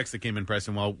nice text that came in,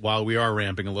 Preston, while we are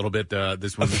ramping a little bit.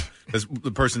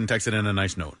 The person texted in a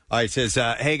nice note. All right, it says,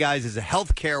 hey, guys, as a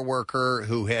healthcare worker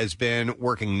who has been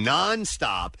working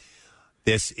nonstop,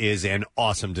 this is an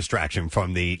awesome distraction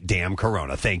from the damn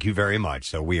corona. Thank you very much.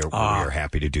 So we are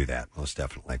happy to do that, most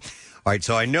definitely. All right,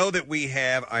 so I know that we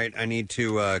have – I need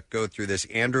to go through this.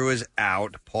 Andrew is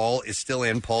out. Paul is still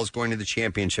in. Paul's going to the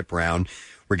championship round.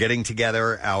 We're getting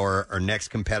together our next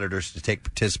competitors to take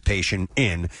participation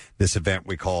in this event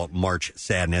we call March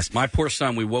Sadness. My poor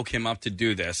son, we woke him up to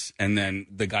do this, and then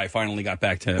the guy finally got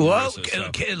back to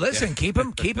Marissa, listen, keep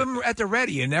him at the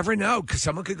ready. You never know, because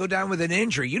someone could go down with an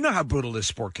injury. You know how brutal this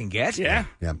sport can get. Yeah.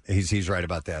 Yeah, he's right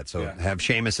about that. So have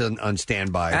Seamus on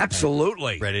standby.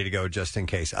 Absolutely. Ready to go just in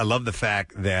case. I love the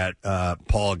fact that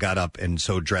Paul got up and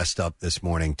so dressed up this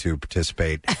morning to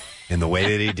participate in the way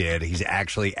that he did. He's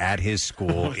actually at his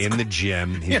school in the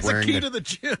gym. He's wearing a key to the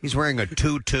gym. He's wearing a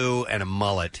tutu and a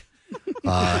mullet.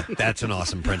 That's an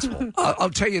awesome principle. I'll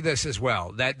tell you this as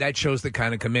well. That shows the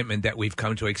kind of commitment that we've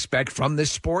come to expect from this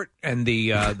sport, and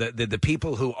the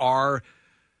people who are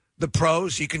the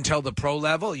pros. You can tell the pro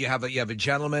level. You have a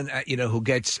gentleman who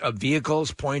gets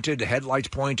vehicles pointed, headlights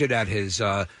pointed at his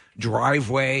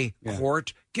driveway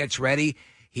court, gets ready.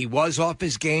 He was off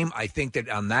his game. I think that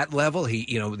on that level,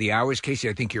 the hours, Casey,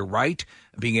 I think you're right,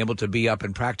 being able to be up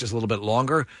and practice a little bit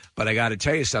longer. But I got to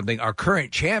tell you something. Our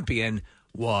current champion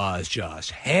was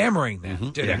just hammering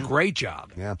them. Did a great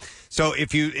job. Yeah. So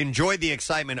if you enjoyed the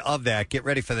excitement of that, get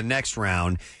ready for the next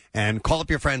round and call up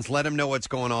your friends. Let them know what's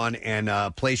going on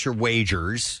and place your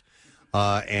wagers.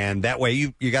 And that way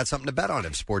you got something to bet on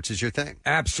if sports is your thing.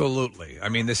 Absolutely. I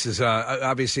mean, this is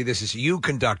obviously this is you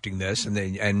conducting this,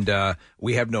 and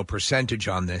we have no percentage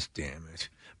on this. Damn it!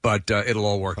 But it'll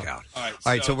all work out. All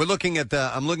right. So we're looking at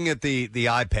I'm looking at the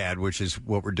iPad, which is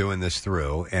what we're doing this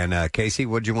through. And Casey,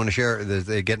 what do you want to share?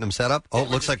 They getting them set up? Oh, it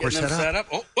looks like we're set up.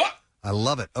 Oh, what? I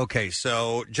love it. Okay,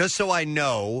 so just so I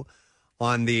know.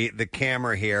 On the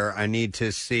camera here, I need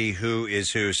to see who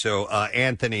is who. So,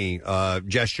 Anthony,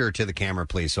 gesture to the camera,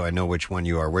 please, so I know which one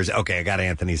you are. Okay, I got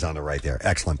Anthony's on it right there.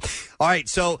 Excellent. All right,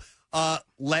 so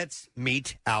let's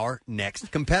meet our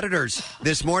next competitors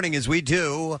this morning as we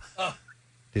do.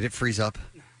 Did it freeze up?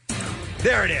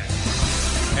 There it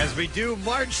is. As we do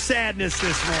March Sadness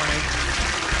this morning.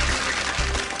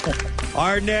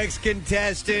 Our next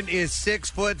contestant is 6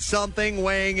 foot something,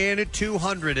 weighing in at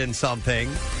 200 and something.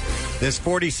 This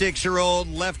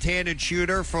 46-year-old left-handed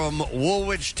shooter from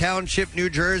Woolwich Township,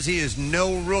 New Jersey, is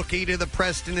no rookie to the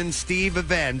Preston and Steve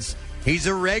events. He's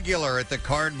a regular at the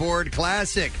Cardboard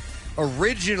Classic.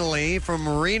 Originally from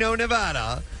Reno,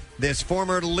 Nevada, this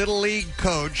former Little League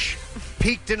coach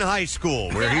peaked in high school,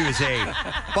 where he was a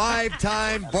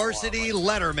 5-time varsity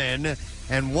letterman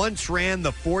and once ran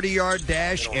the 40-yard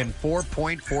dash in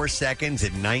 4.4 seconds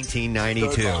in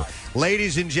 1992.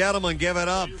 Ladies and gentlemen, give it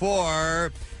up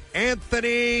for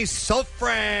Anthony Sofran.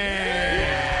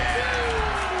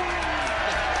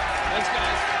 Thanks,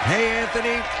 guys. Hey,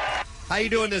 Anthony. How you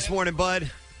doing this morning, bud?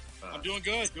 I'm doing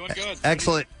good. Excellent.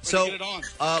 Ready to So, get it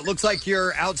on. looks like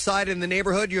you're outside in the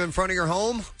neighborhood. You in front of your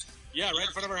home? Yeah, right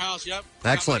in front of our house. Yep.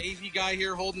 Excellent. Got my AV guy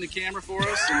here holding the camera for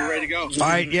us, and we're ready to go. All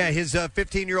right, yeah, his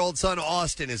 15-year-old son,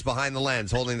 Austin, is behind the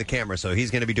lens holding the camera, so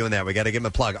he's going to be doing that. We got to give him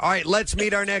a plug. All right, let's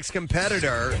meet our next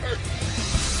competitor.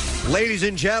 Ladies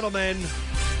and gentlemen,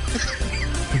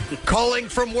 calling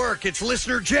from work, it's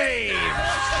listener James.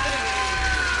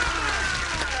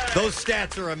 Those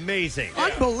stats are amazing.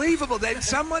 Unbelievable that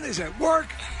someone is at work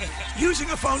using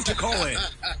a phone to call in.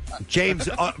 James,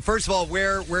 first of all,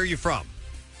 where are you from?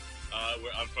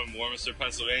 I'm from Warminster,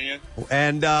 Pennsylvania.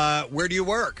 And where do you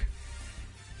work?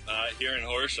 Here in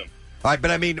Horsham. All right,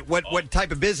 but I mean, what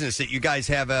type of business that you guys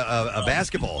have a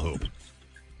basketball hoop?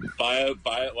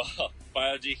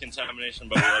 Biodecontamination,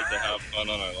 but we like to have fun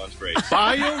on our lunch break.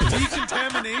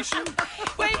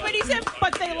 Biodecontamination? Wait, but he said,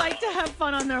 but they like to have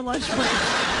fun on their lunch break.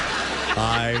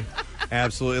 I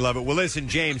absolutely love it. Well, listen,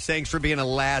 James, thanks for being a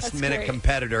last-minute great.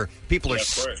 competitor. People are Yeah,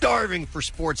 of course. starving for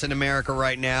sports in America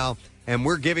right now, and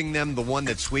we're giving them the one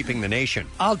that's sweeping the nation.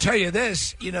 I'll tell you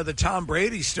this, the Tom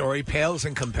Brady story pales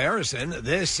in comparison.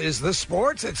 This is the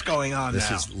sports that's going on This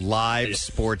now. is live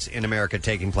sports in America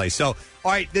taking place. So,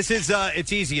 all right, this is,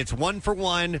 it's easy. It's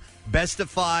 1-for-1, best of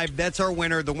 5. That's our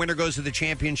winner. The winner goes to the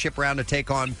championship round to take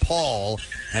on Paul,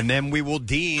 and then we will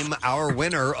deem our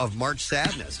winner of March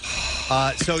Sadness.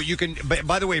 So you can,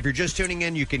 by the way, if you're just tuning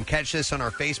in, you can catch this on our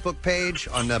Facebook page,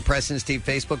 on the Preston and Steve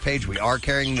Facebook page. We are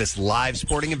carrying this live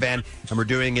sporting event, and we're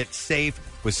doing it safe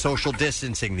with social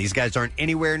distancing. These guys aren't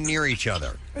anywhere near each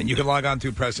other. And you can log on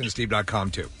to PrestonandSteve.com,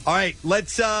 too. All right,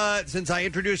 let's, since I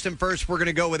introduced him first, we're going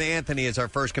to go with Anthony as our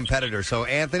first competitor. So,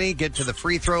 Anthony, get to the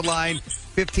free throw line,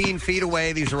 15 feet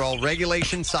away. These are all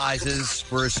regulation sizes,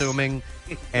 we're assuming.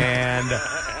 And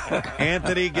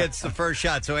Anthony gets the first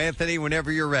shot. So, Anthony,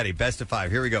 whenever you're ready, best of 5.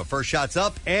 Here we go. First shot's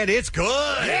up, and it's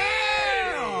good. Yeah!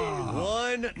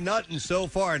 1-0 so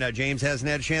far. Now, James hasn't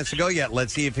had a chance to go yet.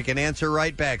 Let's see if he can answer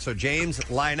right back. So, James,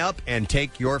 line up and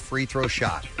take your free throw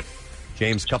shot.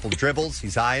 James, couple of dribbles.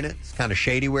 He's eyeing it. It's kind of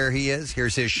shady where he is.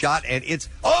 Here's his shot, and it's...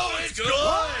 Oh, it's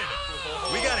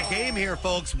good! We got a game here,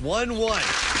 folks. 1-1.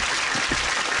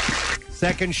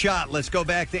 Second shot. Let's go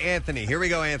back to Anthony. Here we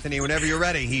go, Anthony. Whenever you're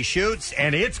ready. He shoots,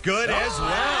 and it's good as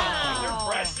well.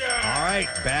 All right,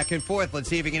 back and forth. Let's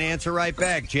see if he can answer right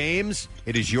back. James,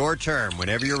 it is your turn.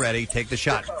 Whenever you're ready, take the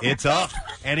shot. It's up,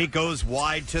 and it goes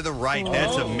wide to the right.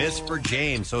 That's a miss for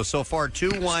James. So far,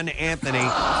 2-1, Anthony.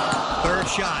 Third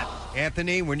shot.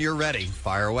 Anthony, when you're ready,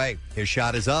 fire away. His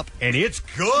shot is up, and it's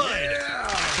good. Yeah.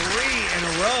 3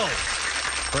 in a row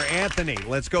for Anthony.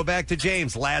 Let's go back to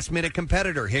James, last-minute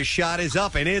competitor. His shot is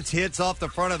up, and it hits off the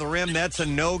front of the rim. That's a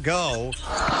no-go.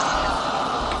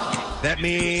 That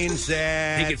means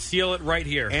that he could seal it right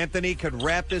here. Anthony could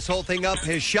wrap this whole thing up.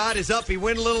 His shot is up. He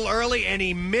went a little early, and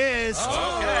he missed.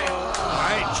 Okay. All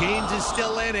right, James is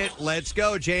still in it. Let's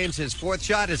go, James. His fourth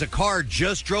shot is a car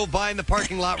just drove by in the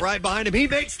parking lot right behind him. He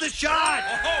makes the shot.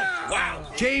 Oh, wow.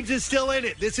 James is still in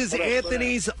it. This is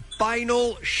Anthony's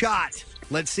final shot.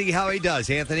 Let's see how he does.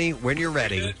 Anthony, when you're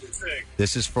ready,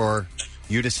 this is for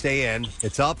you to stay in.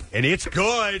 It's up, and it's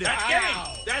good. That's game.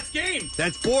 That's game.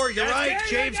 That's 4. You're right.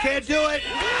 James can't do it.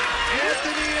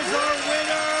 Anthony is our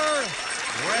winner.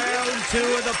 Round 2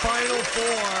 of the Final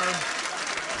Four.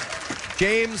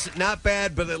 James, not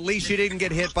bad, but at least you didn't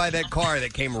get hit by that car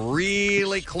that came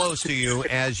really close to you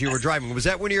as you were driving. Was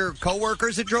that one of your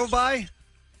coworkers that drove by?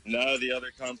 No, the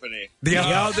other company. The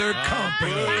other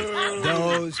company.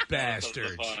 Those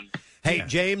bastards. Hey,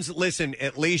 James, listen,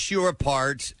 at least you were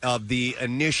part of the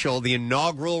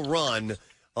inaugural run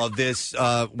of this,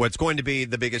 what's going to be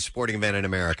the biggest sporting event in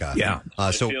America. Yeah.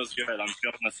 It feels good. I'm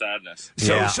feeling the sadness.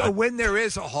 So when there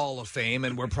is a Hall of Fame,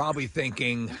 and we're probably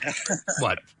thinking,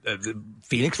 what,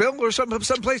 Phoenixville or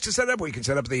some place to set up where you can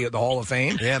set up the Hall of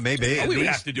Fame? Yeah, maybe. We would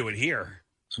have to do it here.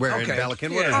 Where, in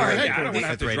Pelican? Yeah. All right. I don't want to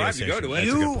have to drive to go to it.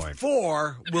 You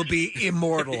four will be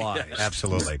immortalized.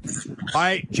 Absolutely. All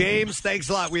right, James, thanks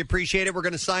a lot. We appreciate it. We're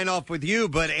going to sign off with you.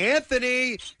 But,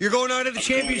 Anthony, you're going on to the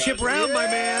championship round, my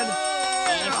man.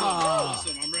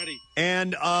 Awesome. I'm ready.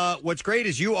 And what's great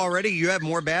is you have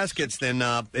more baskets than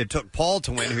it took Paul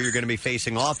to win, who you're going to be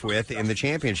facing off with in the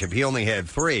championship. He only had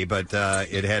 3, but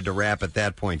it had to wrap at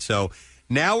that point. So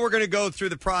now we're going to go through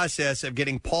the process of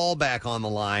getting Paul back on the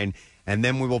line, and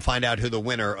then we will find out who the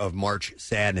winner of March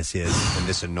Sadness is in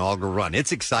this inaugural run.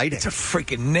 It's exciting. It's a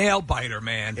freaking nail-biter,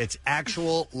 man. It's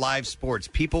actual live sports.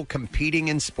 People competing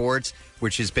in sports,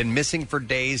 which has been missing for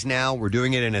days now. We're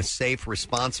doing it in a safe,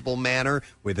 responsible manner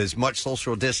with as much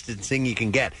social distancing you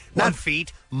can get. Not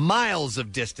feet, miles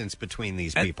of distance between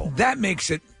these people. That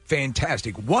makes it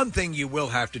fantastic. One thing you will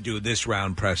have to do this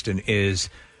round, Preston,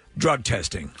 is drug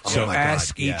testing. So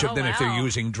ask each of them if they're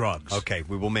using drugs. Okay,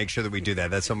 we will make sure that we do that.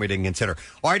 That's something we didn't consider.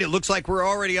 All right, it looks like we're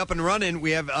already up and running.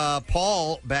 We have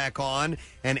Paul back on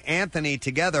and Anthony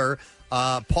together.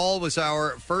 Paul was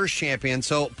our first champion.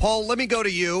 So, Paul, let me go to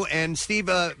you. And Steve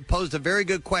posed a very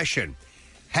good question.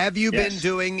 Have you been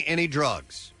doing any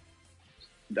drugs?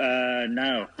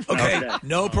 No. Okay,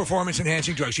 no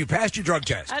performance-enhancing drugs. You passed your drug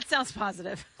test. That sounds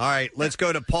positive. All right, let's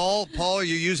go to Paul. Paul, are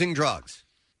you using drugs?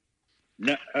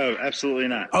 No, absolutely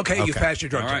not. Okay, you've passed your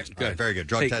drug All right, test. good. All right, very good.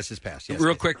 Drug test is passed. Yes.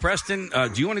 Real quick, Preston,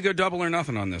 do you want to go double or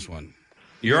nothing on this one?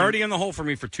 You're already in the hole for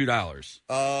me for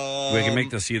 $2. We can make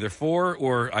this either 4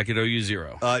 or I could owe you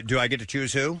 0. Do I get to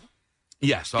choose who?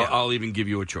 Yes, I'll even give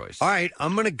you a choice. All right,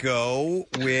 I'm going to go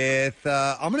with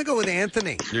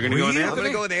Anthony. You're going to go with Anthony? I'm going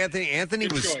to go with Anthony. Anthony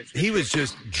was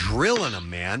just drilling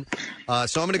him, man.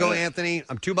 So I'm going to go Anthony.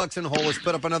 I'm $2 in the hole. Let's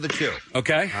put up another 2.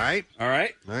 Okay. All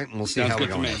right. And we'll see Sounds how we're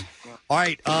good to going. me. All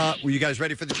right. Were you guys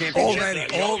ready for the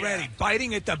championship? Already.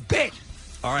 Biting at the bit.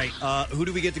 All right. Who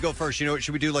do we get to go first? You know what?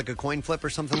 Should we do like a coin flip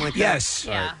or something like that? Yes.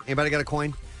 All right. Anybody got a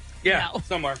coin? Yeah,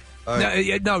 somewhere.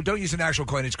 No, don't use an actual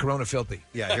coin. It's Corona filthy.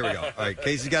 Yeah, here we go. All right,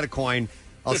 Casey's got a coin.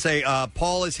 I'll say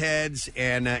Paul is heads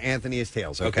and Anthony is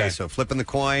tails. Okay, so flipping the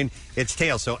coin, it's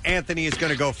tails. So Anthony is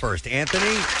going to go first.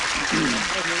 Anthony,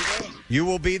 you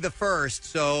will be the first.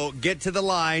 So get to the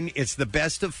line. It's the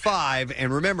best of 5.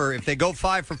 And remember, if they go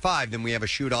 5 for 5, then we have a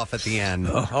shoot-off at the end.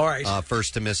 All right.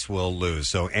 First to miss will lose.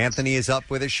 So Anthony is up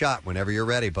with his shot. Whenever you're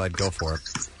ready, bud, go for it.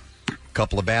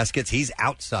 Couple of baskets. He's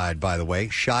outside, by the way.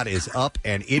 Shot is up,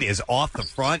 and it is off the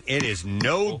front. It is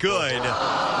no good.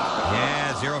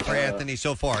 Yeah, 0 for Anthony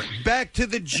so far. Back to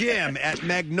the gym at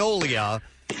Magnolia.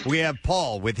 We have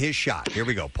Paul with his shot. Here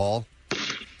we go, Paul.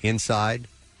 Inside.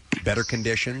 Better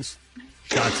conditions.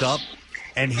 Shots up.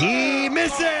 And he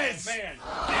misses!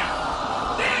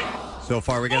 So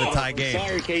far, we got a tie game.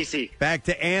 Sorry, Casey. Back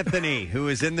to Anthony, who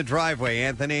is in the driveway.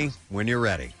 Anthony, when you're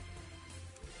ready.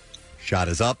 Shot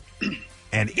is up,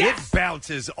 and it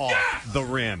bounces off the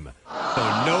rim.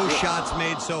 So no shots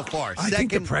made so far. I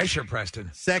think the pressure, Preston.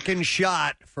 Second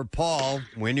shot for Paul.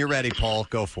 When you're ready, Paul,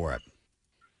 go for it.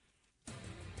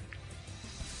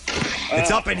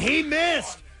 It's up, and he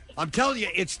missed. I'm telling you,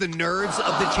 it's the nerves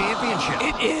of the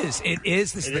championship. It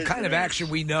is. This is the kind of action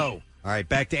we know. All right,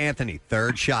 back to Anthony.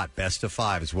 Third shot, best of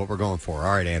 5 is what we're going for.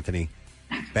 All right, Anthony.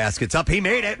 Basket's up. He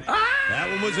made it. That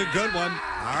one was a good one.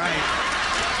 All right.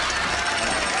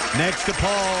 Next to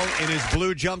Paul in his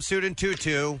blue jumpsuit and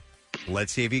tutu.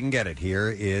 Let's see if he can get it. Here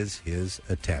is his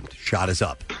attempt. Shot is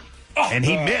up. And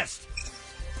he missed.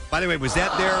 By the way, was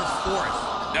that their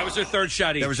 4th? That was their 3rd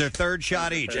shot each. That was their 3rd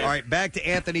shot each. All right, back to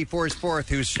Anthony for his 4th,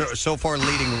 who's so far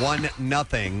leading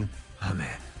 1-0. Oh,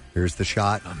 man. Here's the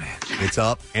shot. Oh, man. It's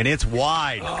up, and it's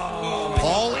wide. Oh.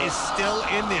 Paul is still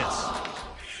in this.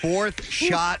 4th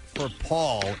shot for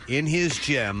Paul in his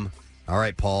gym. All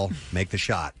right, Paul, make the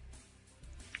shot.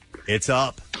 It's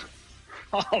up.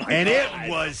 And it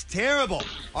was terrible.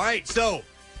 All right, so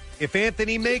if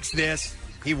Anthony makes this,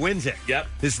 he wins it. Yep.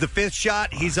 This is the 5th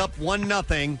shot. He's up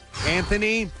 1-0.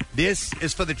 Anthony, this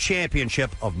is for the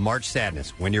championship of March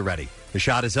Sadness. When you're ready. The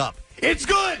shot is up. It's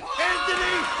good.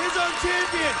 Anthony is is our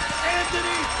champion.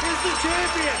 Anthony is the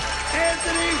champion.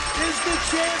 Anthony is the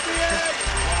champion.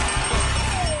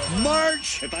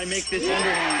 March. If I make this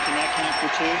underhand, can that count for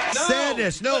two?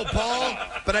 Sadness. No, Paul.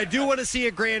 But I do want to see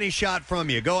a granny shot from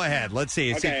you. Go ahead. Let's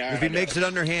see. If he makes it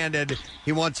underhanded,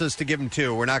 he wants us to give him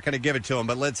two. We're not going to give it to him,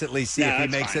 but let's at least see if he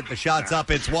makes it. The shot's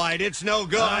up. It's wide. It's no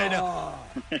good.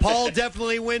 Paul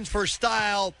definitely wins for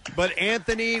style, but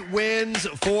Anthony wins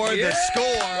for the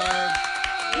score.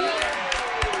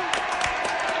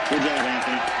 Good job,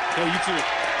 Anthony. Oh, you too.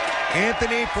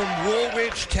 Anthony from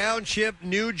Woolwich Township,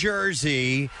 New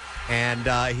Jersey, and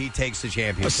he takes the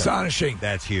championship. Astonishing.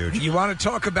 That's huge. You want to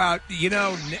talk about,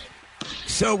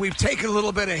 so we've taken a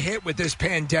little bit of hit with this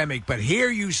pandemic, but here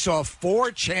you saw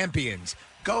 4 champions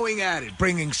going at it,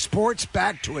 bringing sports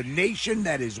back to a nation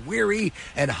that is weary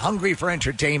and hungry for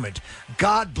entertainment.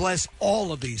 God bless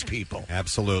all of these people.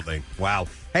 Absolutely. Wow.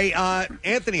 Hey,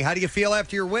 Anthony, how do you feel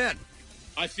after your win?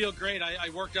 I feel great. I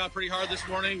worked out pretty hard this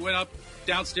morning. Went up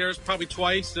downstairs probably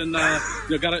twice, and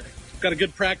got a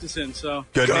good practice in. So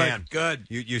Good man. Good.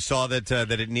 You saw that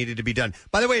it needed to be done.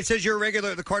 By the way, it says you're a regular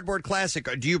at the Cardboard Classic.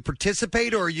 Do you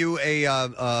participate, or are you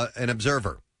an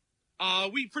observer?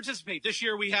 we participate. This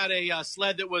year we had a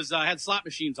sled that was had slot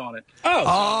machines on it.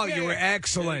 You were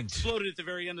excellent. It exploded at the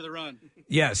very end of the run.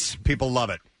 Yes, people love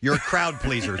it. You're a crowd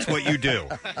pleaser. It's what you do.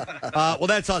 Well,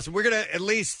 that's awesome. We're going to at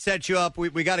least set you up.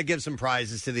 We got to give some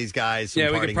prizes to these guys.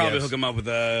 Yeah, we could probably gifts. hook them up with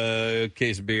a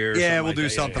case of beer. Yeah, we'll do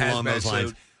like something along those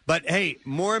lines. But hey,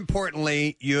 more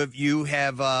importantly, you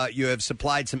have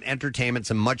supplied some entertainment,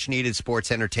 some much needed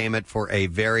sports entertainment for a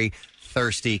very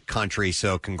thirsty country.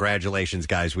 So congratulations,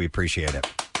 guys. We appreciate it.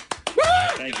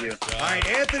 Thank you. All right,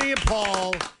 Anthony and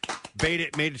Paul made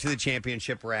it to the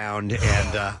championship round,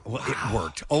 and it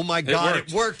worked. Oh my God,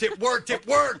 it worked! It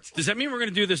worked! Does that mean we're going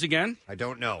to do this again? I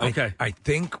don't know. Okay, I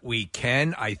think we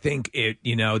can. I think it.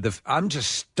 I'm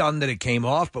just stunned that it came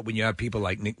off. But when you have people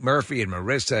like Nick Murphy and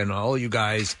Marissa and all you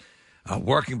guys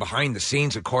working behind the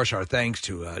scenes, of course, our thanks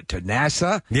to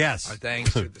NASA. Yes, our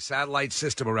thanks to the satellite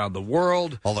system around the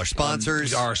world, all our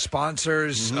sponsors,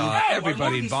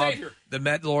 everybody involved.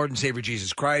 The Lord and Savior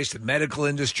Jesus Christ, the medical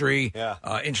industry,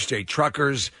 interstate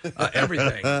truckers,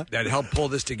 everything that helped pull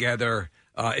this together.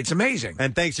 It's amazing.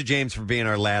 And thanks to James for being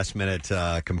our last-minute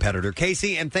competitor.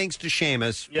 Casey, and thanks to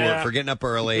Seamus for getting up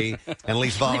early and at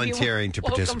least volunteering to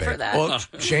participate. Well,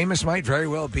 Seamus might very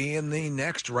well be in the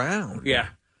next round. Yeah.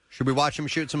 Should we watch him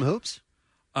shoot some hoops?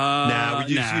 You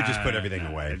just put everything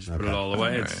away. Just put it all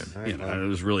away. It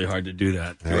was really hard to do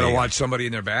that. You want to watch somebody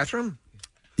in their bathroom?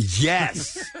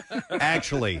 Yes.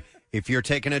 Actually, if you're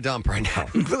taking a dump right now,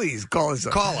 please call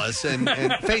us and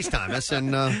FaceTime us,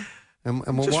 and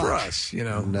we'll just watch. for us,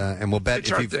 and we'll bet it's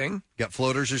if our you've thing. Got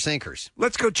floaters or sinkers.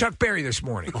 Let's go Chuck Berry this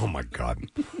morning. Oh my God.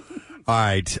 All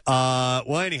right.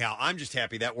 Well, anyhow, I'm just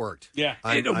happy that worked. Yeah,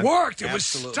 it worked. It was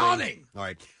stunning. All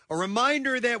right. A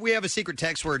reminder that we have a secret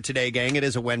text word today, gang. It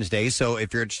is a Wednesday, so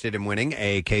if you're interested in winning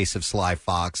a case of Sly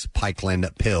Fox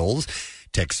Pikeland pills,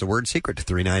 text the word secret to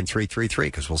 39333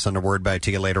 because we'll send a word back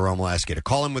to you later on. We'll ask you to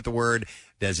call in with the word.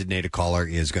 Designated caller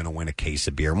is going to win a case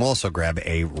of beer. And we'll also grab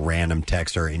a random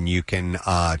texter, and you can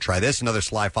try this. Another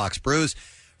Sly Fox Brews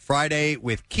Friday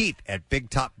with Keith at Big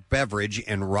Top Beverage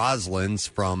in Roslyn's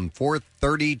from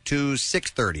 4:30 to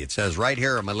 6:30. It says right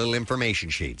here on my little information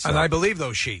sheet. So. And I believe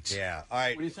those sheets. Yeah. All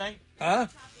right. What do you think?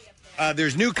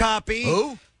 There's new copy.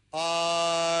 Who?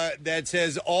 That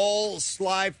says all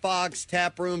Sly Fox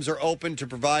tap rooms are open to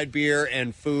provide beer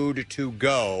and food to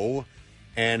go.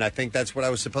 And I think that's what I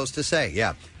was supposed to say.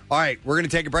 Yeah. All right. We're going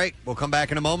to take a break. We'll come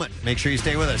back in a moment. Make sure you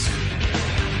stay with us.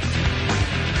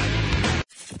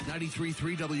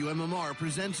 93.3 WMMR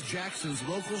presents Jackson's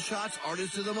Local Shots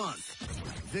Artist of the Month,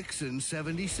 Vixen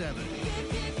 77.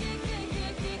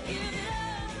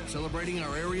 Celebrating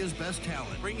our area's best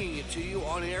talent, bringing it to you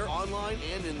on air, online,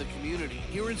 and in the community.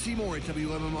 Hear and see more at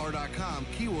WMMR.com,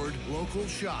 keyword local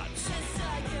shots.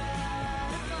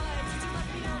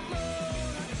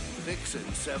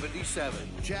 Vixen 77,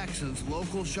 Jackson's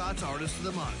Local Shots Artist of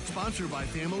the Month. Sponsored by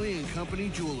Family and Company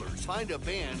Jewelers. Find a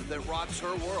band that rocks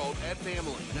her world at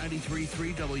Family.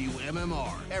 93.3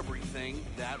 WMMR. Everything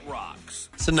that rocks.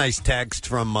 It's a nice text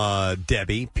from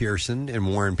Debbie Pearson in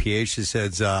Warren, PH. She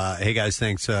says, hey, guys,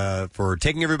 thanks for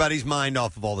taking everybody's mind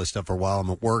off of all this stuff for a while. I'm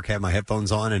at work, have my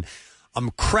headphones on, and I'm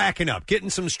cracking up,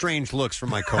 getting some strange looks from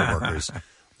my coworkers.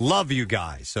 Love you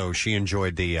guys. So she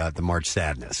enjoyed the March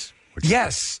Sadness.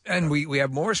 Yes, and we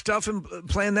have more stuff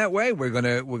planned that way. We're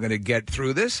gonna get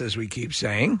through this, as we keep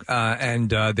saying, and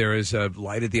there is a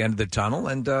light at the end of the tunnel.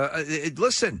 And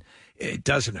listen, it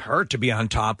doesn't hurt to be on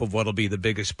top of what'll be the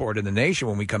biggest sport in the nation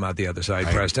when we come out the other side,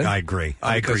 Preston. I agree.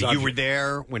 I Because agree. You were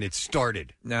there when it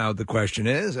started. Now, the question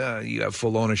is, you have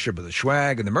full ownership of the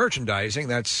swag and the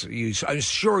merchandising. I'm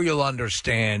sure you'll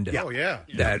understand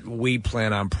that we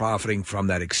plan on profiting from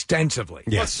that extensively.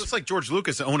 Yes. Well, it's like George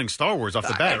Lucas owning Star Wars off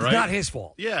the bat, It's right? not his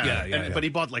fault. Yeah. But he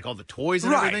bought like all the toys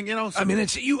and everything, you know? So I mean,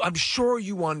 I'm sure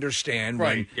you understand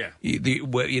when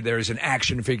there's an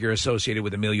action figure associated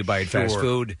with a meal you buy at fast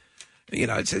food. You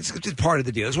know, it's part of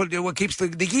the deal. It's what keeps the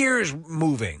gears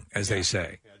moving, as they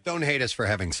say. Don't hate us for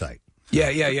having sight.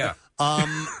 Yeah.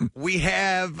 We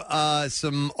have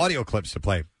some audio clips to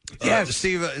play. Yes.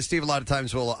 Steve, a lot of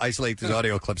times will isolate these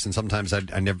audio clips, and sometimes I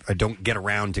don't get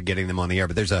around to getting them on the air,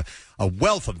 but there's a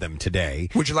wealth of them today.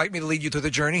 Would you like me to lead you through the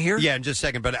journey here? Yeah, in just a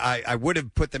second, but I would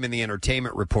have put them in the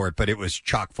entertainment report, but it was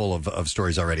chock full of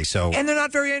stories already. So And they're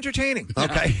not very entertaining.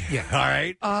 Okay. Yeah. All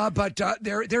right. But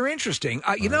they're interesting.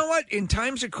 You know what? In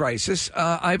times of crisis,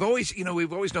 we've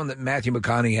always known that Matthew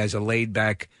McConaughey has a laid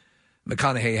back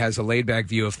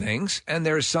view of things, and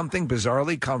there's something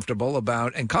bizarrely comfortable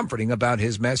about and comforting about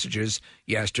his messages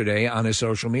yesterday on his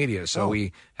social media. So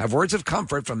we have words of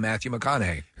comfort from Matthew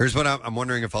McConaughey. Here's what I'm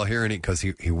wondering if I'll hear any, because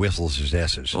he whistles his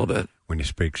S's a little bit when he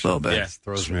speaks. A little bit. Yeah.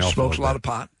 Throws me off. Smokes a lot of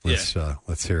pot. Let's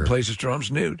hear. Plays his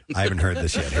drums nude. I haven't heard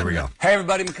this yet. Here we go. Hey,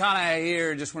 everybody. McConaughey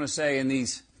here. Just want to say in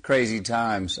these crazy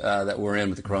times that we're in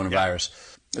with the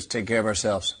coronavirus, let's take care of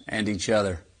ourselves and each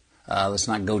other. Let's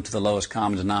not go to the lowest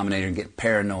common denominator and get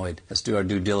paranoid. Let's do our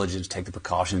due diligence, take the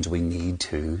precautions we need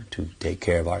to take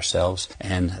care of ourselves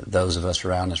and those of us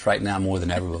around us. Right now, more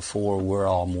than ever before, we're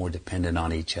all more dependent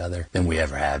on each other than we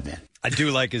ever have been. I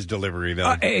do like his delivery, though.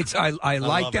 I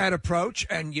like that it. approach,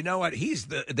 and you know what?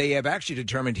 They have actually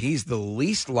determined he's the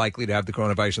least likely to have the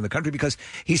coronavirus in the country because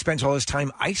he spends all his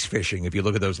time ice fishing. If you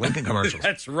look at those Lincoln commercials,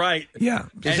 That's right. Yeah.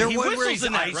 Is there he one where whistles he's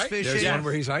in that, ice right? fishing? There's one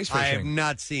where he's ice fishing. I have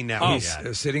not seen that one He's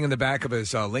yet. sitting in the back of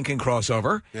his Lincoln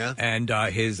crossover, and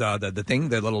his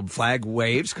the little flag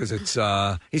waves because it's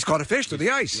he's caught a fish through the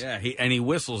ice. Yeah, he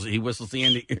whistles. He whistles the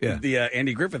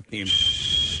Andy Griffith theme.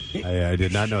 I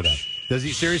did not know that. Does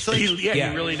he seriously? He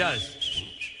really does.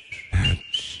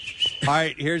 All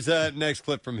right, here's the next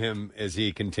clip from him as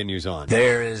he continues on.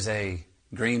 There is a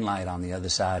green light on the other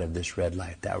side of this red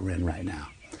light that we're in right now.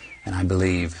 And I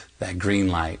believe that green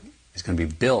light is going to be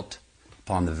built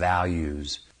upon the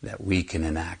values that we can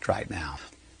enact right now.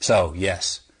 So,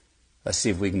 yes, let's see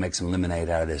if we can make some lemonade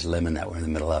out of this lemon that we're in the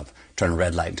middle of. Turn a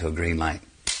red light into a green light.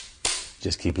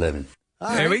 Just keep living.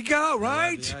 There we go,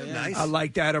 right? Yeah. Nice. I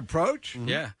like that approach.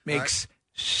 Yeah. Makes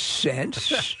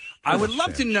sense. I would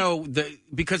love to know,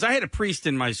 because I had a priest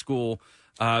in my school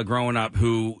growing up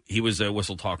who he was a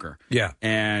whistle talker. Yeah.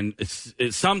 And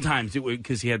sometimes it would,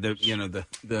 because he had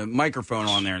the microphone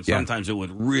on there, and sometimes it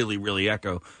would really, really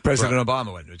echo. President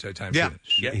Obama went at times. Yeah.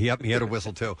 He had a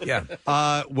whistle, too. Yeah.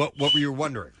 What were you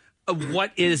wondering?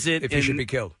 What is it? If he should be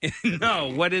killed.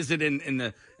 No, what is it in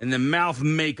the mouth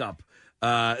makeup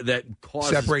that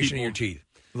causes separation people, of your teeth?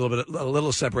 A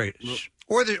little separate.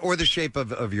 Or the shape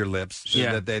of your lips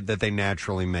that they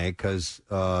naturally make, because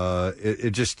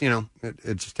it just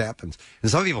it just happens.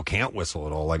 And some people can't whistle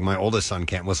at all. Like my oldest son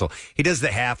can't whistle. He does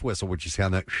the half whistle, which is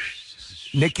kind of.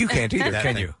 Nick, you can't either,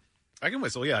 can you? I can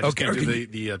whistle. Yeah, I just can't do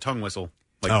the tongue whistle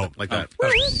like that.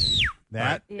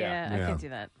 That? Yeah, I can't do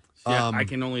that. Yeah, I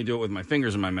can only do it with my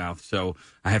fingers in my mouth, so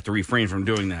I have to refrain from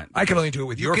doing that. I can only do it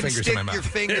with your fingers in my mouth. You can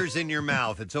stick your fingers in your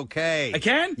mouth. It's okay. I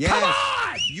can? Yes. Come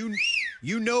on!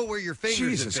 You know where your fingers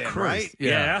Jesus have been, Christ. right?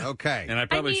 Yeah. Okay. And I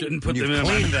probably shouldn't put them in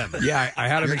clean them. Yeah, I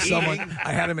had them in someone.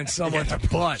 I had them in someone's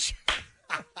butt.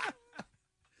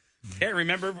 Can't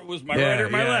remember if it was my right or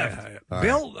my left.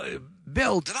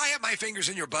 Bill, did I have my fingers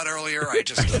in your butt earlier? I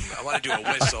want to do a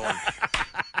whistle.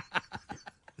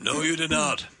 No, you did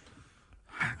not.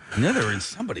 No, they were in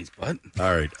somebody's butt.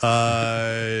 All right.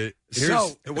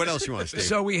 What else you want to say?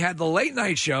 So we had the late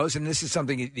night shows, and this is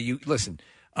something you listen.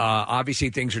 Obviously,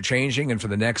 things are changing, and for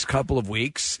the next couple of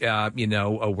weeks,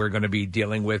 we're going to be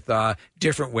dealing with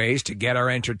different ways to get our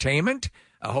entertainment.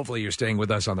 Hopefully, you're staying with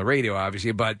us on the radio,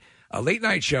 obviously. But late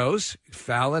night shows,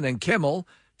 Fallon and Kimmel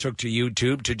took to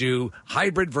YouTube to do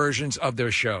hybrid versions of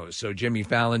their shows. So Jimmy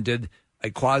Fallon did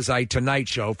a quasi Tonight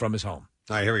Show from his home.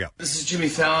 All right, here we go. This is Jimmy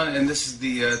Fallon, and this is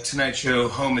the Tonight Show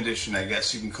home edition, I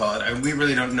guess you can call it. We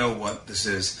really don't know what this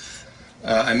is.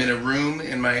 I'm in a room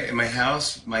in my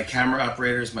house. My camera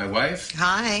operator is my wife.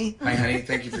 Hi. Hi, honey.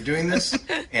 Thank you for doing this.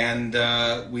 And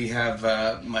we have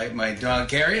my dog,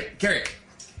 Gary.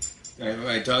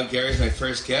 My dog, Gary, is my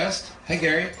first guest. Hi,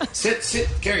 Gary. Sit.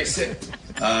 Gary, sit.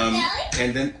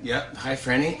 And then, hi,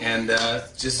 Franny. And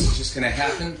just going to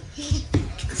happen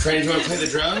Fran, do you want to play the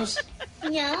drums?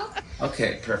 No.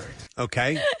 Okay, perfect.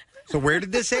 Okay. So where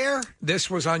did this air? This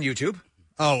was on YouTube.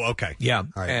 Oh, okay. Yeah. All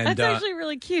right. And, That's actually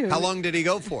really cute. How long did he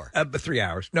go for? 3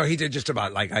 hours. No, he did just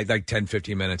about like 10,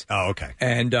 15 minutes. Oh, okay.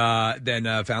 And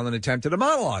then Fallon attempted a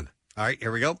monologue. All right,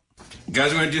 here we go.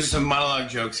 Guys, I'm going to do some monologue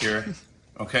jokes here.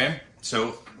 Okay?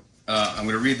 So I'm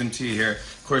going to read them to you here.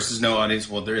 Of course, there's no audience.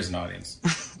 Well, there is an audience.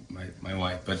 My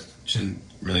wife, but shouldn't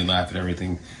really laugh at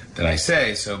everything that I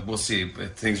say, so we'll see.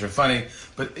 But things are funny.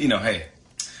 But, hey.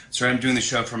 So I'm doing the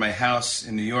show from my house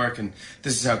in New York, and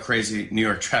this is how crazy New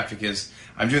York traffic is.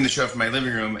 I'm doing the show from my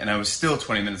living room, and I was still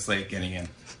 20 minutes late getting in.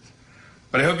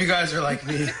 But I hope you guys are like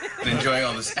me and enjoying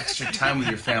all this extra time with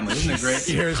your family. Isn't it great?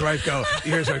 You hear his wife go.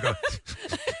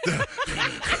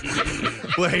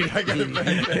 Wait, I got to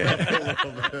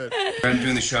I'm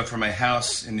doing the show from my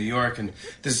house in New York, and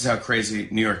this is how crazy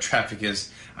New York traffic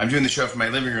is. I'm doing the show from my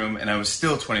living room, and I was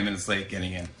still 20 minutes late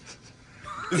getting in.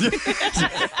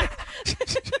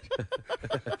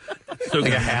 So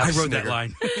Like good. a half I wrote snigger. that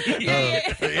line.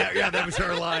 yeah, that was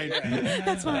her line.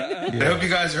 That's fine. I hope you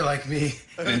guys are like me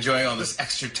and enjoying all this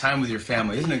extra time with your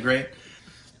family. Isn't it great?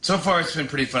 So far, it's been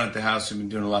pretty fun at the house. We've been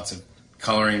doing lots of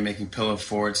coloring, making pillow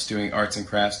forts, doing arts and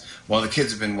crafts, while the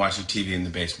kids have been watching TV in the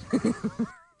basement.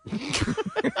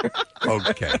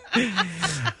 Okay.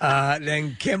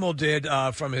 Then Kimmel did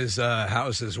from his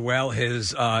house as well.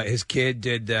 His kid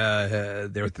did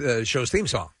their show's theme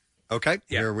song. Okay,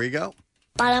 here we go.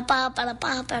 Ba-da-ba,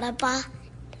 ba-da-ba, ba-da-ba.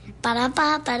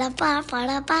 Ba-da-ba, ba-da-ba,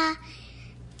 ba-da-ba.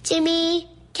 Jimmy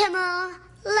Kimmel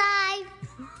Live.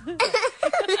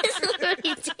 This is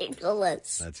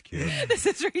ridiculous. That's cute. This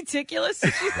is ridiculous.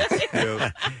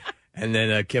 And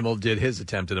then Kimmel did his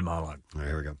attempt at a monologue. All right,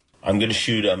 here we go. I'm going to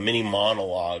shoot a mini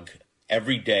monologue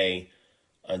every day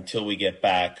until we get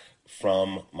back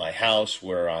from my house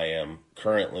where I am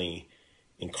currently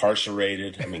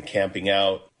incarcerated. I'm camping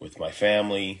out with my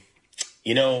family.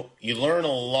 You learn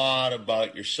a lot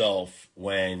about yourself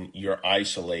when you're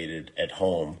isolated at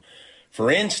home. For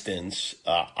instance,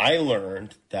 I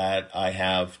learned that I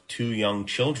have 2 young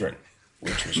children,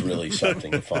 which was really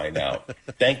something to find out.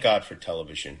 Thank God for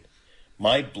television.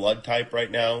 My blood type right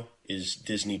now is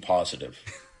Disney positive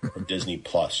or Disney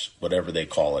Plus, whatever they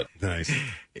call it. Nice.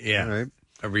 Yeah. All right.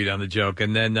 I read on the joke.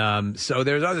 And then, so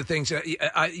there's other things.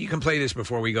 You can play this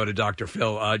before we go to Dr.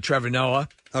 Phil. Trevor Noah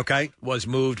was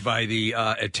moved by the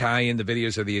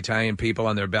videos of the Italian people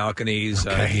on their balconies,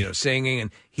 singing.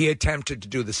 And he attempted to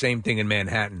do the same thing in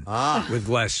Manhattan with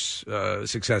less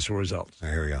successful results.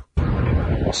 Here we go.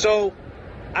 So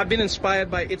I've been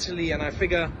inspired by Italy, and I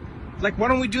figure, why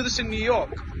don't we do this in New York?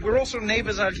 We're also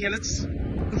neighbors out here.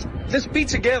 Let's be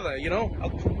together,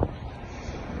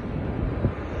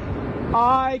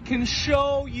 I can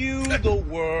show you the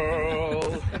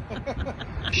world,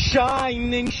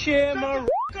 shining shimmer.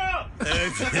 Of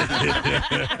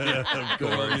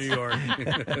course. New York.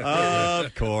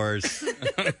 Of course.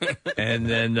 And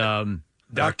then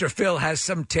Dr. Phil has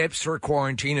some tips for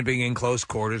quarantine and being in close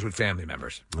quarters with family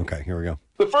members. Okay, here we go.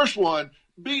 The first one,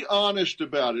 be honest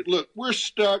about it. Look, we're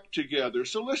stuck together,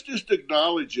 so let's just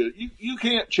acknowledge it. You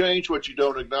can't change what you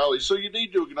don't acknowledge, so you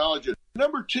need to acknowledge it.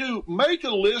 Number 2, make a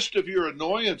list of your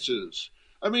annoyances.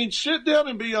 Sit down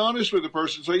and be honest with the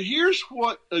person. Say, here's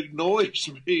what annoys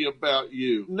me about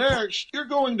you. Next, you're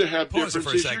going to have Pause it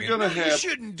for a differences. second. You're going to have... You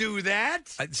shouldn't do that.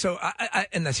 So,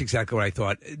 and that's exactly what I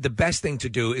thought. The best thing to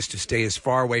do is to stay as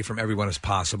far away from everyone as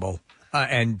possible.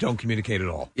 And don't communicate at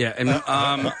all. Yeah, and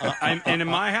and in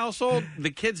my household, the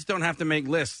kids don't have to make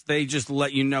lists. They just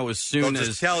let you know as soon They'll as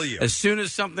just tell you. As soon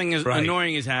as something is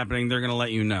annoying is happening, they're going to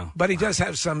let you know. But he does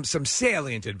have some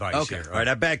salient advice here. All right,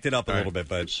 I backed it up a little bit,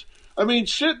 but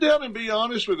sit down and be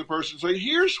honest with the person. Say,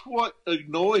 here's what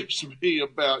annoys me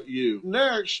about you.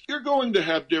 Next, you're going to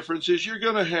have differences. You're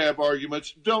going to have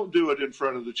arguments. Don't do it in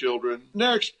front of the children.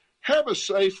 Next, have a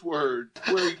safe word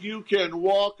where you can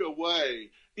walk away.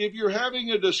 If you're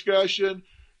having a discussion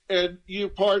and your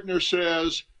partner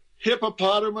says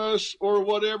hippopotamus or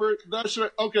whatever, that's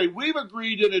right. Okay, we've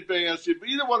agreed in advance. If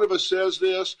either one of us says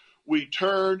this, we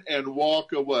turn and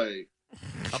walk away.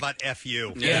 How about F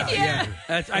you? Yeah.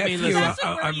 Listen,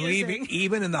 I'm leaving.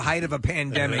 Even in the height of a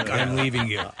pandemic, I'm leaving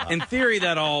you. In theory,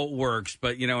 that all works,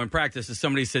 but in practice, if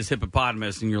somebody says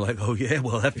hippopotamus and you're like, "Oh yeah,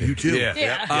 well, F you too."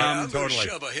 I'm totally. going to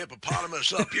shove a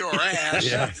hippopotamus up your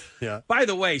ass. Yeah. By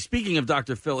the way, speaking of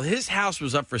Dr. Phil, his house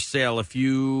was up for sale a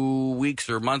few weeks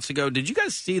or months ago. Did you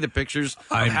guys see the pictures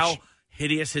of how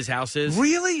hideous his house is?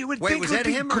 Really? You would think was it that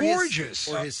would be him gorgeous.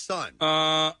 or his son?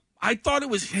 I thought it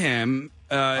was him.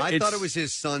 I thought it was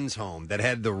his son's home that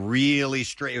had the really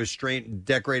strange. It was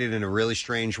decorated in a really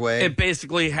strange way. It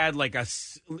basically had like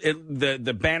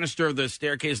the banister of the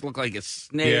staircase looked like a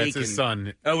snake. Yeah, it's his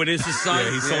son. Oh, it is his son.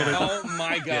 Yeah, he sold it. Oh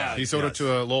my god! Yeah, he sold it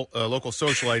to a local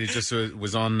socialite. It just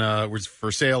was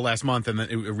for sale last month, and then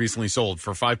it recently sold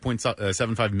for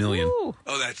 $5.75 million. Ooh.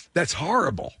 Oh, that's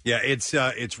horrible. Yeah,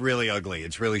 it's really ugly.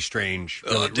 It's really strange.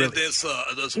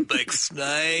 This big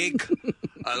snake.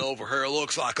 And over here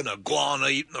looks like an iguana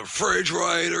eating a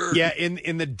refrigerator. Yeah,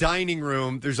 in the dining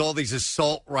room, there's all these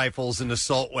assault rifles and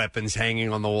assault weapons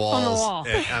hanging on the walls.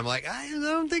 And I'm like, I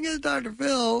don't think it's Dr.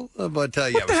 Phil. But What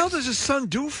the hell does his son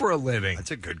do for a living?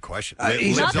 That's a good question.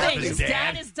 Nothing. His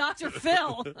dad is Dr.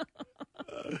 Phil.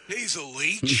 He's a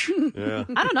leech. Yeah.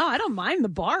 I don't know. I don't mind the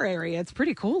bar area. It's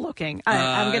pretty cool looking.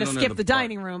 I'm going to skip the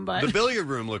dining room, but the billiard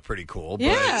room looked pretty cool.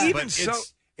 Yeah. But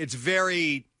it's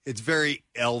very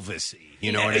Elvis-y.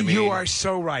 You know what I mean? You are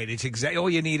so right. It's exactly all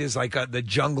you need is like the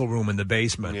jungle room in the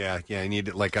basement. Yeah. You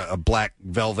need like a black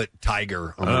velvet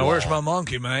tiger on the wall. Where's my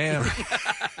monkey, man?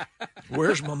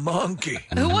 Where's my monkey?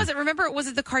 Who was it? Remember, was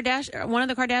it one of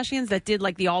the Kardashians that did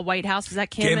like the all white house? Was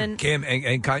that Kim? Kim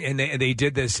and they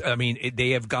did this. I mean,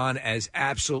 they have gone as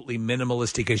absolutely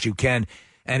minimalistic as you can.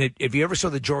 And if you ever saw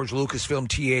the George Lucas film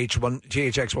THX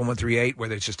 1138, where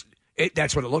there's just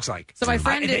that's what it looks like. So my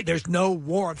friend, there's no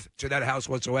warmth to that house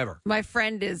whatsoever. My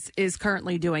friend is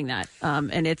currently doing that,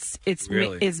 and it's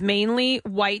Really? mainly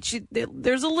white.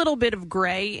 There's a little bit of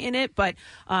gray in it, but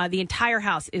the entire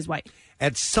house is white.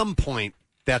 At some point,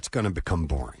 that's going to become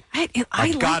boring. I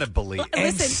I've got to believe.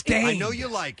 Listen, I know you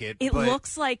like it. It but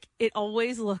looks like it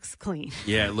always looks clean.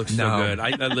 Yeah, it looks so good.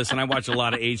 Listen, I watch a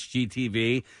lot of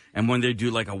HGTV, and when they do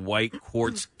like a white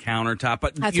quartz countertop,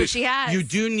 but That's what she has. You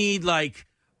do need like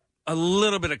a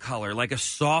little bit of color, like a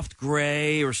soft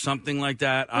gray or something like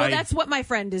that. Well, that's what my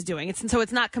friend is doing.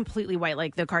 It's not completely white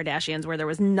like the Kardashians, where there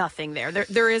was nothing there.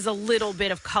 There is a little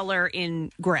bit of color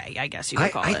in gray, I guess you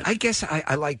could call it. I guess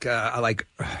I like. I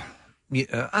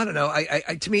don't know.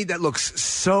 To me, that looks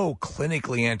so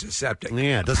clinically antiseptic.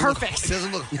 Yeah, it doesn't Perfect. It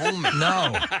doesn't look homey.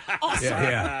 No. Awesome.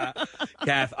 Yeah.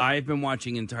 Kath, I've been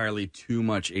watching entirely too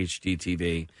much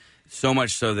HGTV, so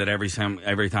much so that every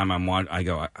time I'm watching, I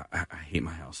go, I hate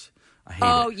my house. I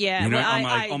hate it. Yeah. You know, well, I'm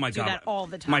like, I oh my do God, that all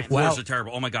the time. my floors are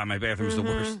terrible. Oh my God, my bathroom's the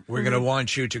worst. We're going to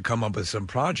want you to come up with some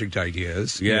project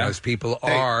ideas. Yeah. As people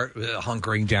are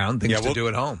hunkering down things to do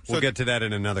at home. We'll get to that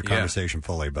in another conversation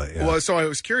fully, but yeah. Well, so I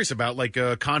was curious about like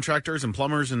contractors and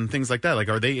plumbers and things like that. Like,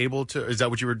 are they able to? Is that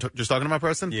what you were just talking about,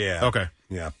 Preston? Yeah. Okay.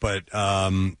 Yeah, but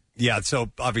so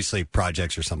obviously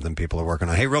projects are something people are working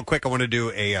on. Hey, real quick, I want to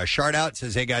do a shout out. It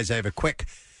says, hey guys, I have a quick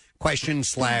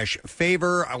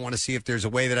question/favor. I want to see if there's a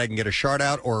way that I can get a shout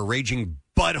out or a raging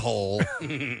butthole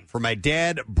for my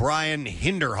dad, Brian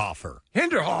Hinderhofer.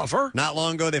 Hinderhofer? Not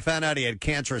long ago, they found out he had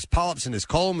cancerous polyps in his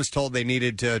colon, was told they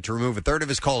needed to remove a third of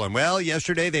his colon. Well,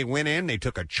 yesterday they went in, they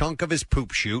took a chunk of his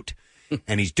poop chute,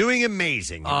 and he's doing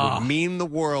amazing. It would mean the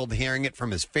world hearing it from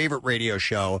his favorite radio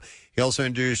show. He also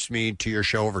introduced me to your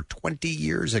show over 20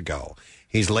 years ago.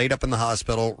 He's laid up in the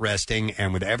hospital, resting,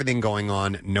 and with everything going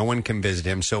on, no one can visit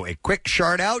him. So a quick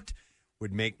shout-out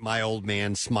would make my old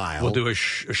man smile. We'll do a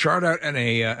shout-out and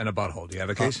a butthole. Do you have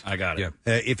a case? I got it.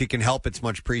 Yeah. If you can help, it's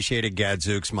much appreciated.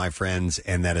 Gadzooks, my friends,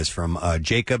 and that is from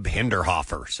Jacob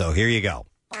Hinderhofer. So here you go.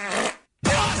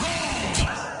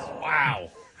 Wow.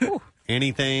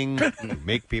 Anything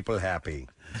make people happy.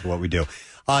 That's what we do.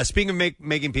 Speaking of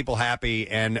making people happy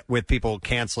and with people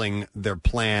canceling their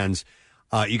plans,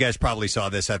 you guys probably saw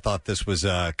this. I thought this was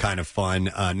kind of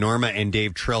fun. Norma and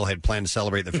Dave Trill had planned to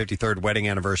celebrate their 53rd wedding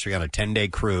anniversary on a 10-day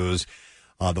cruise.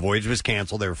 The voyage was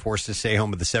canceled. They were forced to stay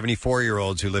home, but the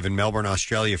 74-year-olds who live in Melbourne,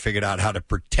 Australia, figured out how to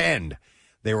pretend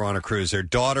they were on a cruise. Their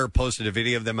daughter posted a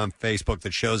video of them on Facebook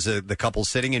that shows the couple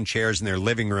sitting in chairs in their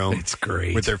living room. It's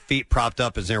great. With their feet propped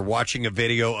up as they're watching a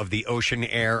video of the ocean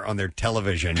air on their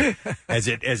television. as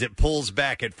it pulls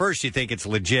back, at first you think it's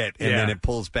legit, and then it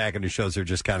pulls back and it shows they're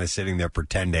just kind of sitting there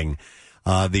pretending.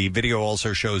 The video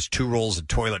also shows 2 rolls of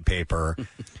toilet paper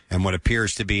and what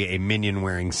appears to be a minion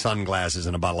wearing sunglasses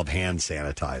and a bottle of hand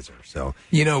sanitizer. So,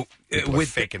 people are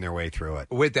faking their way through it.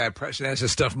 With that, Preston, as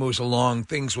this stuff moves along,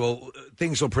 things will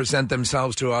present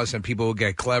themselves to us, and people will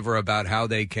get clever about how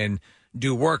they can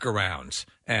do workarounds,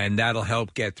 and that'll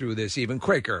help get through this even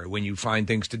quicker when you find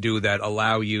things to do that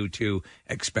allow you to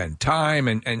expend time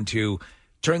and to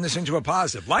turn this into a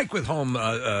positive, like with home,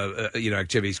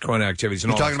 activities, Corona activities.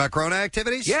 And You all talking that. about Corona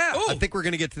activities? Yeah. I think we're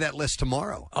going to get to that list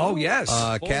tomorrow. Oh, yes.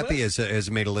 Kathy has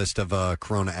made a list of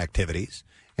Corona activities.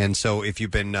 And so if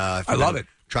you've been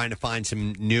trying to find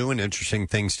some new and interesting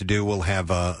things to do, we'll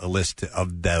have a list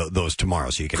of those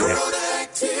tomorrow. So you can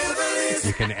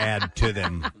You can add to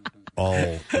them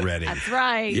already. That's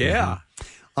right. Yeah.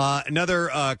 Another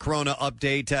Corona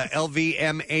update.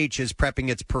 LVMH is prepping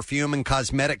its perfume and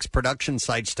cosmetics production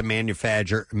sites to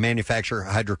manufacture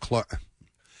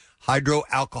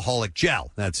hydroalcoholic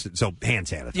gel. That's so hand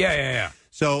sanitizer. Yeah.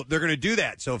 So they're going to do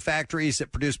that. So factories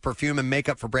that produce perfume and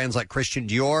makeup for brands like Christian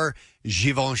Dior,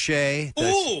 Givenchy.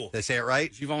 Did I say it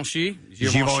right? Givenchy.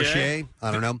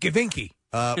 I don't know. Givenchy.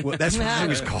 Well, that's what I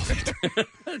always called it.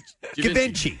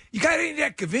 Givenchy. You got any of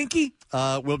that Givenchy?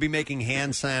 We'll be making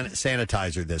hand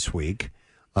sanitizer this week.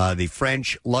 The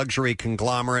French luxury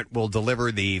conglomerate will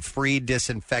deliver the free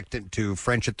disinfectant to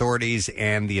French authorities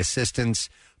and the Assistance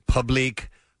Publique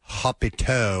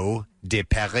Hôpitaux de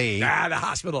Paris. The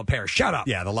Hospital of Paris. Shut up.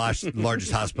 Yeah, the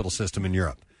largest hospital system in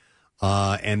Europe.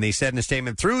 And they said in a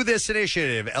statement, through this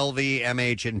initiative,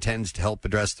 LVMH intends to help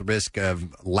address the risk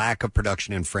of lack of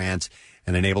production in France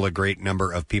and enable a great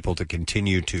number of people to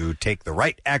continue to take the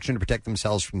right action to protect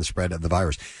themselves from the spread of the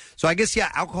virus. So I guess,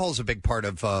 alcohol is a big part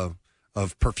of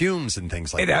perfumes and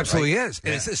things like that. It absolutely right? is.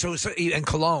 Yeah. And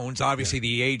colognes, obviously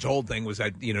the age-old thing was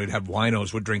that, you'd have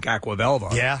winos would drink Aqua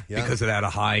Velva. Yeah. Because it had a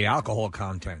high alcohol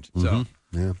content. So,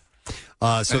 yeah.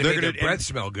 So and they're going going to breath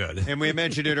smell good. And we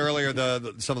mentioned it earlier.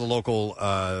 Some of the local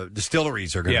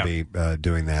distilleries are going to be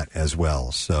doing that as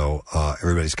well. So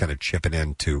everybody's kind of chipping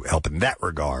in to help in that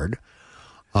regard.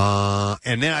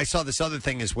 And then I saw this other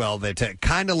thing as well that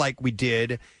kind of like we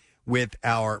did with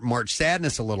our March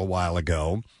Sadness a little while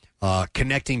ago,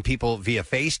 connecting people via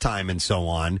FaceTime and so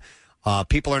on.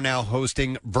 People are now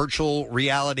hosting virtual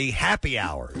reality happy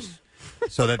hours.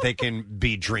 So that they can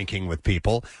be drinking with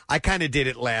people. I kind of did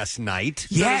it last night.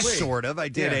 Yes. Sort of. I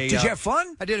did Did you have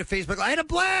fun? I did a Facebook. I had a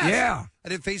blast. Yeah. I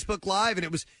did Facebook Live, and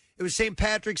it was St.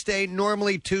 Patrick's Day.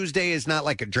 Normally, Tuesday is not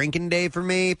like a drinking day for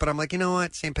me, but I'm like, you know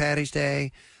what? St. Patty's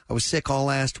Day. I was sick all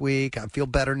last week. I feel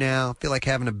better now. I feel like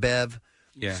having a bev.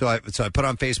 Yeah. So I put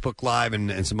on Facebook Live,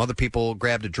 and some other people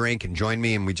grabbed a drink and joined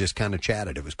me, and we just kind of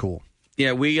chatted. It was cool.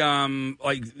 Yeah, we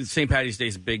like St. Patty's Day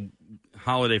is a big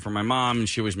holiday for my mom, and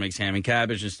she always makes ham and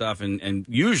cabbage and stuff, and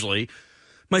usually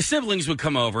my siblings would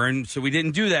come over, and so we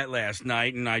didn't do that last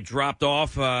night, and I dropped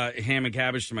off ham and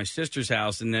cabbage to my sister's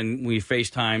house, and then we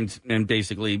FaceTimed and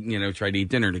basically, tried to eat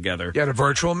dinner together. You had a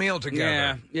virtual meal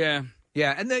together. Yeah.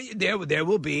 Yeah, and there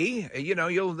will be,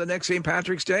 the next St.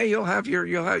 Patrick's Day, you'll have your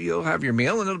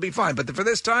meal and it'll be fine. But for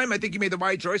this time, I think you made the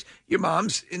right choice. Your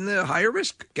mom's in the higher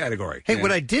risk category. Hey,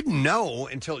 what I didn't know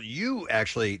until you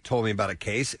actually told me about a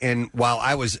case, and while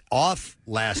I was off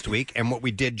last week, and what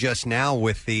we did just now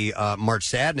with the March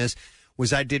Sadness,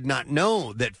 was I did not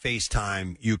know that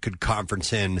FaceTime you could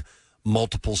conference in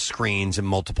multiple screens and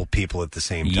multiple people at the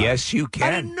same time. Yes, you can.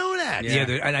 I didn't know that. Yeah,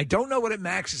 and I don't know what it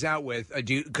maxes out with.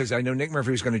 Because I know Nick Murphy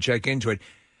was going to check into it.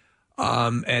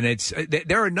 And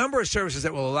there are a number of services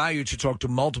that will allow you to talk to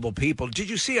multiple people. Did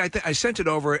you see? I sent it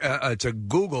over. It's a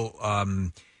Google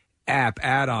app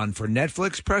add-on for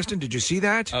Netflix. Preston, did you see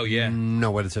that? Oh yeah.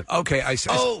 No, what is it? Okay, yes.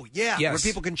 Where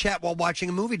people can chat while watching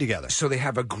a movie together. So they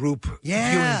have a group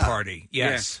viewing party.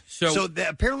 Yes. Yeah. So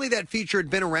apparently that feature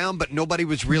had been around, but nobody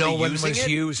was really no one using was it.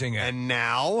 using it, and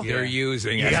now they're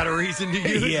using it. You got a reason to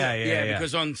use it. Yeah.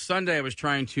 Because on Sunday I was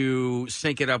trying to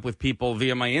sync it up with people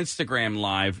via my Instagram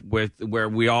Live, where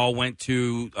we all went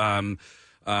to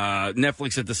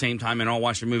Netflix at the same time and all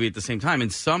watched a movie at the same time,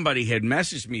 and somebody had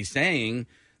messaged me saying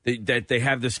that they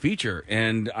have this feature,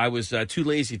 and I was too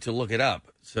lazy to look it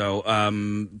up. So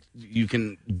you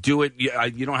can do it.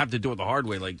 You don't have to do it the hard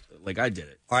way like I did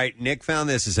it. All right, Nick found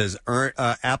this. It says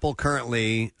Apple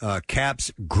currently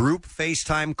caps group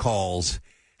FaceTime calls.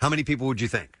 How many people would you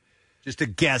think? Just a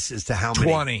guess as to how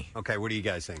many. 20. Okay, what do you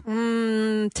guys think?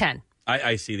 10.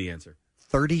 I see the answer.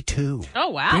 32.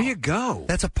 Oh, wow. There you go.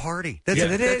 That's a party. That's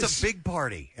a big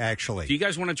party, actually. Do you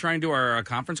guys want to try and do our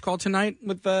conference call tonight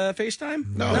with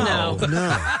FaceTime? No. Why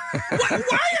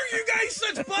are you guys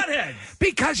such buttheads?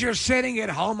 Because you're sitting at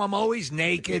home. I'm always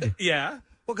naked. Yeah.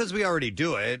 Well, because we already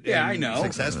do it. Yeah, I know.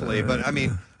 Successfully. But, I mean,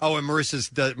 and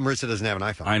Marissa doesn't have an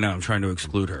iPhone. I know. I'm trying to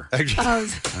exclude her. I'm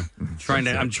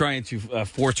trying to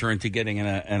force her into getting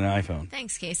an iPhone.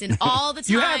 Thanks, Case. And all the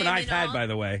time. You have an iPad, by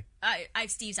the way. I have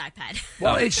Steve's iPad.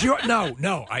 Well, it's your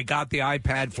no. I got the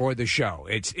iPad for the show.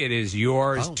 It is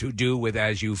yours to do with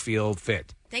as you feel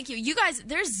fit. Thank you. You guys,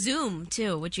 there's Zoom,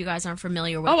 too, which you guys aren't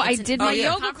familiar with. Oh, I It's did my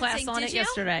yoga class on it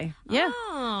yesterday. Yeah.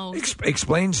 Oh.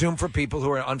 Explain Zoom for people who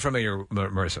are unfamiliar,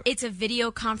 Marissa. It's a video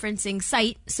conferencing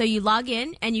site, so you log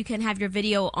in and you can have your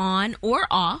video on or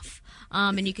off,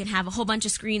 and you can have a whole bunch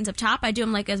of screens up top. I do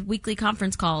them like as weekly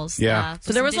conference calls. Yeah.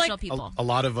 So there was like people. A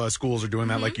lot of schools are doing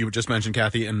that, like you just mentioned,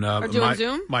 Kathy. And doing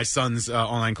Zoom? My son's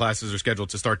online classes are scheduled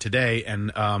to start today,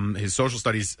 and his social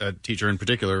studies teacher in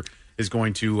particular is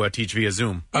going to teach via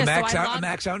Zoom. A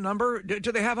max out number?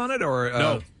 Do they have on it or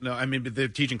no? I mean, they're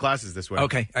teaching classes this way.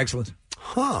 Okay, excellent.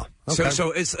 Huh. Okay.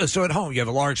 So at home you have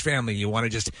a large family. You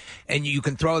want to and you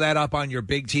can throw that up on your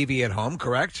big TV at home,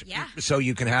 correct? Yeah. So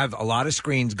you can have a lot of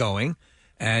screens going,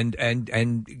 and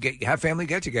have family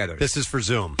get-togethers. This is for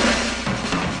Zoom. Come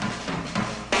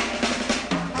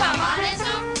on and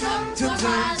zoom,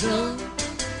 my zoom.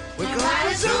 We're going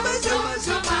to zoom,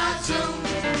 my zoom.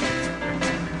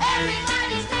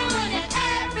 Everybody's doing it,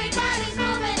 everybody's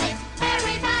moving it,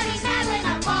 everybody's having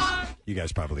a ball. You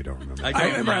guys probably don't remember. I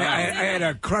remember I had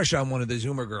a crush on one of the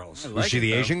Zoomer girls. Was she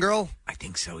the Asian girl? I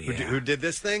think so, yeah. Who did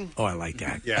this thing? Oh, I like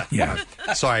that. Yeah. Yeah.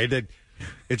 Sorry, I did.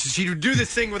 It's she would do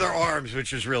this thing with her arms,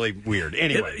 which was really weird.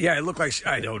 Anyway, it looked like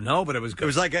I don't know, but it was good. It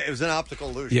was like it was an optical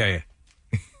illusion. Yeah.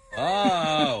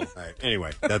 Oh. All right.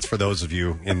 Anyway, that's for those of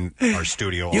you in our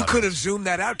studio. You audience. could have zoomed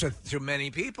that out to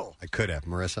many people. I could have,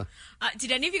 Marissa.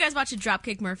 Did any of you guys watch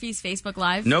Dropkick Murphys Facebook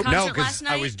Live No, concert because last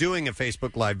night? I was doing a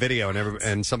Facebook Live video,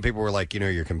 and some people were like,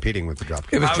 you're competing with the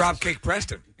Dropkick. It was Dropkick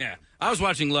Preston. Yeah. I was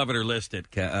watching Love It or List It,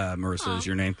 Marissa is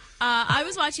your name. I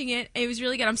was watching it. It was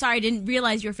really good. I'm sorry I didn't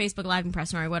realize you were Facebook Live in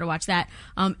Preston, or I would have watched that.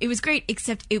 It was great,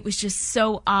 except it was just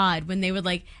so odd when they would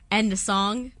end a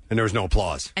song. And there was no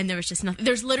applause. And there was just nothing.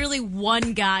 There's literally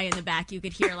one guy in the back you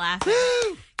could hear laughing.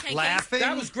 Laughing?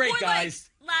 That was great, guys.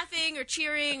 Laughing or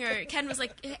cheering, or Ken was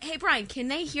like, "Hey, Brian, can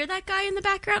they hear that guy in the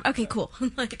background?" Okay, cool.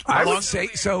 I would say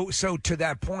so. So to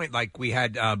that point, like we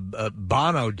had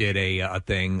Bono did a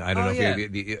thing. I don't know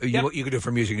if you could do it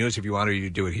for Music News if you want, or you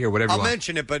do it here, whatever. I'll you want.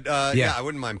 mention it, but yeah, I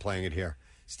wouldn't mind playing it here.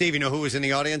 Steve, you know who was in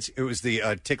the audience? It was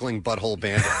the Tickling Butthole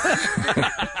Band.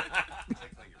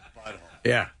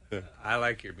 Yeah, I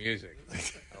like your music.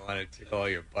 I want to tickle all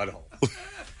your butthole.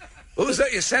 What was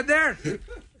that you said there? I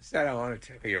said I want to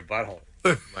tickle your butthole.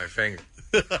 My finger.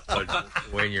 But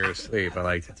when you're asleep, I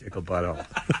like to tickle butthole.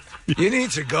 You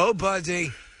need to go,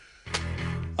 buddy.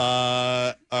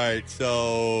 All right,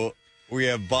 so we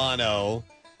have Bono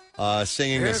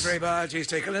singing this. Everybody's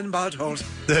tickling buttholes.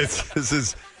 This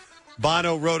is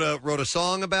Bono wrote a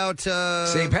song about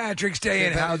St. Patrick's Day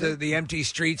and how the empty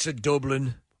streets of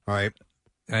Dublin. All right.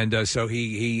 And so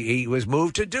he was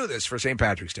moved to do this for St.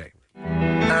 Patrick's Day.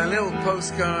 Little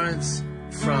postcards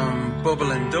from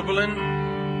Dublin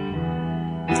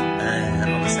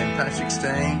on the St. Patrick's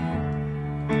Day.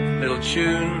 Little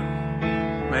tune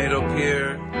made up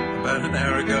here about an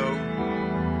hour ago.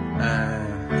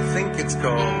 I think it's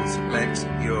called Let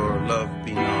Your Love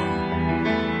Be Known.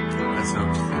 That's what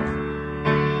you think.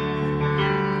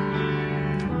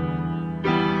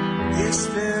 Yes,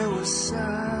 there was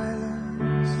silence.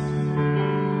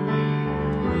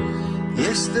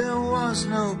 Yes, there was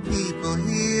no people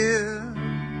here.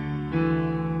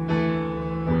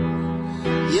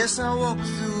 Yes, I walked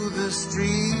through the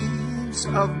streets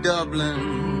of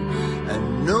Dublin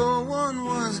and no one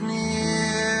was near.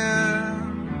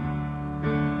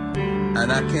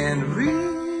 And I can't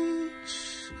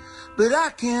reach, but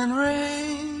I can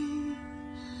reach.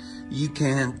 You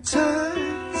can't touch,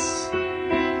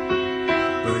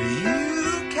 but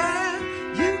you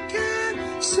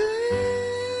can see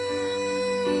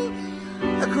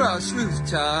across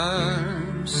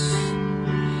rooftops.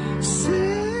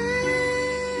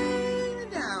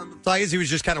 So I guess he was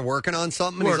just kind of working on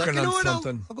something. He's like, Working you know on what,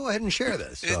 something. I'll go ahead and share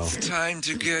this. So. It's time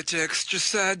to get extra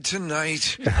sad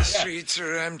tonight. The streets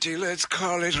are empty. Let's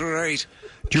call it right.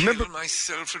 Do you remember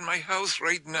myself in my house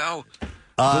right now?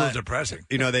 A little depressing.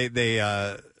 You know,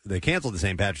 they canceled the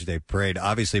St. Patrick's Day parade,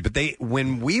 obviously, but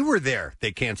when we were there,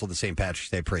 they canceled the St.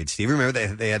 Patrick's Day parade. Steve, remember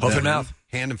they had Open mouth,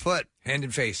 hand and foot, hand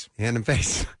and face,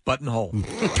 buttonhole.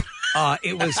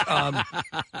 It was,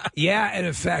 and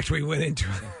in fact, we went into.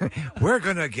 We're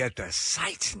gonna get the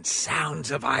sights and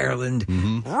sounds of Ireland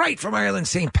right from Ireland,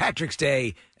 St. Patrick's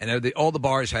Day, and all the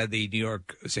bars had the New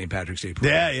York St. Patrick's Day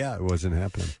parade. Yeah, it wasn't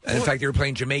happening. And in fact, they were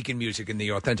playing Jamaican music in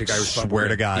the authentic Irish pub. Swear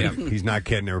to God, Yeah. he's not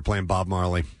kidding. They were playing Bob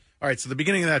Marley. All right, so the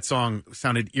beginning of that song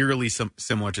sounded eerily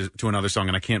similar to another song,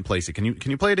 and I can't place it. Can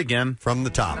you play it again from the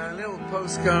top? Little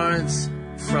postcards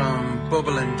from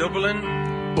Dublin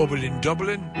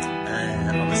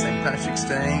on the St. Patrick's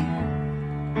Day.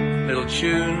 Little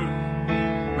tune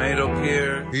made up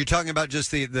here Are you talking about just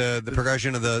the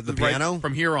progression of the piano?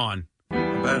 From here on.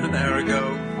 about an hour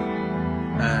ago.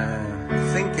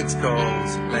 I think it's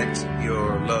called Let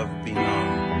Your Love Be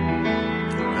Known.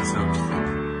 That's what you think.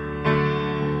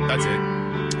 That's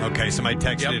it. Okay, somebody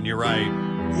texted in. You're right.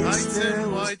 Nights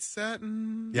in white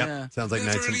satin. Yep, sounds like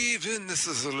Nights in... Even this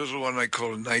is a little one I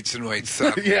call Nights in White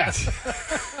Satin. Yes.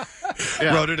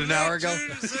 Wrote it an hour ago?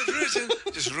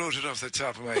 Just wrote it off the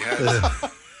top of my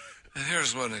head. And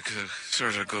here's one that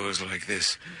sort of goes like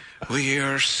this. We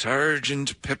are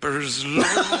Sergeant Pepper's Lonely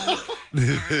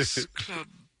Hearts Club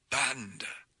Band.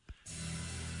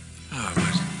 Oh, but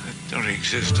that don't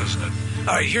exist, doesn't it?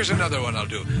 All right, here's another one I'll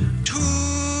do.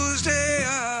 Tuesday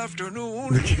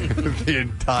afternoon. The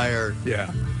entire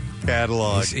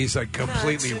catalog. He's like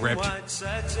completely ripped.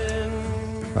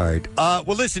 All right.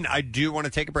 Well, listen, I do want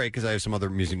to take a break because I have some other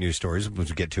music news stories, which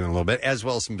we'll get to in a little bit, as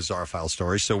well as some bizarre file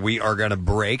stories. So we are going to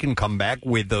break and come back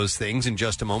with those things in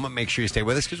just a moment. Make sure you stay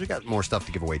with us because we got more stuff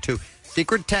to give away, too.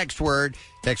 Secret text word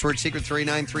secret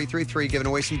 39333, giving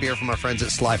away some beer from our friends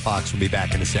at Sly Fox. We'll be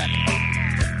back in a sec.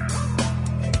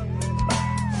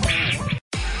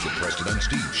 The Preston and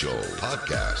Steve Show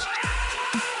podcast.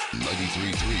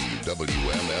 93.3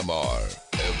 WMMR.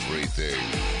 Everything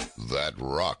that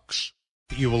rocks.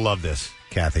 You will love this,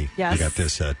 Kathy. Yes. I got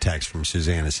this text from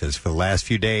Suzanne. It says, for the last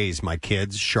few days, my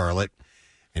kids, Charlotte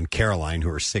and Caroline, who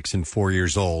are 6 and 4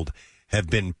 years old, have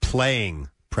been playing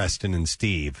Preston and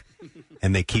Steve,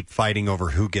 and they keep fighting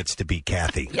over who gets to be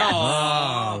Kathy. Yes.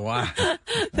 Oh, wow.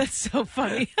 That's so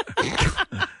funny.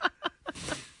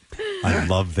 I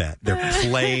love that. They're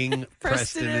playing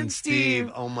Preston and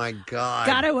Steve. Oh, my God.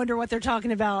 God, I wonder what they're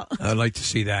talking about. I'd like to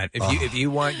see that. If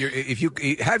you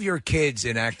have your kids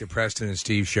enact the Preston and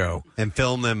Steve show and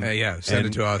film them, send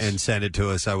it to us and send it to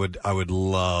us. I would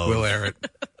love. We'll air it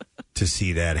to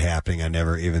see that happening. I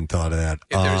never even thought of that.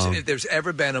 If there's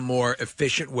ever been a more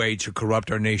efficient way to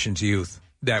corrupt our nation's youth,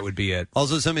 that would be it.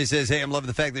 Also, somebody says, hey, I'm loving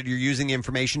the fact that you're using the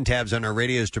information tabs on our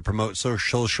radios to promote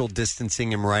social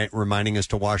distancing and reminding us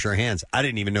to wash our hands. I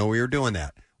didn't even know we were doing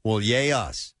that. Well, yay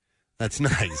us. That's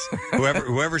nice.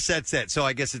 Whoever sets that. So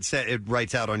I guess it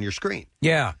writes out on your screen.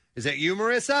 Yeah. Is that you,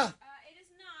 Marissa? It is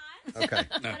not. Okay.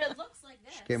 But it looks like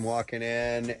this. She came walking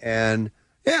in and,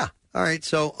 yeah. All right,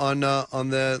 so on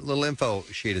the little info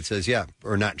sheet, it says,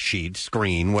 or not sheet,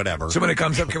 screen, whatever. So when it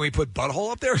comes up, can we put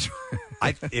butthole up there?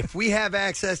 If we have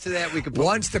access to that, we could put...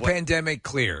 Once the pandemic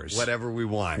clears... Whatever we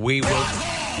want. We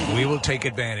will take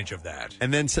advantage of that.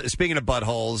 And then, speaking of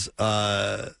buttholes,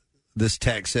 this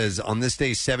text says, on this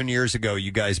day 7 years ago,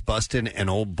 you guys busted an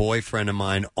old boyfriend of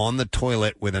mine on the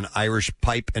toilet with an Irish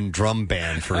pipe and drum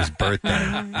band for his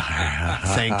birthday.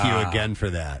 Thank you again for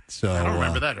that. So I don't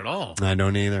remember that at all. I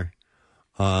don't either.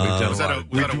 Was that a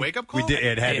wake-up call? We did.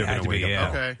 It had to have been a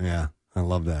wake-up call. Okay. Yeah, I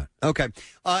love that. Okay.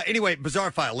 Anyway,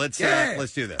 bizarre file. Let's do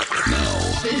this.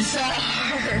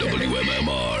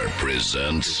 WMMR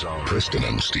presents Preston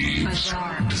and Steve's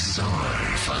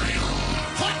Bizarre File.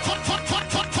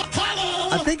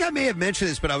 I think I may have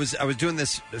mentioned this, but I was doing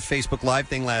this Facebook Live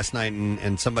thing last night,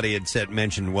 and somebody had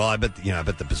mentioned, well, I bet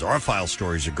the bizarre file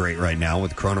stories are great right now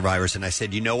with coronavirus, and I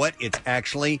said, you know what? It's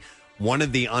actually one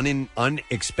of the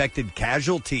unexpected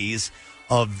casualties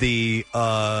of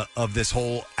this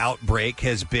whole outbreak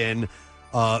has been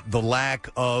the lack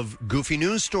of goofy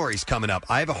news stories coming up.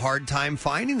 I have a hard time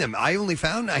finding them. I only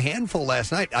found a handful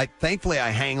last night. Thankfully,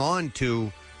 I hang on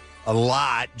to a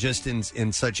lot just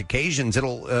in such occasions.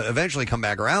 It'll eventually come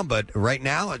back around, but right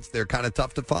now they're kind of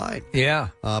tough to find. Yeah.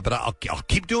 But I'll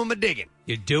keep doing my digging.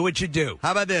 You do what you do.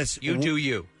 How about this? You do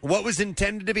you. What was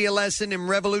intended to be a lesson in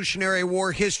Revolutionary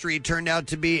War history turned out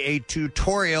to be a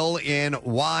tutorial in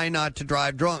why not to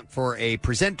drive drunk for a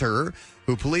presenter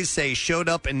who police say showed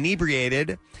up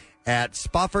inebriated at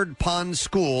Spofford Pond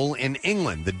School in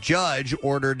England. The judge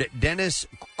ordered Dennis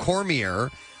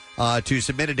Cormier to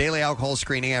submit a daily alcohol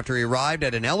screening after he arrived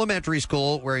at an elementary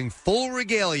school wearing full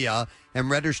regalia and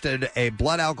registered a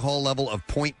blood alcohol level of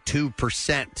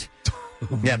 0.2%.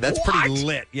 Yeah, that's pretty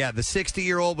lit. Yeah, the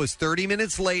 60-year-old was 30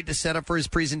 minutes late to set up for his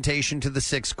presentation to the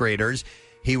sixth graders.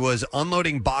 He was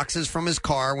unloading boxes from his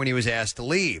car when he was asked to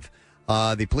leave.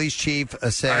 The police chief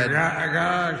said... I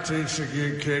got to teach the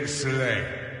good kids today.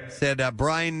 Said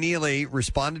Brian Neely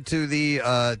responded to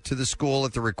the school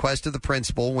at the request of the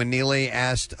principal. When Neely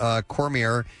asked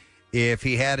Cormier if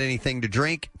he had anything to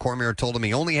drink, Cormier told him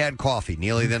he only had coffee.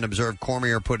 Neely then observed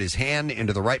Cormier put his hand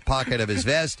into the right pocket of his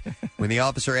vest. When the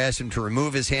officer asked him to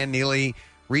remove his hand, Neely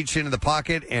reached into the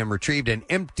pocket and retrieved an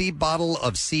empty bottle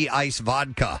of sea ice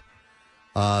vodka.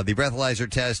 The breathalyzer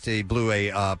test, he blew a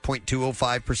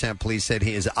 0.205%. Police said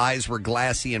his eyes were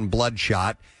glassy and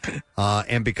bloodshot.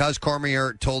 And because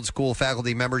Cormier told school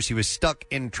faculty members he was stuck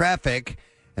in traffic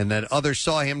and that others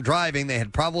saw him driving, they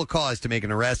had probable cause to make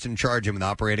an arrest and charge him with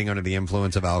operating under the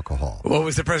influence of alcohol. What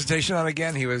was the presentation on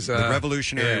again? He was... The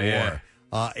Revolutionary War.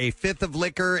 A fifth of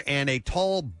liquor and a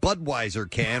tall Budweiser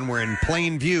can were in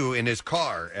plain view in his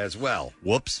car as well.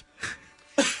 Whoops.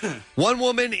 One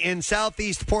woman in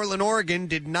southeast Portland, Oregon,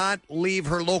 did not leave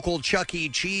her local Chuck E.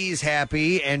 Cheese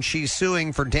happy, and she's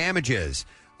suing for damages.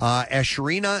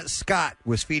 Asherina Scott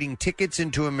was feeding tickets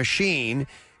into a machine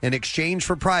in exchange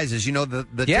for prizes. You know, the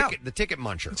ticket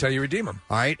muncher. That's how you redeem them.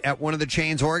 All right, at one of the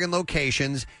chain's Oregon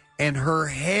locations, and her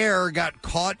hair got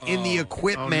caught in the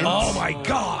equipment. Oh, my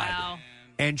God. Wow.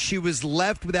 And she was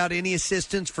left without any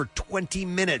assistance for 20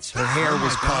 minutes. Her hair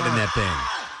was caught in that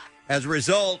thing. As a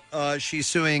result, she's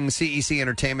suing CEC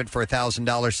Entertainment for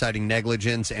 $1,000, citing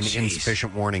negligence and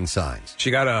insufficient warning signs.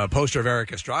 She got a poster of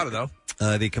Eric Estrada, though.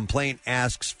 The complaint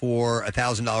asks for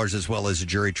 $1,000 as well as a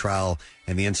jury trial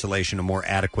and the installation of more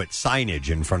adequate signage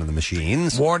in front of the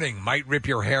machines. Warning, might rip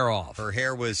your hair off. Her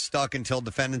hair was stuck until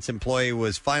defendant's employee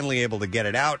was finally able to get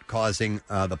it out, causing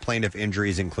the plaintiff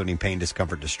injuries, including pain,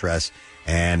 discomfort, distress,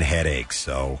 and headaches.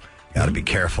 So, got to be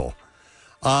careful.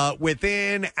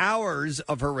 Within hours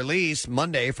of her release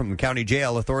Monday from the county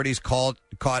jail, authorities caught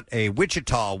a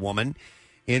Wichita woman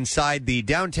inside the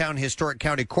downtown historic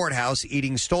county courthouse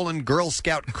eating stolen Girl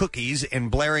Scout cookies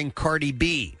and blaring Cardi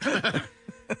B.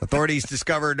 Authorities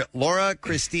discovered Laura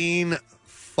Christine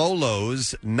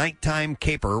Folo's nighttime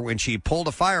caper when she pulled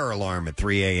a fire alarm at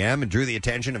 3 a.m. and drew the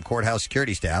attention of courthouse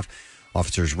security staff.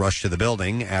 Officers rushed to the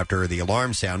building after the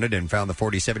alarm sounded and found the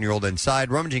 47-year-old inside,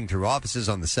 rummaging through offices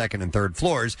on the second and third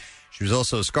floors. She was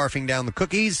also scarfing down the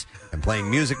cookies and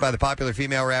playing music by the popular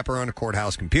female rapper on a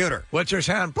courthouse computer. What's your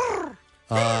sound?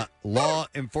 Law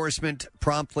enforcement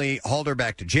promptly hauled her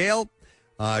back to jail.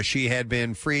 She had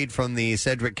been freed from the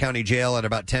Sedgwick County Jail at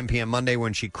about 10 p.m. Monday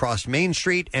when she crossed Main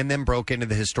Street and then broke into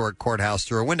the historic courthouse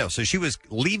through a window. So she was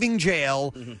leaving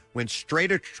jail, went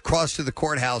straight across to the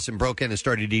courthouse and broke in and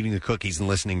started eating the cookies and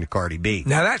listening to Cardi B.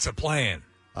 Now that's a plan.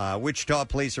 Wichita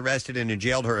police arrested and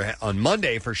jailed her on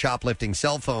Monday for shoplifting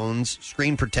cell phones,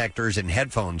 screen protectors, and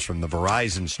headphones from the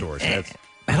Verizon stores.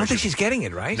 I don't think she's getting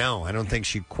it, right? No, I don't think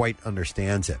she quite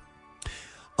understands it.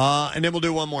 And then we'll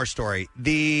do one more story.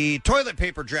 The toilet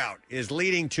paper drought is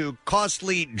leading to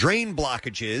costly drain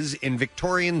blockages in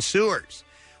Victorian sewers.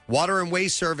 Water and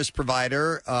waste service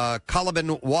provider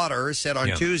Caliban Water said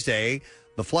on Tuesday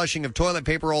the flushing of toilet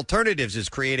paper alternatives is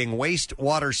creating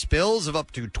wastewater spills of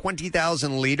up to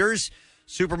 20,000 liters.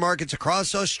 Supermarkets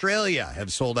across Australia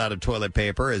have sold out of toilet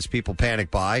paper as people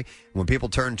panic buy. When people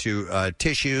turn to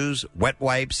tissues, wet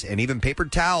wipes, and even paper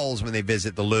towels when they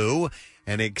visit the loo,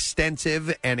 an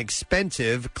extensive and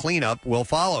expensive cleanup will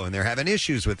follow, and they're having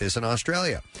issues with this in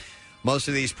Australia. Most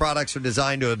of these products are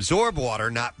designed to absorb water,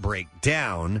 not break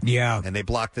down. Yeah. And they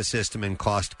block the system and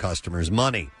cost customers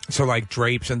money. So like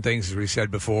drapes and things, as we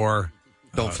said before.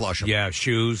 Don't flush them. Yeah,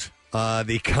 shoes.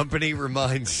 The company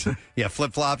reminds...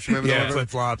 flip-flops. Remember the order?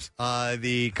 Flip-flops.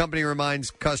 The company reminds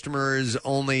customers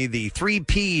only the 3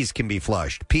 Ps can be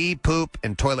flushed. Pee, poop,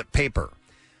 and toilet paper.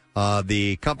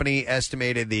 The company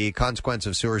estimated the consequence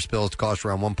of sewer spills to cost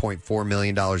around $1.4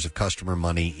 million of customer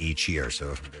money each year.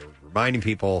 So they're reminding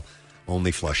people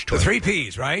only flush The toilet 3 paper.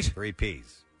 Ps, right? 3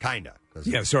 Ps. Kind of.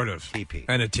 Yeah, sort of. TP.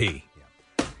 And a T.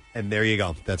 And there you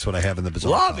go. That's what I have in the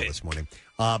bizarre file this morning.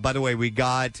 By the way, we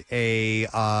got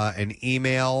an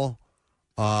email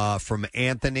from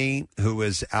Anthony, who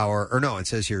is it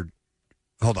says here,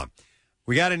 hold on.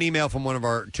 We got an email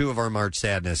from two of our March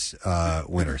Sadness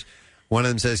winners. One of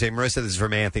them says, "Hey, Marissa, this is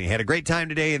from Anthony. Had a great time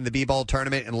today in the B-Ball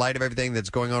tournament in light of everything that's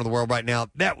going on in the world right now.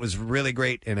 That was really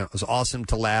great, and it was awesome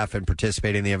to laugh and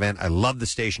participate in the event. I love the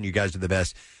station. You guys are the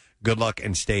best. Good luck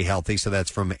and stay healthy." So that's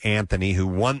from Anthony, who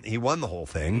won. He won the whole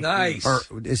thing. Nice. Or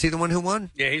is he the one who won?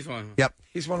 Yeah, he's one. Yep.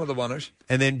 He's one of the winners.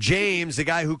 And then James, the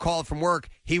guy who called from work,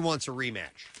 he wants a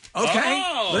rematch. Okay.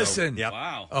 Oh, listen. Yep.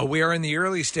 Wow. We are in the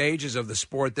early stages of the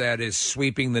sport that is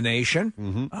sweeping the nation.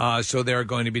 Mm-hmm. So there are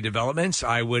going to be developments.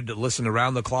 I would listen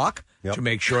around the clock to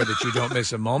make sure that you don't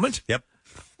miss a moment. Yep.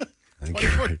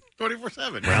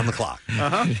 24/7. Round the clock.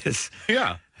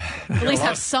 Yeah. At least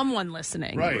have someone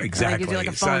listening. Right. Exactly. Like you do like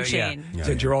a phone chain.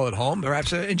 Since you're all at home,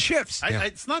 perhaps in shifts.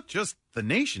 It's not just the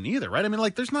nation either, right? I mean,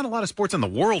 like, there's not a lot of sports in the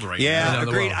world right now. Yeah,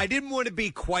 agreed. I didn't want to be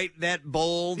quite that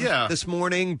bold this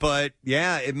morning, but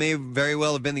it may very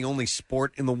well have been the only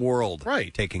sport in the world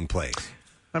taking place.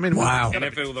 I mean, wow. And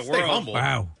if it was the stay world, humble.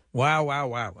 Wow.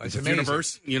 Wow. It's amazing.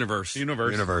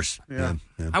 Universe. Yeah.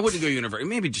 I wouldn't go universe.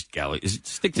 Maybe just galaxy.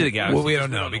 Stick to the galaxy. Well, we don't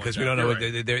know because we don't know.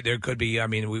 There could be. I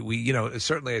mean, we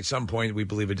certainly at some point we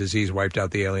believe a disease wiped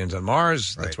out the aliens on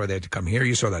Mars. That's why they had to come here.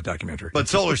 You saw that documentary. But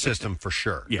solar system for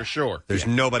sure. Yeah. For sure. There's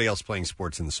nobody else playing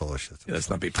sports in the solar system. Yeah, let's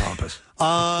not be pompous.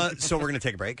 So we're going to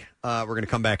take a break. We're going to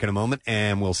come back in a moment,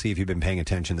 and we'll see if you've been paying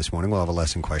attention this morning. We'll have a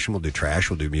lesson question. We'll do trash.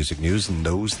 We'll do music news and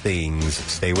those things.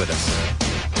 Stay with us.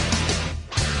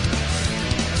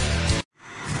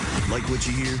 Like what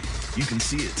you hear? You can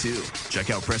see it too. Check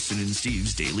out Preston and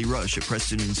Steve's Daily Rush at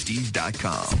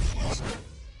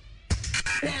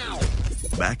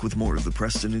PrestonandSteve.com. Back with more of the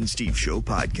Preston and Steve Show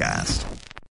podcast.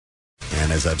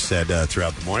 And as I've said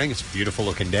throughout the morning, it's a beautiful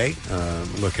looking day.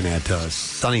 Looking at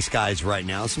sunny skies right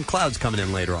now. Some clouds coming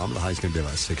in later on. The high's going to be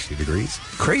about 60 degrees.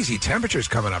 Crazy temperatures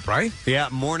coming up, right? Yeah,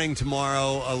 morning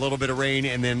tomorrow, a little bit of rain,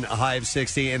 and then a high of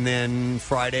 60, and then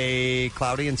Friday,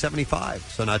 cloudy and 75.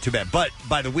 So not too bad. But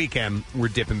by the weekend, we're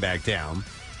dipping back down.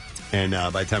 And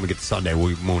by the time we get to Sunday,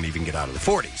 we won't even get out of the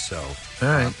 40s. So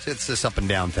all right. It's this up and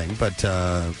down thing. But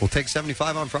we'll take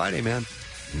 75 on Friday, man.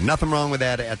 Nothing wrong with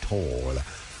that at all.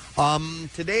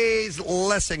 Today's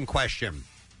lesson question.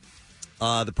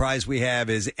 The prize we have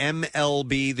is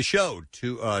MLB The Show,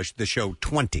 the show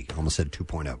 20. Almost said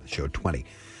 2.0, the show 20.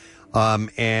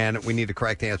 And we need a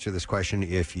correct answer to this question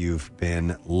if you've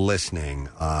been listening.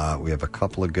 We have a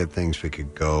couple of good things we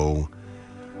could go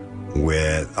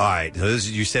with. All right, so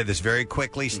you said this very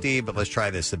quickly, Steve, but let's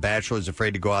try this. The Bachelor is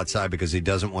afraid to go outside because he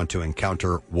doesn't want to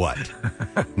encounter what?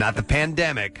 Not the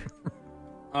pandemic.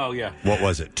 Oh, yeah. What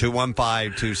was it?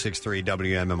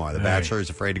 215-263-WMMR. The Bachelor is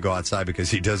afraid to go outside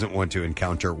because he doesn't want to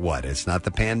encounter what? It's not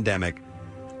the pandemic,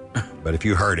 but if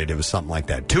you heard it, it was something like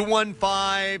that.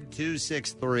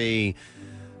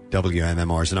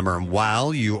 215-263-WMMR is the number. And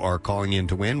while you are calling in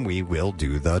to win, we will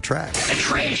do the track. The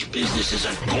trash business is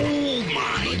a gold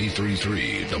mine.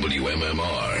 93.3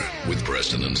 WMMR with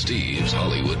Preston and Steve's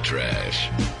Hollywood Trash.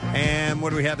 And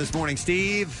what do we have this morning,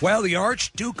 Steve? Well, the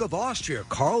Archduke of Austria,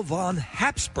 Karl von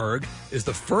Habsburg, is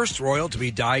the first royal to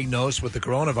be diagnosed with the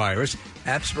coronavirus.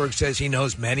 Habsburg says he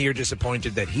knows many are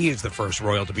disappointed that he is the first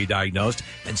royal to be diagnosed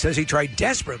and says he tried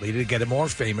desperately to get a more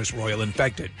famous royal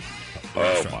infected.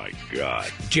 Oh, my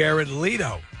God. Jared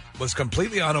Leto was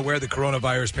completely unaware of the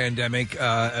coronavirus pandemic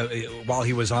while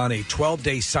he was on a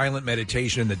 12-day silent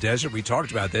meditation in the desert. We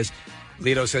talked about this.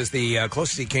 Leto says the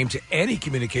closest he came to any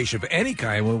communication of any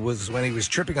kind was when he was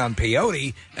tripping on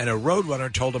peyote and a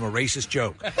roadrunner told him a racist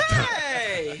joke.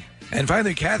 Hey! And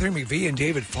finally, Catherine McVie and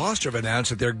David Foster have announced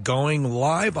that they're going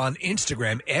live on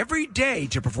Instagram every day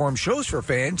to perform shows for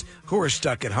fans who are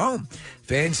stuck at home.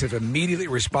 Fans have immediately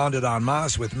responded en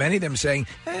masse, with many of them saying,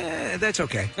 that's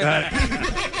okay.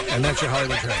 And that's your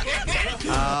Hollywood Trash.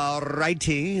 All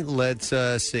righty. Let's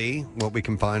see what we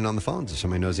can find on the phones if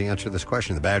somebody knows the answer to this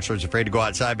question. The Bachelor's afraid to go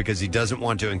outside because he doesn't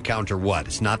want to encounter what?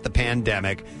 It's not the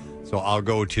pandemic. So I'll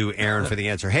go to Aaron for the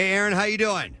answer. Hey, Aaron, how you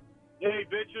doing? Hey,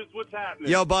 bitches, what's happening?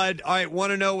 Yo, bud. All right,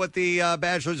 want to know what the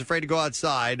Bachelor's afraid to go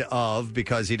outside of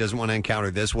because he doesn't want to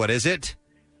encounter this. What is it?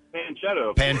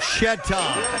 Pancetta. Pancetta.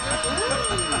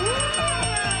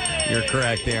 You're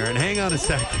correct, Aaron. Hang on a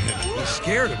second. He's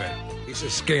scared of it. He's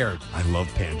just scared. I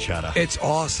love pancetta. It's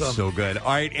awesome. So good.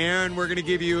 All right, Aaron, we're going to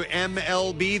give you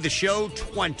MLB The Show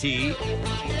 20.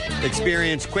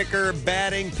 Experience quicker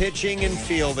batting, pitching, and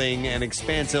fielding. An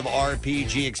expansive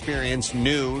RPG experience.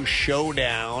 New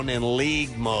showdown and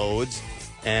league modes.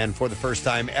 And for the first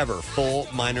time ever, full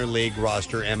minor league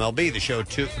roster MLB The Show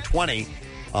 20.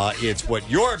 It's what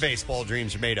your baseball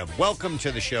dreams are made of. Welcome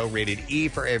to the show, rated E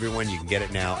for everyone. You can get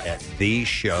it now at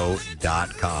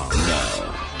theshow.com.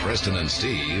 Now, Preston and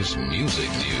Steve's Music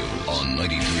News on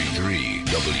 93.3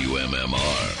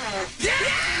 WMMR. Yeah.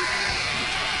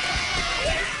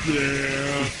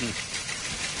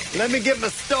 Let me get my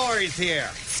stories here.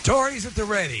 Stories at the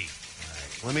ready.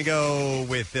 Let me go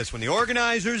with this one. The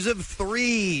organizers of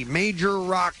 3 major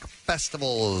rock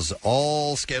festivals,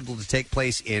 all scheduled to take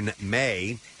place in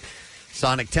May.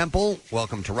 Sonic Temple,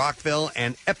 Welcome to Rockville,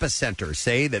 and Epicenter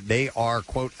say that they are,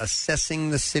 quote,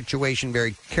 assessing the situation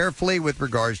very carefully with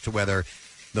regards to whether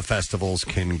the festivals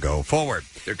can go forward.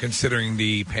 They're considering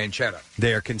the pancetta.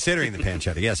 They're considering the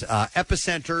pancetta, yes.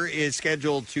 Epicenter is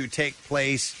scheduled to take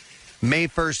place May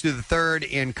 1st through the 3rd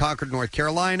in Concord, North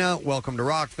Carolina. Welcome to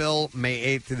Rockville,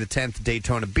 May 8th through the 10th,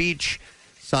 Daytona Beach.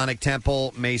 Sonic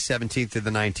Temple, May 17th through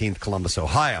the 19th, Columbus,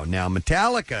 Ohio. Now,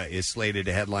 Metallica is slated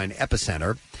to headline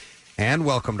Epicenter and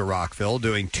Welcome to Rockville,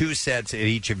 doing 2 sets at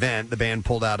each event. The band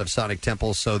pulled out of Sonic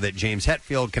Temple so that James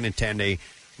Hetfield can attend a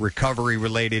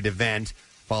recovery-related event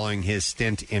following his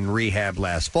stint in rehab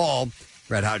last fall.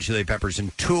 Red Hot Chili Peppers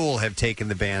and Tool have taken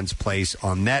the band's place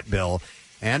on that bill.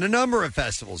 And a number of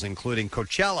festivals, including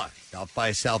Coachella, South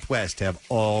by Southwest, have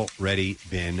already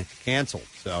been canceled.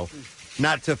 So,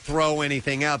 not to throw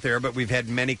anything out there, but we've had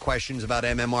many questions about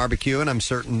MMRBQ, and I'm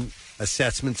certain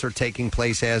assessments are taking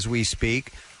place as we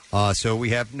speak. So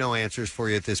we have no answers for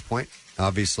you at this point.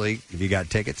 Obviously, if you got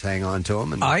tickets, hang on to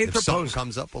them. And if something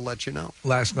comes up, we'll let you know.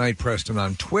 Last night, Preston,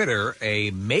 on Twitter, a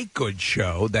make-good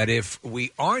show that if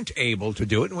we aren't able to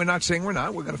do it, and we're not saying we're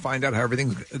not, we're going to find out how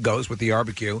everything goes with the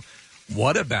barbecue.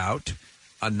 What about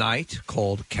a night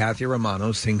called Kathy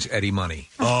Romano Sings Eddie Money?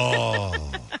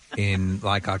 Oh. In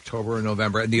like October or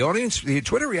November. And the audience, the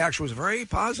Twitter reaction was very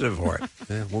positive for it.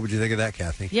 Yeah, what would you think of that,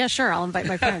 Kathy? Yeah, sure. I'll invite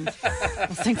my friends.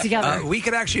 We'll sing together. We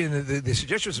could actually, the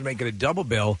suggestion was to make it a double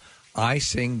bill. I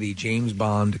sing the James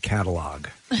Bond catalog,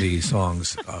 the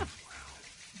songs of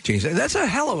James. That's a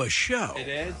hell of a show. It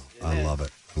is. I love it.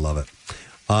 I love it.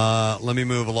 Let me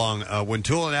move along. When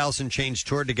Tool and Allison Chains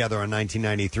toured together in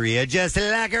 1993, just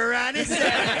like a Ronnie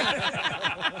said.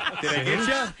 Did I get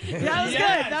you? That was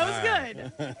good. That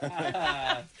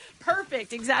was good.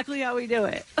 Perfect. Exactly how we do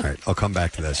it. All right, I'll come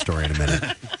back to that story in a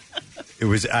minute. It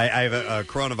was I have a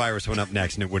coronavirus one up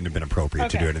next, and it wouldn't have been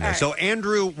appropriate to do it in there. Right. So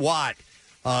Andrew Watt,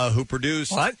 who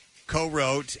produced,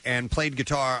 co-wrote, and played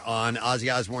guitar on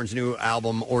Ozzy Osbourne's new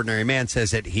album "Ordinary Man,"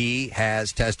 says that he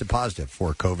has tested positive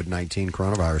for COVID-19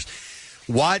 coronavirus.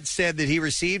 Watt said that he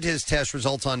received his test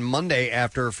results on Monday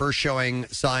after first showing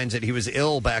signs that he was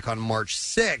ill back on March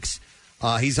 6th.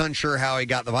 He's unsure how he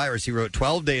got the virus. He wrote,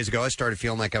 12 days ago, I started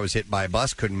feeling like I was hit by a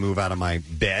bus, couldn't move out of my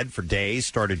bed for days,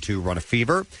 started to run a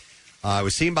fever. I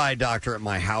was seen by a doctor at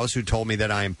my house who told me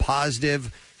that I am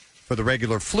positive for the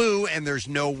regular flu, and there's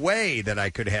no way that I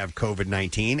could have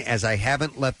COVID-19 as I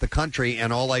haven't left the country,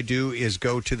 and all I do is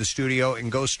go to the studio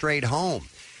and go straight home.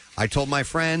 I told my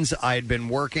friends I had been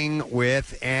working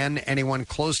with and anyone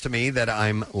close to me that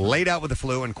I'm laid out with the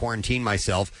flu and quarantined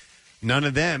myself. None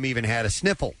of them even had a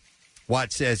sniffle.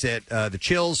 Watt says that the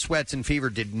chills, sweats, and fever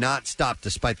did not stop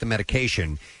despite the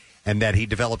medication, and that he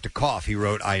developed a cough. He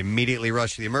wrote, I immediately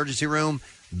rushed to the emergency room,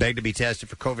 begged to be tested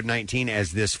for COVID-19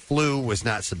 as this flu was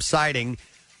not subsiding.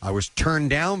 I was turned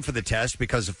down for the test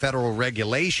because of federal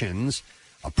regulations.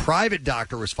 A private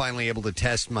doctor was finally able to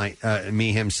test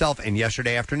me himself, and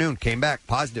yesterday afternoon came back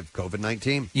positive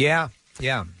COVID-19. Yeah.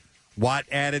 Watt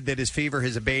added that his fever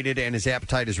has abated and his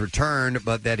appetite has returned,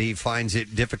 but that he finds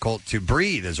it difficult to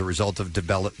breathe as a result of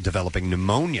developing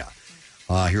pneumonia.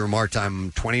 He remarked,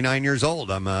 I'm 29 years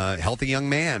old. I'm a healthy young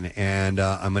man, and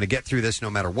I'm going to get through this no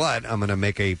matter what. I'm going to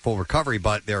make a full recovery,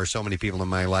 but there are so many people in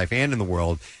my life and in the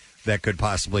world that could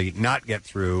possibly not get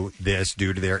through this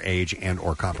due to their age and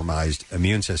or compromised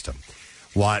immune system.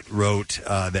 Watt wrote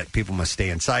that people must stay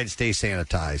inside, stay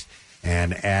sanitized,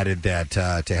 and added that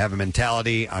to have a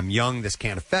mentality, I'm young, this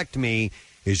can't affect me,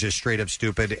 is just straight up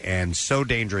stupid and so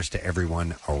dangerous to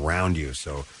everyone around you.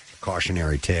 So,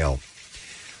 cautionary tale.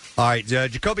 All right,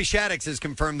 Jacoby Shaddix has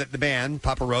confirmed that the band,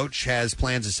 Papa Roach, has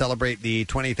plans to celebrate the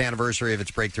 20th anniversary of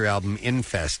its breakthrough album,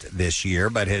 Infest, this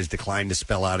year, but has declined to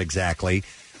spell out exactly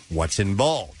what's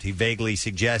involved. He vaguely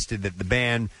suggested that the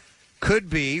band could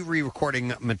be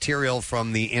re-recording material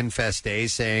from the Infest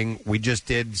days, saying, we just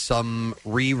did some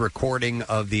re-recording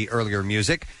of the earlier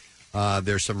music.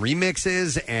 There's some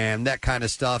remixes and that kind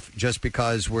of stuff just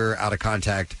because we're out of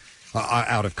contract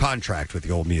with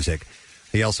the old music.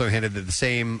 He also hinted that the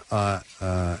same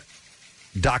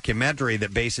documentary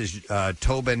that bassist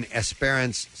Tobin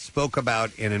Esperance spoke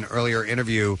about in an earlier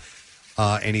interview,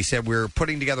 and he said, we're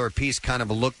putting together a piece, kind of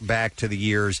a look back to the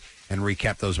years and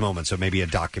recap those moments. So maybe a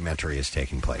documentary is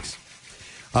taking place.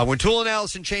 When Tool and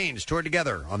Alice in Chains toured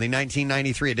together on the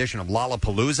 1993 edition of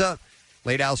Lollapalooza,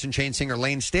 late Alice in Chains singer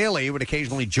Lane Staley would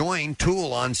occasionally join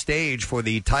Tool on stage for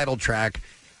the title track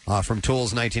from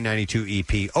Tool's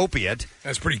 1992 EP, Opiate.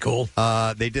 That's pretty cool.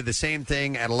 They did the same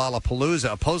thing at a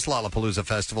post-Lollapalooza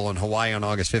festival in Hawaii on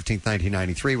August 15th,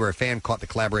 1993, where a fan caught the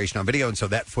collaboration on video, and so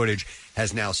that footage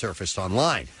has now surfaced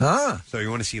online. So you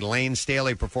want to see Lane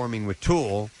Staley performing with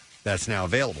Tool, that's now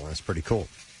available. That's pretty cool.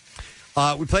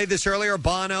 We played this earlier.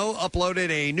 Bono uploaded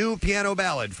a new piano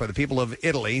ballad for the people of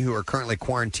Italy who are currently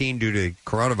quarantined due to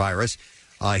coronavirus.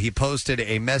 He posted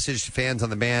a message to fans on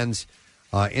the band's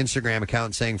Instagram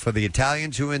account saying, for the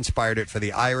Italians who inspired it, for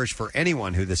the Irish, for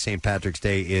anyone who this St. Patrick's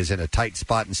Day is in a tight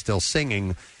spot and still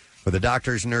singing, for the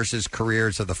doctors, nurses,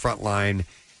 careers of the front line,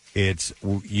 it's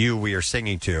you we are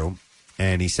singing to.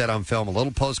 And he said on film, a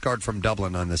little postcard from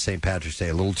Dublin on the St. Patrick's Day,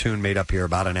 a little tune made up here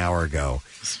about an hour ago.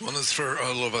 This one is for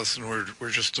all of us, and we're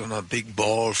just on a big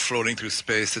ball floating through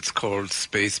space. It's called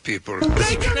Space People. They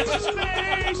got to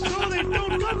space so they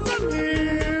don't come from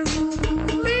here.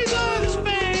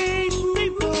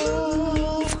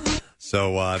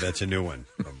 So that's a new one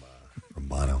from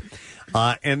Bono.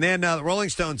 And then the Rolling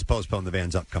Stones postponed the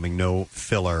band's upcoming No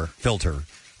Filter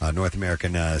North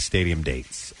American stadium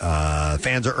dates.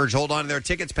 Fans are urged to hold on to their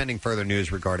tickets pending further news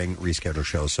regarding rescheduled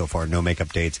shows. So far, no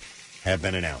makeup dates have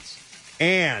been announced.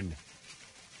 And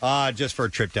just for a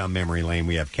trip down memory lane,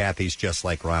 we have Kathy's Just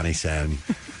Like Ronnie Said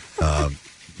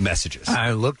messages.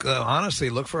 I honestly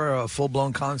look for a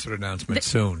full-blown concert announcement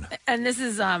soon. And this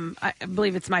is, I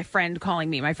believe it's my friend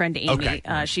calling me, my friend Amy. Okay.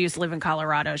 She used to live in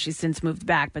Colorado. She's since moved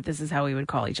back, but this is how we would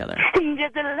call each other.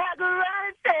 Just like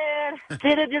Ronnie said,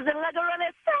 just like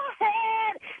Ronnie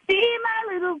said, be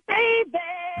my little baby,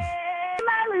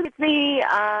 my little me.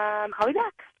 Call me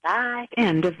back. Bye.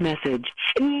 End of message.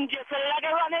 Just like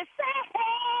Ronnie said,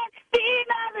 be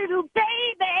my little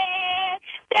baby,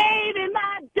 baby,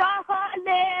 my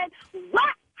darling.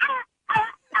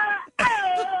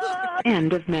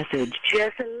 End of message.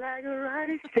 Just like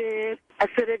Ronnie said. I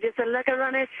said it just like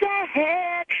Ronnie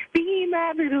said. Be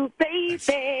my little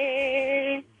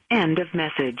baby. End of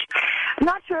message. I'm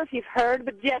not sure if you've heard,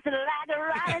 but just like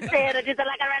Ronnie said, just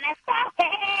like Ronnie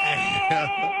said.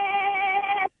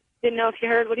 Didn't know if you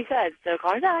heard what he said, so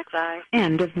call me back. Bye.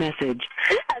 End of message.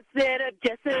 I said it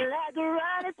just like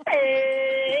Ronnie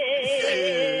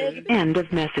said. End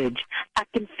of message. I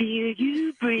can feel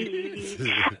you breathe.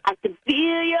 I can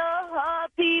feel your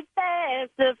heartbeat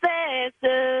faster,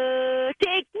 faster.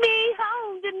 Take me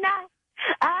home tonight.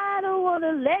 I don't want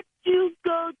to let you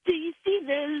go till you see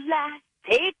the light.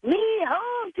 Take me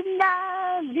home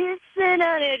tonight. Listen,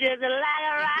 honey, just like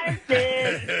Ronnie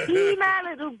said. Be my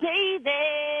little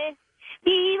baby.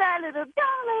 Be my little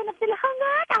darling. I feel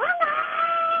hungry.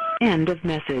 End of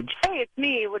message. Hey, it's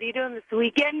me. What are you doing this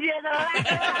weekend? Just like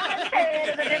Ronnie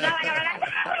said. Just like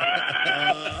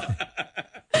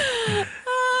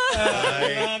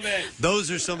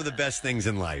Those are some of the best things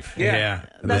in life. Yeah.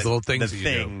 Those little things the that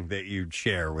you thing that you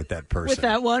share with that person. With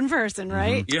that one person,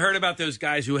 right? You heard about those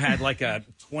guys who had like a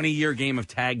 20-year game of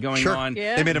tag going Sure. on?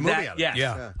 Yeah. They made a movie That- out of yes. it.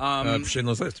 Yeah.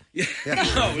 Schindler's List. No,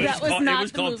 That was not it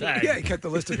was the called movie. tag. Yeah, he kept the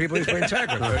list of people he's playing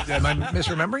tag with. Am I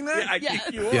misremembering that? I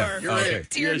think you are. Yeah. You're right.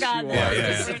 Dear God, you that are. was Yeah.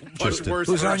 just- Just a-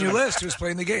 Who's on your list? Who's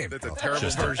playing the game? That's a terrible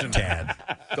Just a version. tad.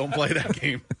 Don't play that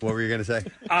game. What were you going to say?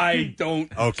 I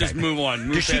don't. Okay. Just move on.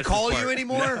 Move Does she past call this you part.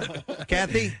 anymore,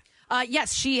 Kathy?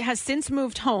 Yes, she has since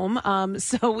moved home,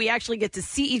 so we actually get to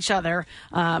see each other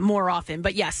more often.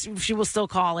 But yes, she will still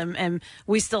call him, and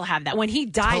we still have that. When he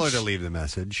died, Tell her to leave the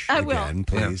message I will. again,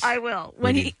 please. I will.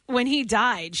 When he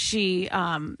died, she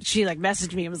like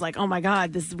messaged me and was like, "Oh my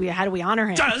God, how do we honor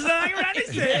him?" Just like Ronnie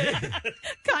said.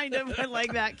 Kind of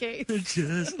like that case.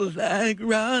 Just like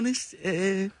Ronnie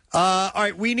said. All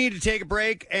right, we need to take a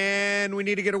break, and we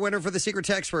need to get a winner for the secret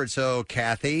text word. So,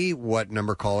 Kathy, what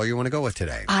number caller you want to go with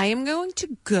today? I am going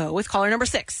to go with caller number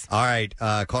 6. All right,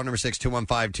 caller number 6,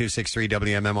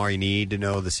 215-263-WMMR. You need to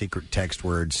know the secret text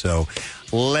word. So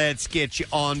let's get you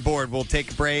on board. We'll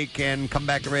take a break and come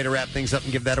back and ready to wrap things up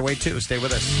and give that away, too. Stay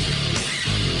with us.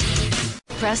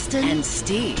 Preston and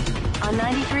Steve on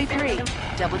 93.3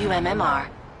 WMMR.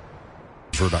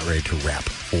 We're about ready to wrap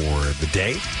for the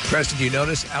day. Preston, do you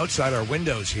notice outside our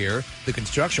windows here, the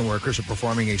construction workers are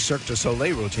performing a Cirque du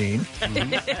Soleil routine.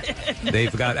 They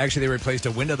replaced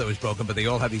a window that was broken, but they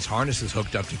all have these harnesses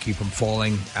hooked up to keep them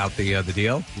falling out the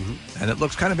deal. And it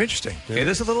looks kind of interesting. Yeah. It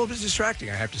is a little bit distracting,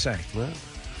 I have to say. Well.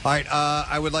 All right,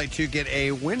 I would like to get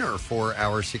a winner for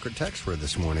our secret text word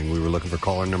this morning. We were looking for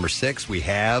caller number 6. We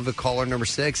have a caller number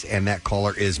 6, and that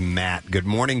caller is Matt. Good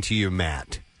morning to you,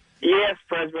 Matt. Yes,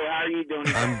 President. How are you doing?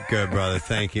 I'm good, brother.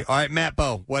 Thank you. All right, Matt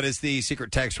Bo, what is the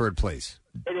secret text word, please?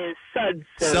 It is Suds.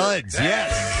 Suds,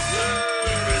 yes.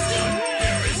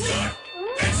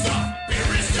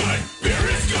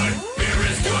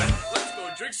 Let's go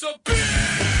drink some beer.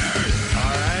 All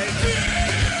right.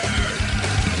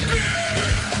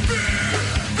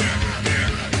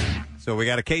 So we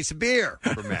got a case of beer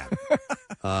for Matt.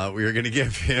 We are going to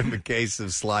give him a case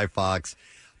of Sly Fox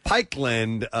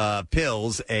Pikeland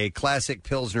Pils, a classic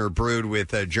Pilsner brewed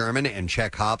with German and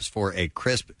Czech hops for a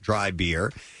crisp, dry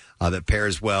beer that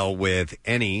pairs well with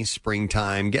any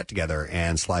springtime get-together.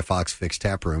 And Sly Fox Fixed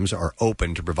Tap Rooms are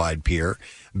open to provide beer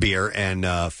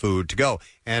and food to go.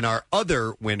 And our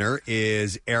other winner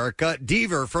is Erica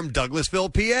Deaver from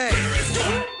Douglasville, PA.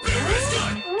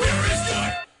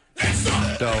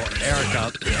 So,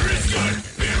 Erica.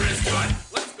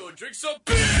 Let's go drink some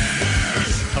beer.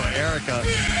 So, Erica.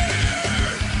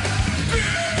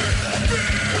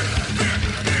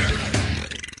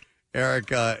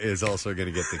 Erica is also going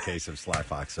to get the case of Sly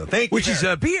Fox. So, thank you. Which is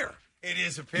beer. It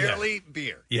is apparently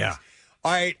beer. Yeah.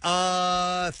 All right.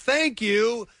 Thank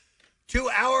you to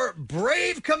our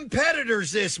brave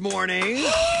competitors this morning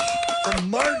for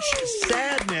March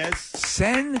Sadness.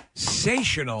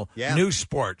 Sensational new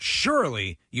sport.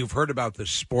 Surely you've heard about the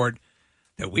sport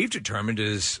that we've determined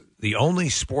is the only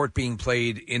sport being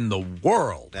played in the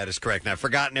world. That is correct. And I've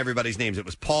forgotten everybody's names. It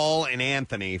was Paul and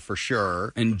Anthony for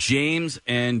sure. And James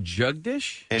and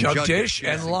Jugdish? And Jugdish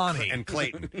and Lonnie. And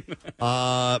Clayton.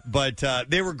 But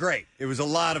they were great. It was a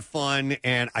lot of fun,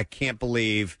 and I can't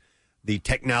believe the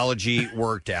technology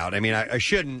worked out. I mean, I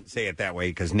shouldn't say it that way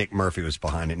because Nick Murphy was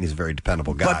behind it, and he's a very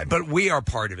dependable guy. But we are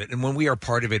part of it, and when we are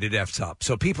part of it, it F's up.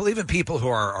 So even people who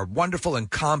are wonderful and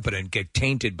competent get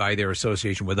tainted by their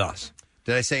association with us.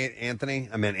 Did I say Anthony?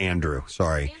 I meant Andrew.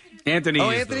 Sorry. Anthony.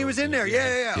 Oh, Anthony was in there.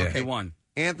 Yeah. Okay. He won.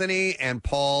 Anthony and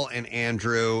Paul and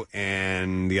Andrew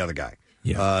and the other guy.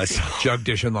 Yeah.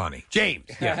 Jugdish and Lonnie. James.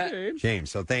 Yeah.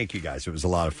 James. So thank you guys. It was a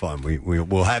lot of fun.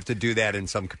 We'll have to do that in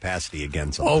some capacity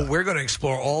again sometime. Oh, we're going to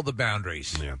explore all the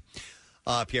boundaries. Yeah.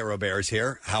 Pierre Robert is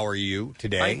here. How are you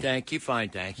today? Fine, thank you. Fine,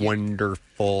 thank you.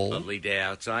 Wonderful. Lovely day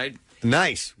outside.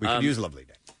 Nice. We could use a lovely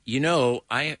day. You know,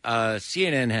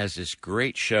 CNN has this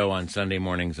great show on Sunday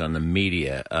mornings on the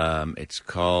media. It's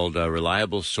called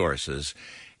Reliable Sources,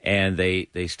 and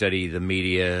they study the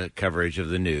media coverage of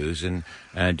the news and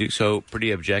do so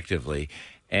pretty objectively.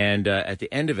 And at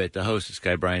the end of it, the host, this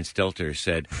guy Brian Stelter,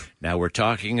 said, "Now we're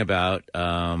talking about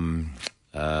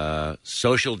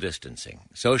social distancing.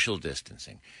 Social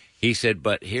distancing." He said,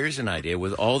 "But here's an idea: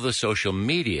 with all the social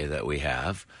media that we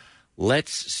have,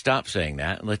 let's stop saying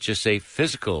that and let's just say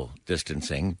physical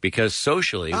distancing, because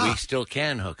socially we still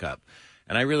can hook up."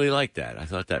 And I really like that. I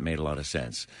thought that made a lot of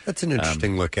sense. That's an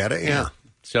interesting look at it, yeah.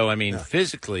 So, I mean,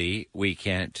 physically we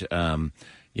can't,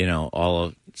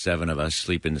 all 7 of us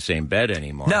sleep in the same bed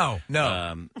anymore. No.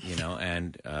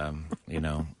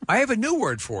 I have a new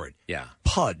word for it. Yeah.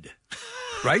 PUD.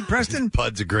 Right, Preston?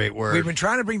 PUD's a great word. We've been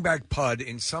trying to bring back PUD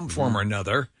in some form or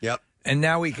another. Yep. And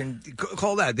now we can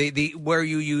call that the where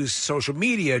you use social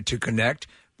media to connect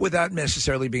without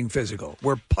necessarily being physical.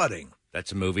 We're pudding.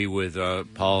 That's a movie with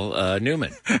Paul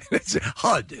Newman. It's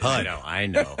HUD. I know. I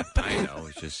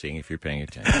was just seeing if you're paying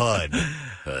attention. HUD.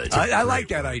 I like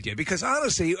that idea because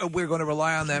honestly, we're going to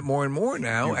rely on that more and more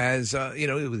now as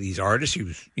these artists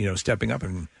who stepping up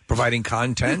and providing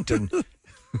content and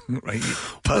right.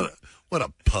 PUD. What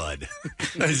a PUD!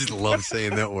 I just love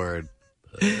saying that word.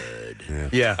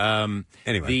 Yeah.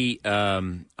 Anyway,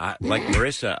 like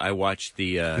Marissa, I watched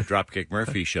the Dropkick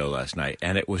Murphy show last night,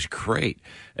 and it was great.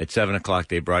 At 7:00,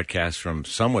 they broadcast from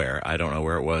somewhere, I don't know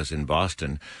where it was, in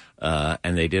Boston,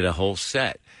 and they did a whole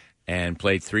set and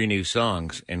played 3 new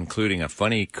songs, including a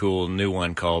funny, cool new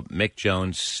one called "Mick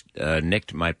Jones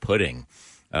Nicked My Pudding."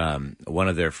 One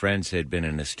of their friends had been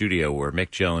in a studio where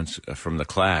Mick Jones from The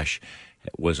Clash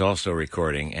was also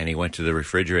recording, and he went to the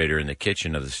refrigerator in the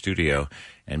kitchen of the studio,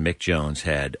 and Mick Jones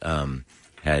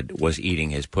was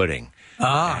eating his pudding.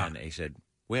 And he said,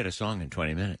 "We had a song in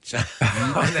 20 minutes."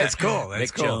 That's cool.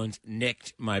 Mick Jones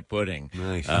nicked my pudding.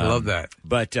 Nice. I love that.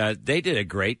 But they did a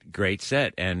great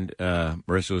set, and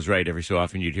Marissa was right. Every so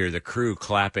often you'd hear the crew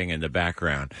clapping in the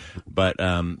background. But,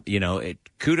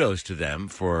 kudos to them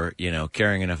for,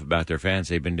 caring enough about their fans.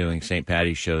 They've been doing St.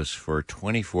 Paddy's shows for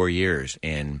 24 years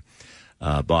in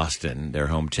Boston, their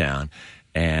hometown,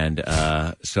 and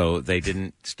so they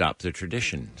didn't stop the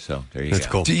tradition. So there you go. That's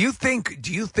cool. Do you think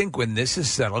when this is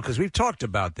settled, because we've talked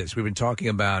about this, we've been talking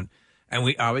about, and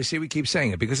we keep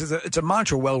saying it because it's a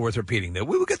mantra well worth repeating. That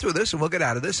we will get through this and we'll get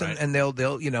out of this, right. and they'll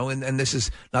and this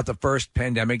is not the first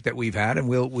pandemic that we've had, and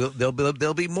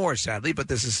there'll be more, sadly, but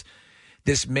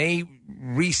this may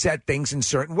reset things in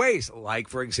certain ways, like,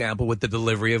 for example, with the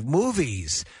delivery of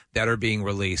movies that are being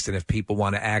released, and if people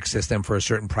want to access them for a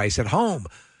certain price at home.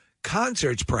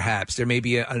 Concerts, perhaps. There may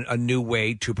be a new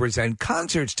way to present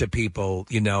concerts to people,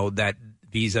 that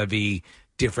vis-a-vis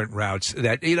different routes.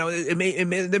 That,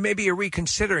 there may be a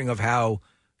reconsidering of how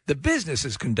the business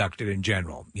is conducted in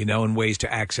general, and ways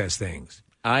to access things.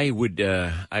 I would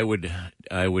find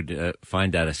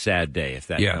that a sad day if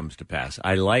that comes to pass.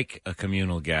 I like a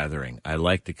communal gathering. I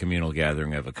like the communal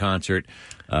gathering of a concert.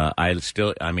 I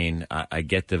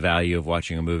get the value of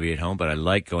watching a movie at home, but I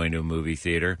like going to a movie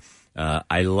theater.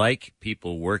 I like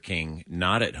people working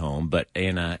not at home, but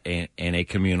in a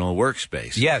communal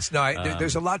workspace. Yes,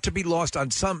 there's a lot to be lost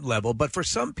on some level, but for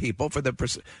some people, for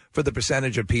the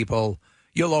percentage of people.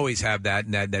 You'll always have that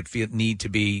need to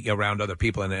be around other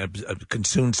people and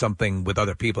consume something with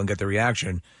other people and get the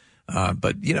reaction.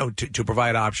 But, to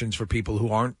provide options for people who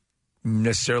aren't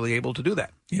necessarily able to do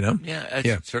that, Yeah,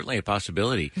 that's certainly a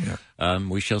possibility. Yeah.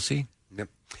 We shall see. Yep.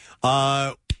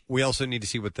 we also need to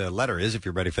see what the letter is, if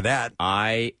you're ready for that.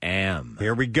 I am.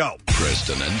 Here we go.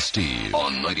 Preston and Steve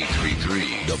on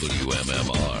 93.3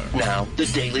 WMMR. Now, the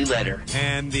Daily Letter.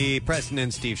 And the Preston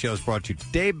and Steve show is brought to you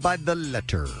today by the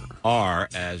letter R,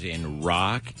 as in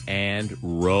rock and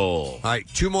roll. All right,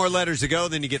 2 more letters to go,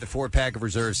 then you get the 4-pack of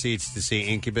reserved seats to see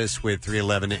Incubus with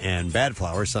 311 and Bad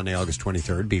Flower, Sunday, August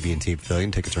 23rd, BB&T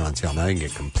Pavilion. Tickets are on sale now. You can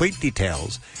get complete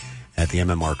details at the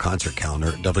MMR concert calendar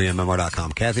at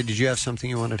WMMR.com. Kathy, did you have something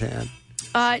you wanted to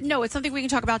add? No, it's something we can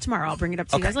talk about tomorrow. I'll bring it up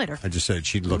to you guys later. I just said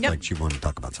she looked like she wanted to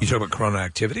talk about something. You talk about Corona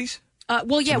activities?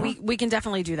 Well, yeah, we can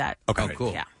definitely do that. Okay. Oh,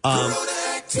 cool. Yeah.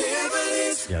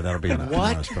 Yeah, that'll be in the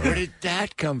What? Where did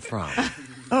that come from?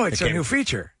 Oh, it's a new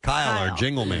feature. Kyle, our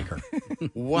jingle maker.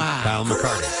 Wow. Kyle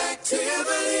McCarty.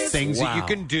 Things that you Wow.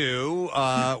 can do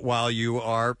while you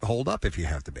are holed up if you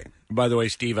have to be. By the way,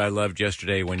 Steve, I loved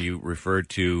yesterday when you referred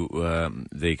to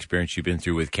the experience you've been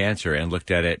through with cancer and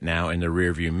looked at it now in the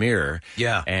rearview mirror.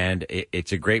 Yeah. And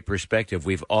it's a great perspective.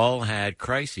 We've all had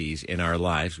crises in our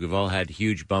lives. We've all had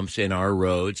huge bumps in our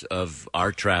roads of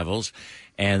our travels.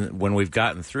 And when we've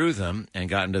gotten through them and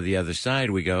gotten to the other side,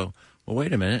 we go, well,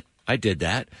 wait a minute, I did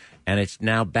that. And it's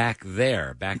now back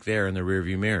there in the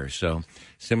rearview mirror. So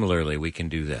similarly, we can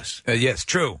do this. Yes,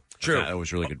 true. That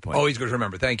was a really good point. Always good to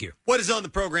remember. Thank you. What is on the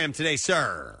program today,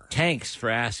 sir? Thanks for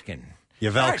asking.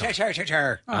 You're welcome.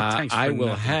 I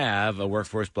will have a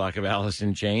workforce block of Alice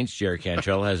in Chains. Jerry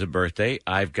Cantrell has a birthday.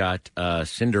 I've got a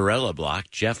Cinderella block.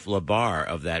 Jeff LaBar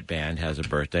of that band has a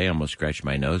birthday. I almost scratched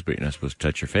my nose, but you're not supposed to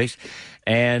touch your face.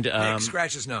 And Nick,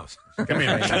 scratch his nose. Come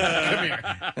here. Come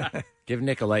here. Give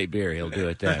Nick a light beer. He'll do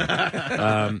it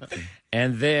then.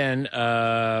 And then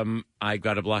I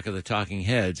got a block of the Talking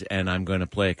Heads, and I'm going to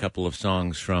play a couple of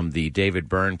songs from the David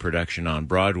Byrne production on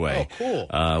Broadway. Oh,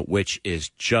 cool. Which is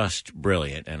just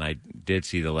brilliant. And I did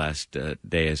see the last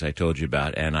day, as I told you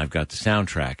about, and I've got the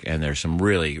soundtrack, and there's some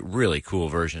really, really cool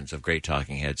versions of great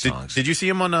Talking Head songs. Did you see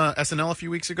him on SNL a few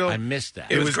weeks ago? I missed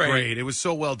that. It was great. It was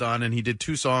so well done, and he did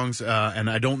 2 songs, and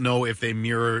I don't know if they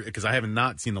mirror, because I have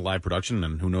not seen the live production,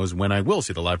 and who knows when I will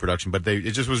see the live production, but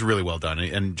it just was really well done,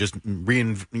 and just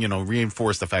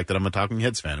reinforced the fact that I'm a Talking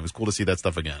Heads fan. It was cool to see that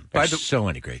stuff again. There's so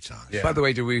many great songs. Yeah. By the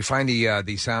way, did we find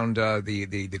the sound,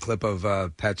 the clip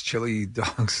of Pat's Chili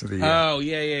Dogs? Yeah.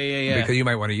 Because you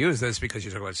might want to use this because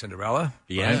you talk about Cinderella.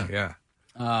 Yeah. Right? Yeah.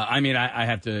 I mean, I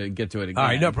have to get to it again. All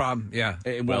right, no problem. Yeah.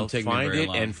 It won't take me find very it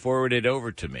long. and forward it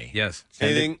over to me. Yes.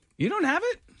 Anything? You don't have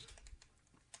it?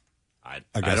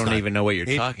 I don't even know what you're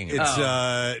talking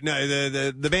about. It's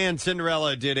no, the band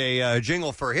Cinderella did a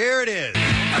jingle for Here It Is.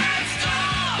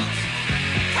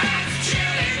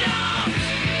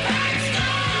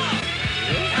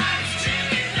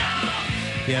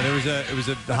 Yeah, it was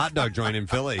a hot dog joint in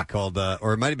Philly called,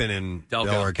 or it might have been in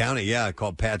Delaware County. Yeah,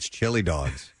 called Pat's Chili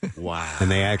Dogs. Wow!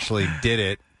 And they actually did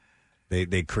it.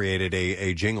 They created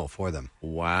a jingle for them.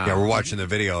 Wow! Yeah, we're watching the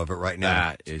video of it right now.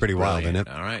 That it's is pretty wild, brilliant. isn't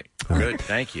it? All right, good.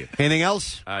 Thank you. Anything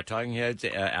else? Talking Heads,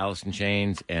 Alice in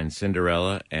Chains, and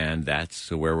Cinderella, and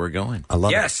that's where we're going. I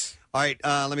love it. All right,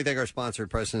 let me thank our sponsor.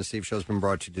 President Steve Show has been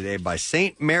brought to you today by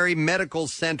St. Mary Medical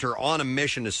Center, on a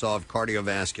mission to solve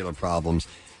cardiovascular problems.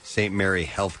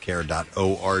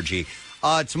 stmaryhealthcare.org.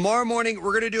 Tomorrow morning,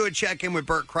 we're going to do a check-in with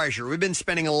Bert Kreischer. We've been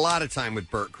spending a lot of time with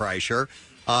Bert Kreischer,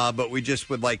 but we just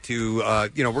would like to,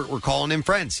 we're calling in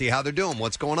friends, see how they're doing,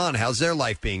 what's going on, how's their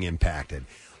life being impacted.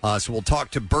 So we'll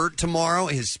talk to Bert tomorrow.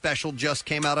 His special just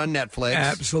came out on Netflix.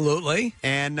 Absolutely.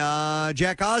 And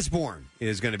Jack Osborne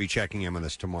is going to be checking in with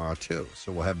us tomorrow, too.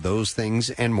 So we'll have those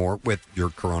things and more with your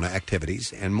Corona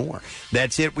activities and more.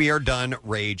 That's it. We are done.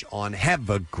 Rage on. Have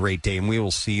a great day, and we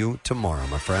will see you tomorrow,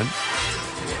 my friend.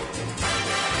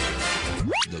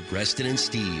 The Preston and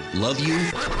Steve Love You,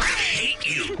 Hate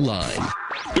You line.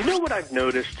 You know what I've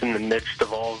noticed in the midst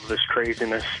of all of this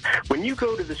craziness? When you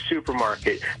go to the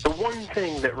supermarket, the one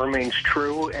thing that remains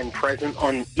true and present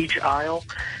on each aisle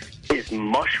is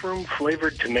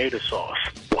mushroom-flavored tomato sauce.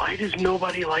 Why does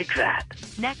nobody like that?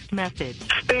 Next message.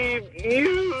 Steve,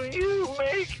 you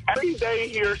make every day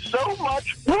here so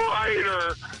much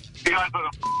brighter because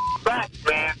of the facts,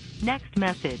 man. Next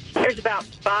message. There's about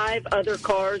 5 other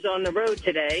cars on the road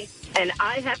today, and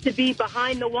I have to be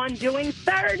behind the one doing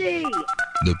 30.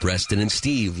 The Preston and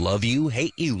Steve Love You,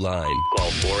 Hate You line. Call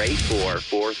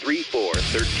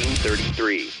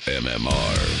 484-434-1333.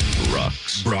 MMR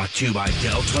rocks. Brought to you by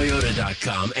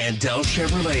DellToyota.com and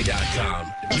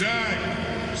DellChevrolet.com.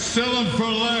 Jack, sell them for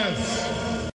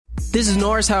less. This is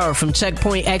Norris Howard from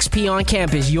Checkpoint XP on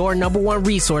Campus, your #1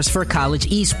 resource for college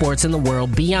esports and the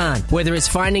world beyond. Whether it's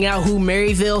finding out who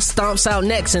Maryville stomps out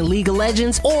next in League of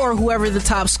Legends or whoever the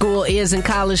top school is in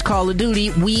college Call of Duty,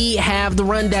 we have the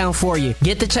rundown for you.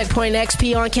 Get the Checkpoint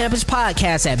XP on Campus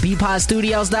podcast at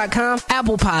bpodstudios.com,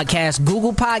 Apple Podcasts,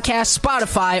 Google Podcasts,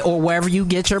 Spotify, or wherever you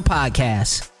get your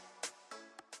podcasts.